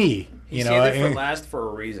you know me. You know, saved it for last for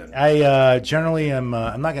a reason. I generally am,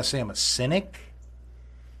 I'm not going to say I'm a cynic,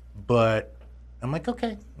 but I'm like,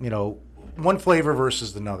 okay, one flavor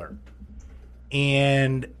versus another.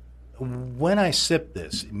 And when I sip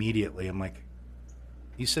this immediately, I'm like,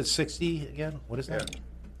 you said 60 again? What is that?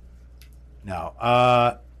 No.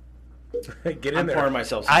 Get in I'm there. pouring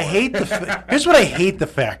myself some I more. hate here's what I hate the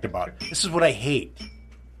fact about it. This is what I hate.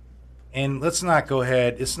 And let's not go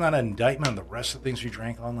ahead. It's not an indictment on the rest of the things we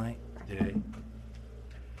drank all night today.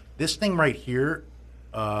 This thing right here,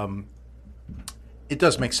 it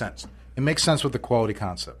does make sense. It makes sense with the quality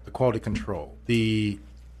concept, the quality control. It's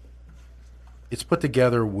put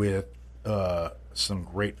together with some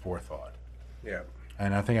great forethought. Yeah.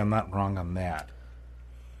 And I think I'm not wrong on that.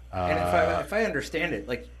 And if I understand it,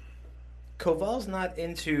 like Koval's not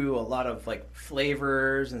into a lot of like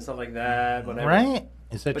flavors and stuff like that, whatever. Right?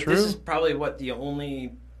 Is that But true? this is probably the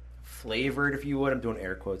only flavored, if you would. I'm doing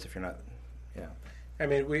air quotes if you're not. Yeah. I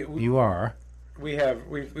mean, You are. we've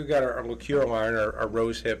got our liqueur line, our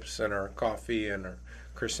rose hips, and our coffee, and our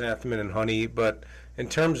chrysanthemum and honey. But in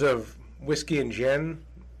terms of whiskey and gin,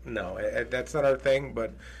 no, that's not our thing.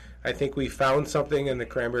 But I think we found something in the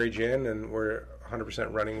cranberry gin, and we're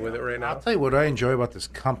 100% running with it right now. I'll tell you what I enjoy about this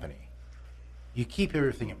company. You keep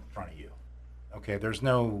everything in front of you. Okay, there's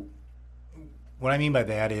no. What I mean by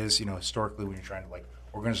that is, historically, when you're trying to like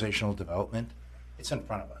organizational development, it's in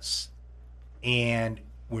front of us, and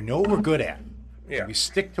we know what we're good at. Yeah. We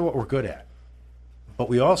stick to what we're good at, but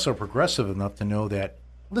we also are progressive enough to know that.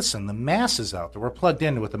 Listen, the masses out there, we're plugged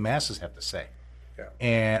into what the masses have to say, Yeah.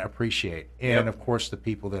 and appreciate, and Yep. of course the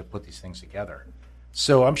people that put these things together.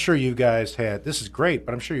 So I'm sure you guys had. This is great,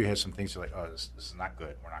 but I'm sure you had some things like, oh, this is not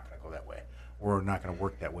good. We're not going to go that way. We're not going to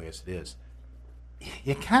work that way as it is.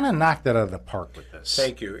 You kind of knocked that out of the park with this.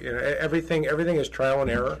 Thank you. Everything is trial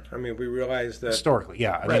and error. I mean, we realize that Historically,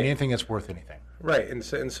 yeah. I Right. mean, anything that's worth anything. right, and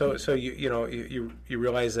so you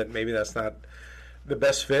realize that maybe that's not the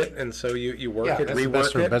best fit, and so you work it, that's the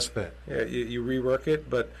rework it. best fit. Yeah, you rework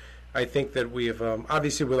it, but I think that we've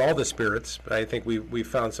obviously with all the spirits, but I think we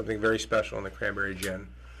found something very special in the cranberry gin.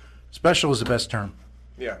 Special is the best term.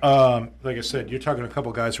 Yeah. Like I said, you're talking to a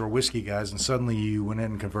couple guys who are whiskey guys, and suddenly you went in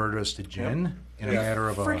and converted us to gin in a matter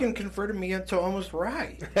of Freaking converted me into almost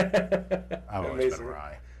rye. I've always Amazing. been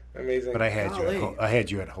rye, Amazing. but I had you. Golly. I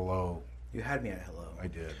had you at hello. You had me at hello. I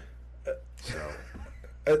did.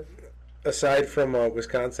 So Aside from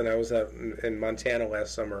Wisconsin, I was out in Montana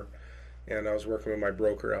last summer, and I was working with my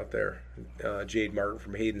broker out there, Jade Martin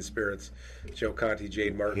from Hayden Spirits, Joe Conti,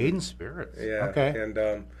 Jade Martin. Hayden Spirits. Yeah. Okay. And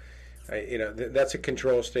that's a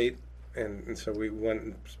control state, and so we went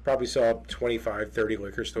and probably saw 25, 30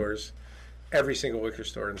 liquor stores. Every single liquor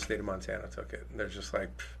store in the state of Montana took it. And they're just like,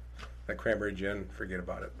 that cranberry gin, forget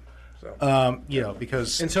about it. So.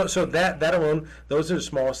 Because And so that alone, those are the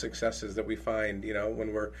small successes that we find,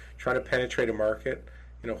 when we're trying to penetrate a market.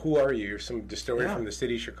 Who are you? You're some distillery from the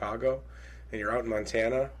city of Chicago, and you're out in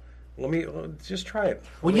Montana. Just try it.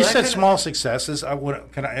 when you said small successes,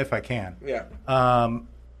 if I can. Yeah.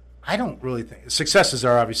 I don't really think successes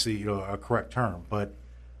are obviously a correct term, but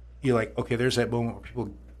you're like, okay, there's that moment where people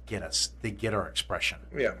get us, they get our expression.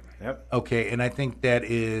 Yeah. Yep. Okay, and I think that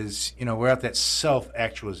is, we're at that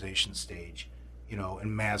self-actualization stage, in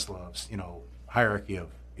Maslow's, hierarchy of,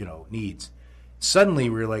 needs. Suddenly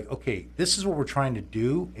we're like, okay, this is what we're trying to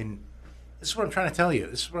do, and this is what I'm trying to tell you.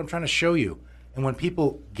 This is what I'm trying to show you. And when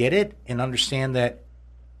people get it and understand that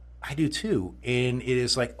I do too. And it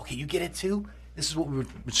is like, okay, you get it too? This is what we're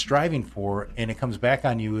striving for. And it comes back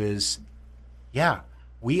on you is, yeah,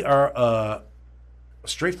 we are a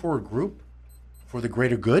straightforward group for the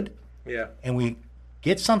greater good. Yeah. And we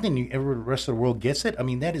get something, the rest of the world gets it. I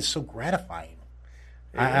mean, that is so gratifying.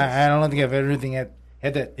 I don't think I've ever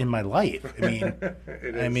had that in my life.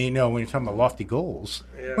 I mean, when you're talking about lofty goals.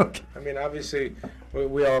 Yeah. I mean, obviously,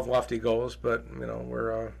 we all have lofty goals, but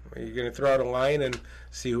we're you're going to throw out a line and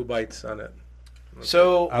see who bites on it.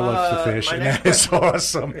 So I love to fish, and that is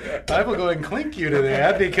awesome. I will go ahead and clink you to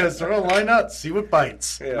that because why not? See what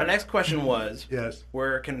bites. Yeah. My next question was, yes,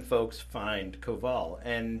 where can folks find Koval?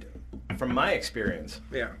 And from my experience,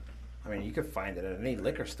 I mean, you could find it at any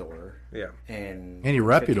liquor store. Yeah. And any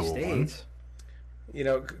reputable one.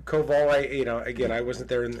 Koval, again, I wasn't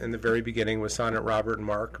there in the very beginning with Sonnet, Robert, and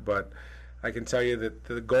Mark, but I can tell you that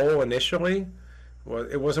the goal initially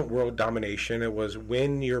it wasn't world domination. It was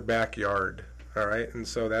win your backyard. All right, and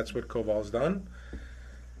so that's what Koval's done.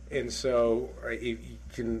 And so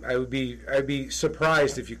I'd be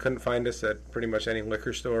surprised if you couldn't find us at pretty much any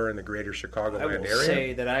liquor store in the greater Chicagoland area. I will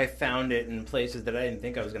say that I found it in places that I didn't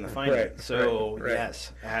think I was going to find it. So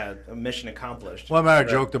yes, I had a mission accomplished. Well, I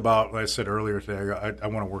joked about what I said earlier today. I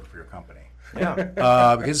want to work for your company.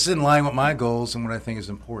 Yeah, because it's in line with my goals and what I think is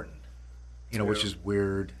important. Which is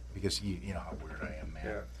weird because you know how weird I am, man.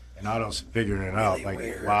 Yeah. And Otto's figuring it out. Like,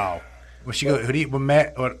 weird. Wow. When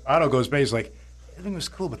Otto goes back, he's like, everything was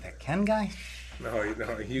cool, but that Ken guy? No,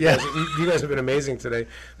 you guys have been amazing today.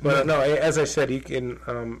 But no, as I said, you can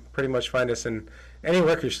pretty much find us in any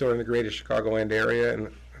liquor store in the greater Chicagoland area,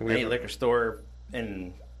 and any liquor store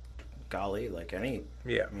in like any.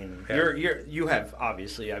 Yeah, I mean, you have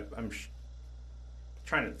obviously. I'm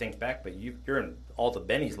trying to think back, but you're in all the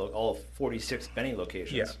Benny's, all 46 Benny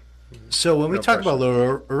locations. Yeah. So when we talked about a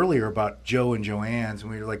little earlier about Joe and Joanne's,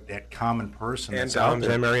 and we were like that common person, and Dom's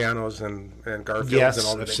and Mariano's and Garfield's, and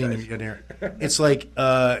all the I've seen him in there. It's like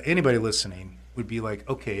anybody listening would be like,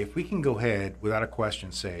 okay, if we can go ahead without a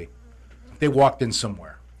question, say if they walked in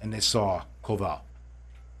somewhere and they saw Koval,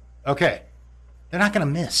 okay, they're not going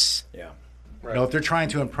to miss. Yeah, right. If they're trying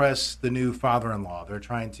to impress the new father-in-law, they're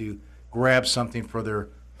trying to grab something for their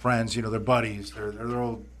friends, their buddies,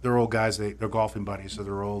 they're old guys, they're golfing buddies, so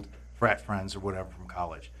they're old frat friends or whatever from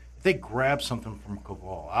college. If they grab something from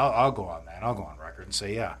Koval, I'll go on that. I'll go on record and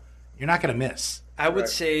say, yeah, you're not going to miss. I would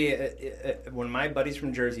say when my buddies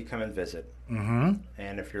from Jersey come and visit, and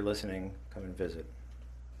if you're listening, come and visit.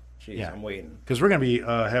 Jeez, I'm waiting. Because we're going to be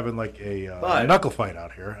having like a knuckle fight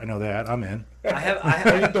out here. I know that. I'm in.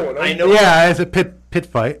 I know. Yeah, it's a pit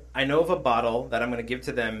fight. I know of a bottle that I'm going to give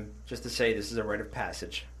to them just to say this is a rite of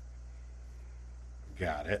passage.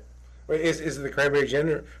 Got it. Wait, is it the cranberry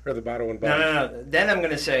gin or the bottle and bottle? No. Then I'm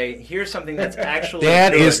going to say, here's something that's actually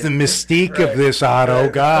that good. is the mystique of this, Otto.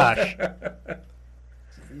 Gosh.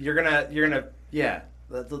 You're gonna, yeah.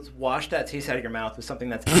 Let's wash that taste out of your mouth with something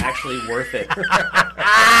that's actually worth it.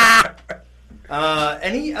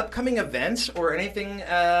 Any upcoming events or anything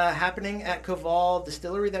happening at Koval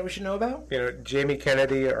Distillery that we should know about? Jamie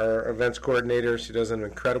Kennedy, our events coordinator, she does an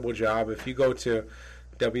incredible job. If you go to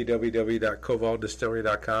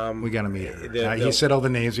www.kovaldistillery.com. We got to meet her. He said all the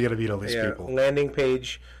names. We got to meet all these people. Landing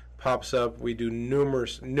page pops up. We do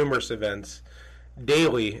numerous events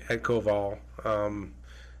daily at Koval.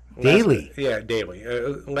 Daily? Daily.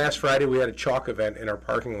 Last Friday we had a chalk event in our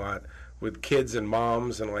parking lot with kids and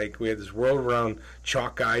moms, and we had this world-renowned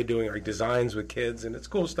chalk guy doing designs with kids, and it's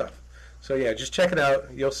cool stuff. So just check it out.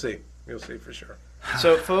 You'll see for sure.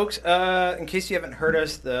 So, folks, in case you haven't heard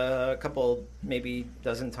us the couple, maybe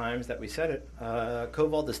dozen times that we said it,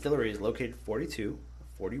 Koval Distillery is located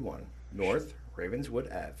 4241 North Ravenswood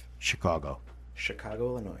Ave. Chicago,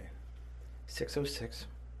 Illinois.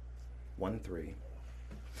 60613.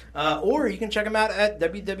 Or you can check them out at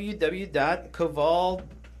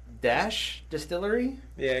www.koval-distillery.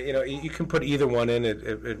 Yeah, you can put either one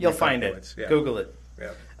in. You'll find it. Yeah. Google it.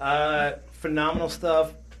 Yeah. Phenomenal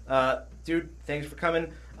stuff. Dude, thanks for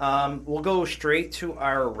coming. We'll go straight to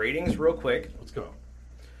our ratings real quick. Let's go.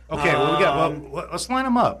 Okay, we got. Let's line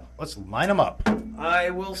them up.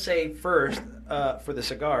 I will say first for the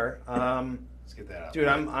cigar. Let's get that out. Dude,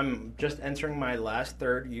 I'm just entering my last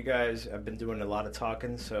third. You guys have been doing a lot of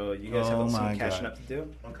talking, so you guys have some catching up to do.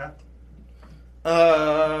 Okay.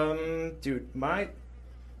 Dude,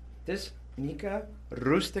 this Nica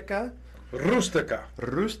Rustica.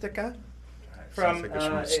 From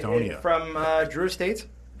Drew Estates,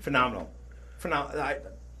 phenomenal.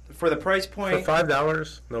 For the price point, for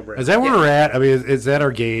 $5, no brainer. Is that where we're at? I mean, is that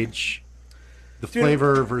our gauge? The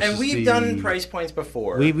flavor versus and we've done price points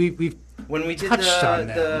before. We've When we did touched on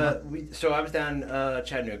that. So I was down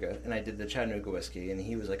Chattanooga, and I did the Chattanooga whiskey, and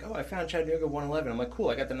he was like, "Oh, I found Chattanooga 111." I'm like, "Cool,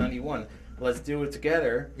 I got the 91. Let's do it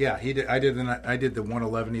together." Yeah, he did. I did the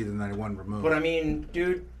 111, he did the 91 removed. But I mean,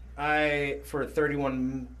 dude, for 30,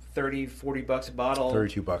 $40 a bottle,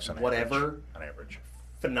 $32 on whatever, average. On average.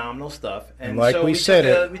 Phenomenal stuff. And like so we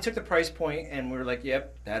said, we took the price point, and we were like,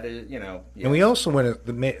 "Yep, that is, Yes. And we also went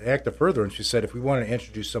the act of furtherance. We said if we wanted to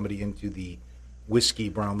introduce somebody into the whiskey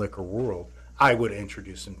brown liquor world, I would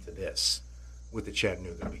introduce them to this with the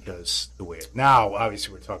Chattanooga because the way now,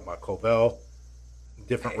 obviously, we're talking about Koval,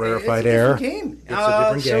 different rarefied air. It's a different game. It's a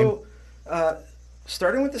different game. So,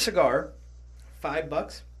 starting with the cigar,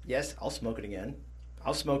 $5. Yes, I'll smoke it again.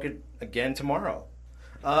 I'll smoke it again tomorrow.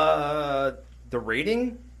 The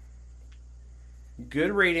rating,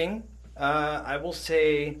 good rating. I will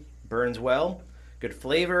say burns well, good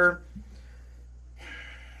flavor,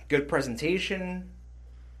 good presentation,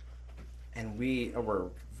 and we're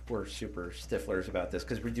super stiflers about this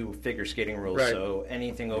because we do figure skating rules. Right. So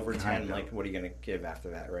anything over 10, like, what are you gonna give after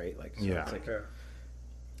that, right? Like, so Yeah. it's like Yeah,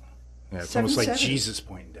 it's almost like 7.7. Jesus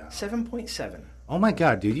pointing down. 7.7, Oh my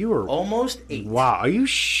God, dude, you were almost 8. wow. Are you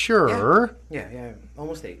sure? Yeah,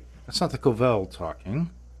 almost 8. That's not the Koval talking.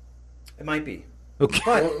 It might be. Okay,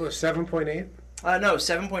 But 7.8? no,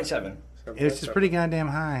 7.7. it's just pretty goddamn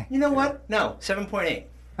high. You know what? No, 7.8.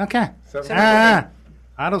 Okay. 7.8.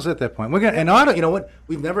 Otto's at that point. We're gonna and Otto. You know what?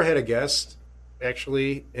 We've never had a guest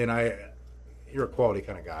actually, and you're a quality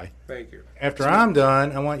kind of guy. Thank you. After I'm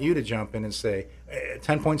done, I want you to jump in and say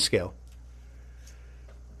 10-point scale.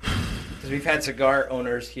 Because we've had cigar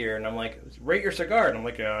owners here, and I'm like, rate your cigar, and I'm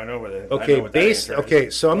like, yeah, I know where the Okay,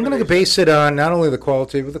 so I'm going to base it on not only the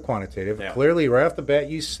qualitative but the quantitative. Yeah. Clearly, right off the bat,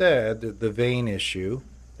 you said the vein issue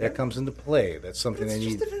that comes into play. That's something they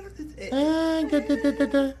need.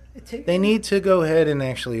 They need to go ahead and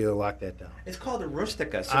actually lock that down. It's called a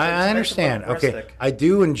Rustica. So I understand. Okay, I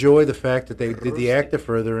do enjoy the fact that they did the act of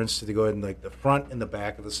furtherance to go ahead and like the front and the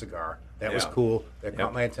back of the cigar. That was Yeah. cool. That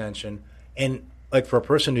caught my attention. And like for a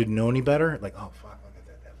person who didn't know any better, like, oh fuck, look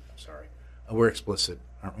at that. I'm sorry. We're explicit,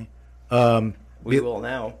 aren't we? We will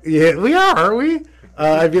now. Yeah, we are, aren't we?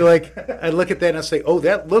 I'd be like, I'd look at that and I'd say, oh,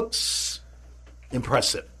 that looks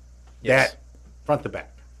impressive. Yes. That front to back.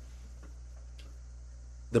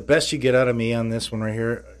 The best you get out of me on this one right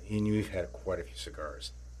here, and you've had quite a few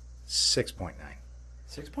cigars, 6.9.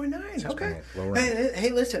 6.9. Okay. lower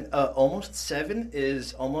Hey, listen. Almost 7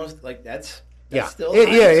 is almost like that's Yeah, still it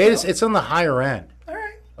high is. still. It's on the higher end. All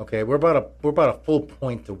right. Okay, we're about a full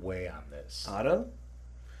point away on this. Otto.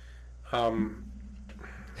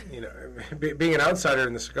 Being an outsider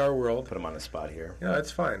in the cigar world, Put him on the spot here. yeah,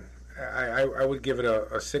 that's fine. I would give it a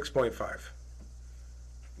 6.5.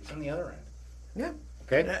 He's on the other end. Yeah.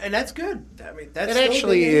 Okay. And that's good. I mean, that's It still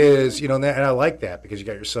actually good. is, and I like that because you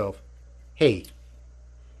got yourself, hey,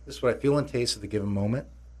 this is what I feel and taste at the given moment.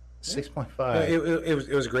 6.5. It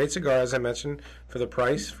was a great cigar, as I mentioned, for the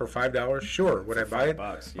price, for $5. Sure, would I buy it?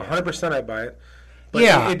 $5, yeah. 100% I'd buy it. But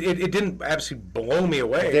Yeah. it didn't absolutely blow me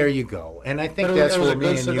away. There you go. And I think But that's it was where a me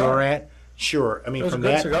good and you cigar. are at. Sure. I mean, It was from a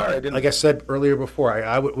good that, cigar. I didn't- like I said earlier before,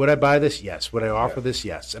 would I buy this? Yes. Would I offer this?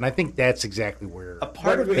 Yes. And I think that's exactly where A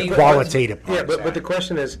part of me. qualitative part Yeah, is but at. the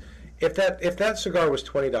question is, if that cigar was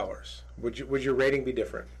 $20, would your rating be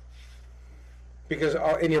different? Because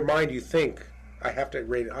in your mind you think I have to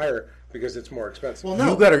rate it higher because it's more expensive. Well,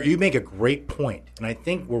 no. You make a great point. And I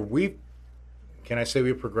think can I say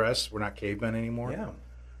we progressed? We're not cavemen anymore. Yeah.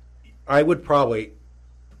 I would probably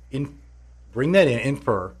bring that in,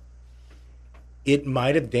 infer. It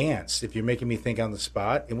might have danced if you're making me think on the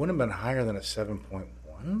spot. It wouldn't have been higher than a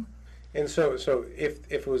 7.1. And so if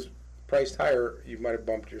it was priced higher, you might have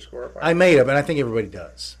bumped your score up. I may have, and I think everybody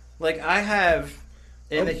does. Like I have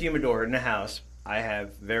in the humidor in the house, I have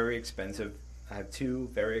two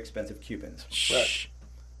very expensive Cubans, Shh.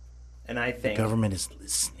 and I The think government is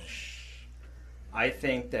listening.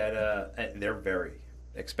 that they're very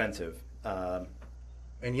expensive.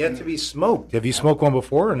 And yet to be smoked. Have you smoked one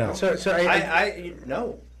before or no? So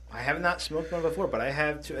No, I have not smoked one before, but I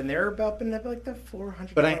have two, and they're about in like the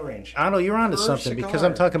 $400 But range. I know you're onto Per something because cigar.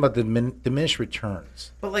 I'm talking about the diminished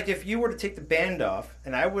returns. But like, if you were to take the band off,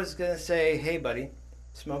 and I was gonna say, "Hey, buddy,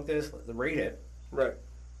 smoke this, rate it." right.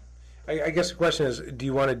 I guess the question is, do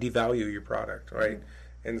you want to devalue your product, right?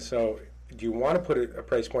 And so, do you want to put a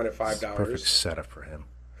price point at $5? Perfect setup for him.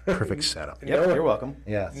 Perfect setup. Yep, No. you're welcome.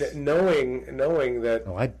 Yes. Knowing that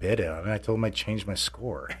Oh, I bid it. I told him I changed my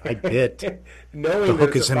score. I bid. knowing The that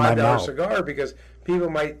hook it's is a in my $5 mouth. cigar, because people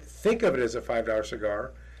might think of it as a $5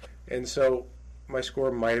 cigar, and so my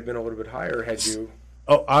score might have been a little bit higher had you.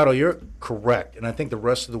 Oh, Otto, you're correct. And I think the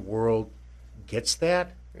rest of the world gets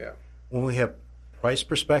that. Yeah. When we have price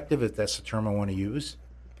perspective, if that's the term I want to use,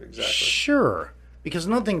 Exactly. sure. Because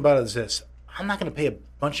another thing about it is this: I'm not going to pay a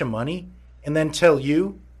bunch of money and then tell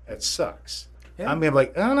you that sucks. Yeah. I'm going to be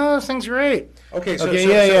like, oh no, this thing's great. Okay. So, Okay,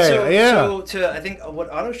 so, yeah. So I think what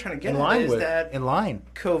Otto's trying to get In at line is with that in line.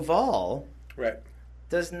 Koval Right.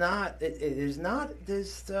 does not. It is not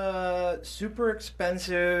this super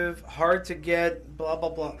expensive, hard to get, blah blah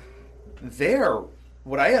blah. They're,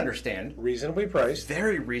 what I understand, Reasonably priced.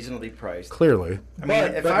 very reasonably priced. Clearly. I mean,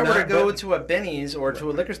 if I were to go but- to a Benny's or to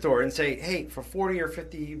a liquor store and say, hey, for 40 or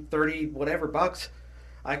 50, 30, whatever bucks,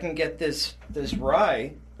 I can get this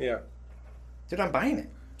rye, Yeah. dude, I'm buying it.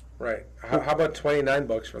 Right. How about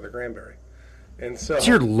 $29 for the cranberry? And so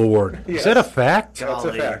Dear Lord. Yes. Is that a fact? that's a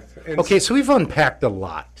Golly. fact. And Okay, so we've unpacked a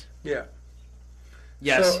lot. Yeah.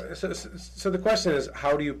 Yes. So the question is,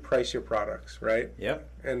 how do you price your products, right? Yep.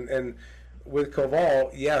 And with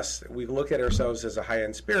Koval, yes, we look at ourselves as a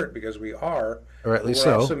high-end spirit because we are. Or at but least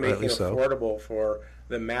we're so, also or at making it least so. affordable for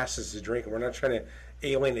the masses to drink. We're not trying to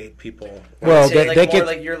alienate people. Well, Say, that more gets-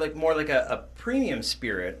 like you're like more like a premium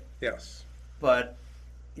spirit, Yes. but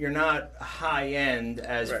you're not high end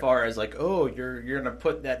as Right. far as like, oh, you're gonna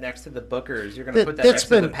put that next to the Bookers, you're gonna put that next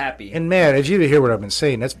to the Pappy. And Matt, if you hear what I've been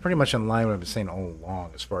saying, that's pretty much in line with what I've been saying all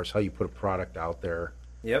along as far as how you put a product out there.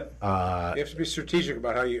 Yep. You have to be strategic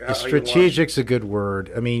about how you. How Strategic's a good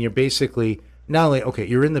word. I mean, you're basically not only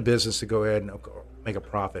you're in the business to go ahead and make a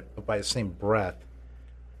profit, but by the same breath,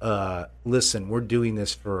 listen, we're doing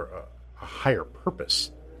this for a higher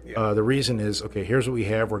purpose. Yeah. The reason is here's what we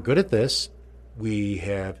have. We're good at this. We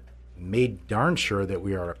have made darn sure that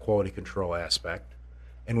we are a quality control aspect,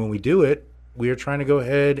 and when we do it, we are trying to go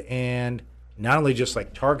ahead and not only just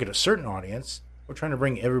like target a certain audience, we're trying to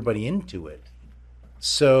bring everybody into it.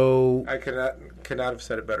 So I cannot have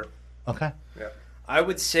said it better. okay. Yeah. I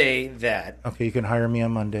would say that Okay, you can hire me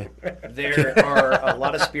on Monday. there are a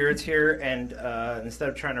lot of spirits here, and instead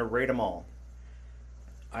of trying to rate them all,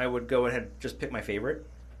 I would go ahead and just pick my favorite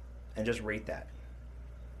and just rate that.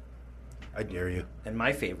 I dare you. And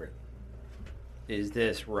my favorite is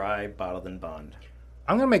this rye bottled in bond.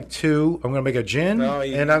 I'm gonna make two. I'm gonna make a gin, No,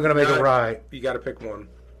 you- and I'm gonna make a gotta- rye. You got to pick one.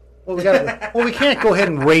 Well, we can't go ahead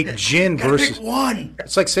and rate gin versus. Pick one.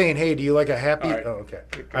 It's like saying, "Hey, do you like a happy?" All right. Oh, okay.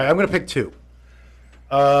 All right, I'm gonna pick two.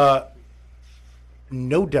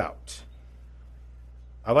 No doubt.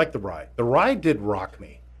 I like the rye. The rye did rock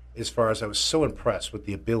me as far as I was so impressed with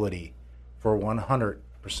the ability for 100%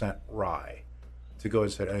 rye to go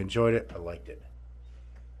and say, I enjoyed it, I liked it.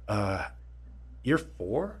 You're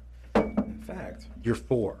four? In fact, You're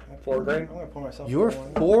four. 4 grain. I'm going to pour myself You're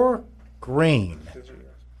one. 4 grain.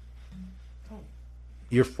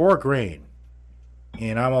 You're 4 grain.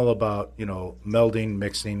 And I'm all about, melding,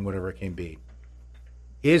 mixing, whatever it can be.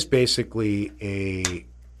 Is basically a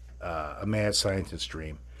mad scientist's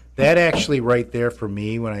dream. That actually right there for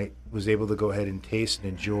me when I was able to go ahead and taste and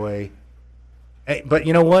enjoy. But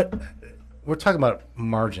you know what? We're talking about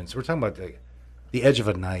margins. We're talking about the edge of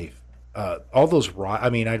a knife. All those raw. I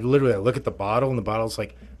mean, I look at the bottle and the bottle's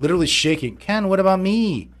like literally shaking. Ken, what about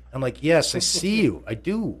me? I'm like, yes, I see you. I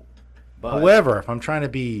do. But, However, if I'm trying to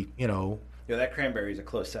be, yeah, that cranberry is a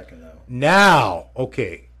close second, though. now,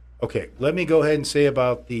 okay. Let me go ahead and say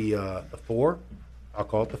about the 4. I'll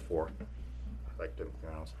call it the 4. I like them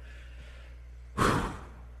grounds.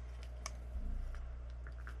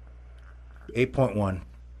 8.1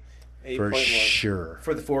 for 8.1. sure.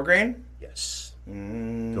 For the 4 grain? Yes,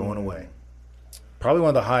 going away. Probably one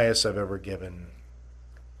of the highest I've ever given.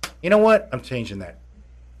 You know what? I'm changing that.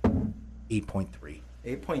 8.3.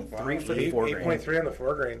 8.3 for the 4 grain. 8.3 on the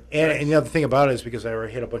 4 grain. And the other thing about it is because I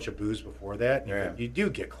already hit a bunch of booze before that, Yeah. you do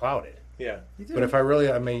get clouded. Yeah. But if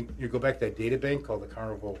you go back to that data bank called the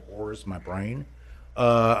Carnival Horrors, my brain.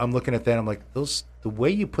 I'm looking at that. I'm like, the way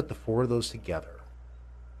you put the 4 of those together,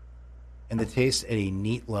 and the taste at a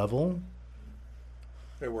neat level,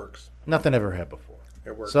 It works. nothing ever had before.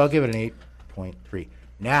 It works. So I'll give it an 8.3.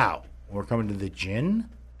 Now we're coming to the gin,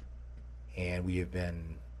 and we have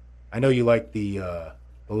been. I know you like the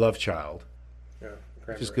Love Child, Yeah.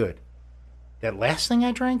 which is good. That last thing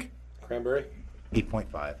I drank, Cranberry.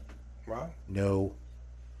 8.5. Wow. No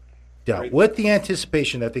doubt. Great. With the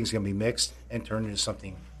anticipation that thing's going to be mixed and turned into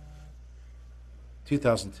something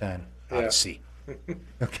 2010 Odyssey.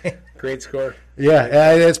 Okay. Great score.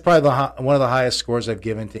 Yeah, it's probably one of the highest scores I've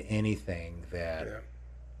given to anything that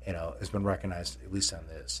has been recognized, at least on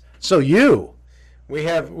this. So We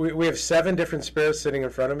have 7 different spirits sitting in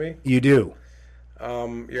front of me. you do.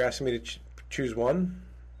 You're asking me to choose one.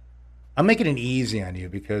 I'm making it easy on you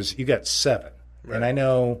because you got 7, Right. and I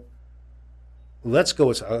know let's go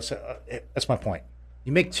with that's my point.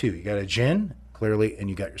 You make two. You got a gin, clearly, and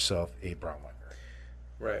you got yourself a brown liquor.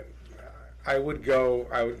 Right. I would go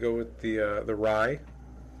with the rye.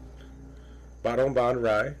 Bottle and bond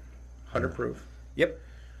rye, 100 proof. Yep.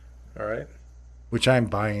 All right. Which I'm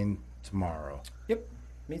buying tomorrow. Yep.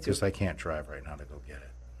 Me too. Because I can't drive right now to go get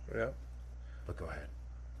it. Yeah. But go ahead.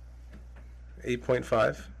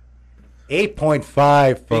 8.5.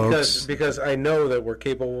 8.5, folks. Because I know that we're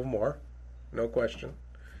capable of more, no question.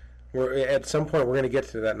 We're at some point we're going to get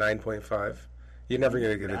to that 9.5. You're never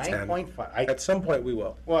going to get a 10. 9.5. At some point we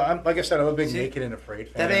will. Well, like I said, I'm a big Naked and Afraid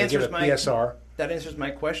fan. That answers my PSR. That answers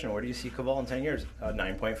my question. Where do you see Koval in 10 years?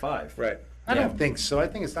 9.5. Right. I don't think so. I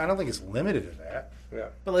don't think it's limited to that. Yeah.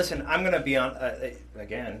 But listen, I'm going to be on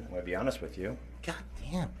again. I'm going to be honest with you. God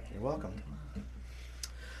damn. You're welcome.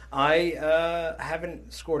 I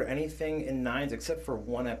haven't scored anything in 9s except for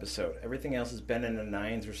one episode. Everything else has been in the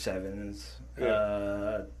 9s or 7s.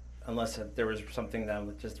 Yeah. Unless there was something that I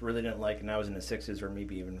just really didn't like, and I was in the 6s or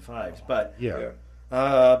maybe even 5s. But Yeah.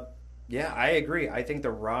 I agree. I think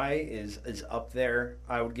the rye is up there.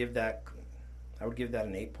 I would give that an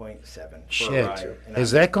 8.7 for Shit. rye.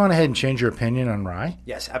 Has that gone ahead and changed your opinion on rye?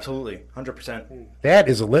 Yes, absolutely, 100%. That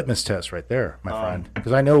is a litmus test right there, my friend.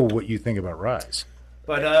 Because I know what you think about ryes.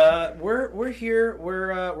 But we're here.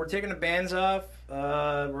 We're taking the bands off.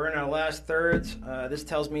 We're in our last thirds. This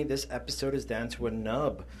tells me this episode is down to a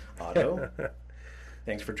nub. Otto,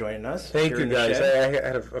 thanks for joining us. Thank here you, in the guys. shed. I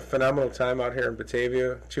had a phenomenal time out here in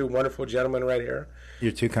Batavia. Two wonderful gentlemen right here.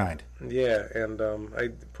 You're too kind. Yeah, and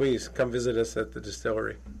please come visit us at the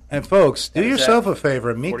distillery. And folks, do That is yourself at a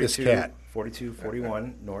favor and meet this cat.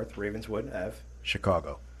 4241 North Ravenswood Ave.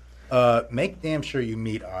 Chicago. Make damn sure you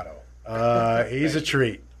meet Otto. He's a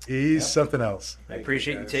treat. He's something else. I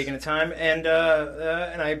appreciate you taking the time, and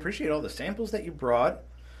I appreciate all the samples that you brought.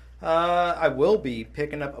 I will be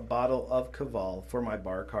picking up a bottle of Koval for my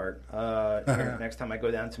bar cart here next time I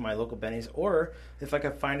go down to my local Benny's, or if I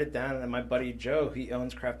can find it down at my buddy Joe. He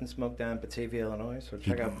owns Craft and Smoke down in Batavia, Illinois, so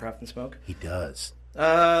check out Craft and Smoke. He does.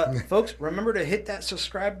 Folks, remember to hit that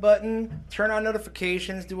subscribe button, turn on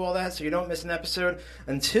notifications, do all that so you don't miss an episode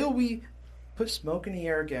until we put smoke in the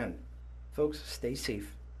air again. Folks, stay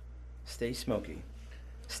safe, stay smoky,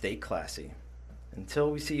 stay classy.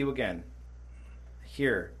 Until we see you again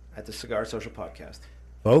here at the Cigar Social Podcast.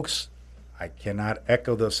 Folks, I cannot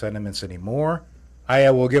echo those sentiments anymore. I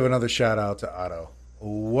will give another shout out to Otto.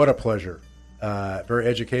 What a pleasure. Very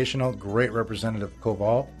educational, great representative of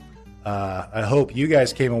Koval. I hope you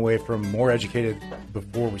guys came away from more educated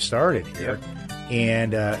before we started here. Yep.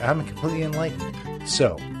 And I'm completely enlightened.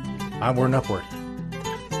 So, onward and upward.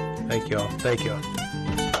 Thank you all. Thank you all.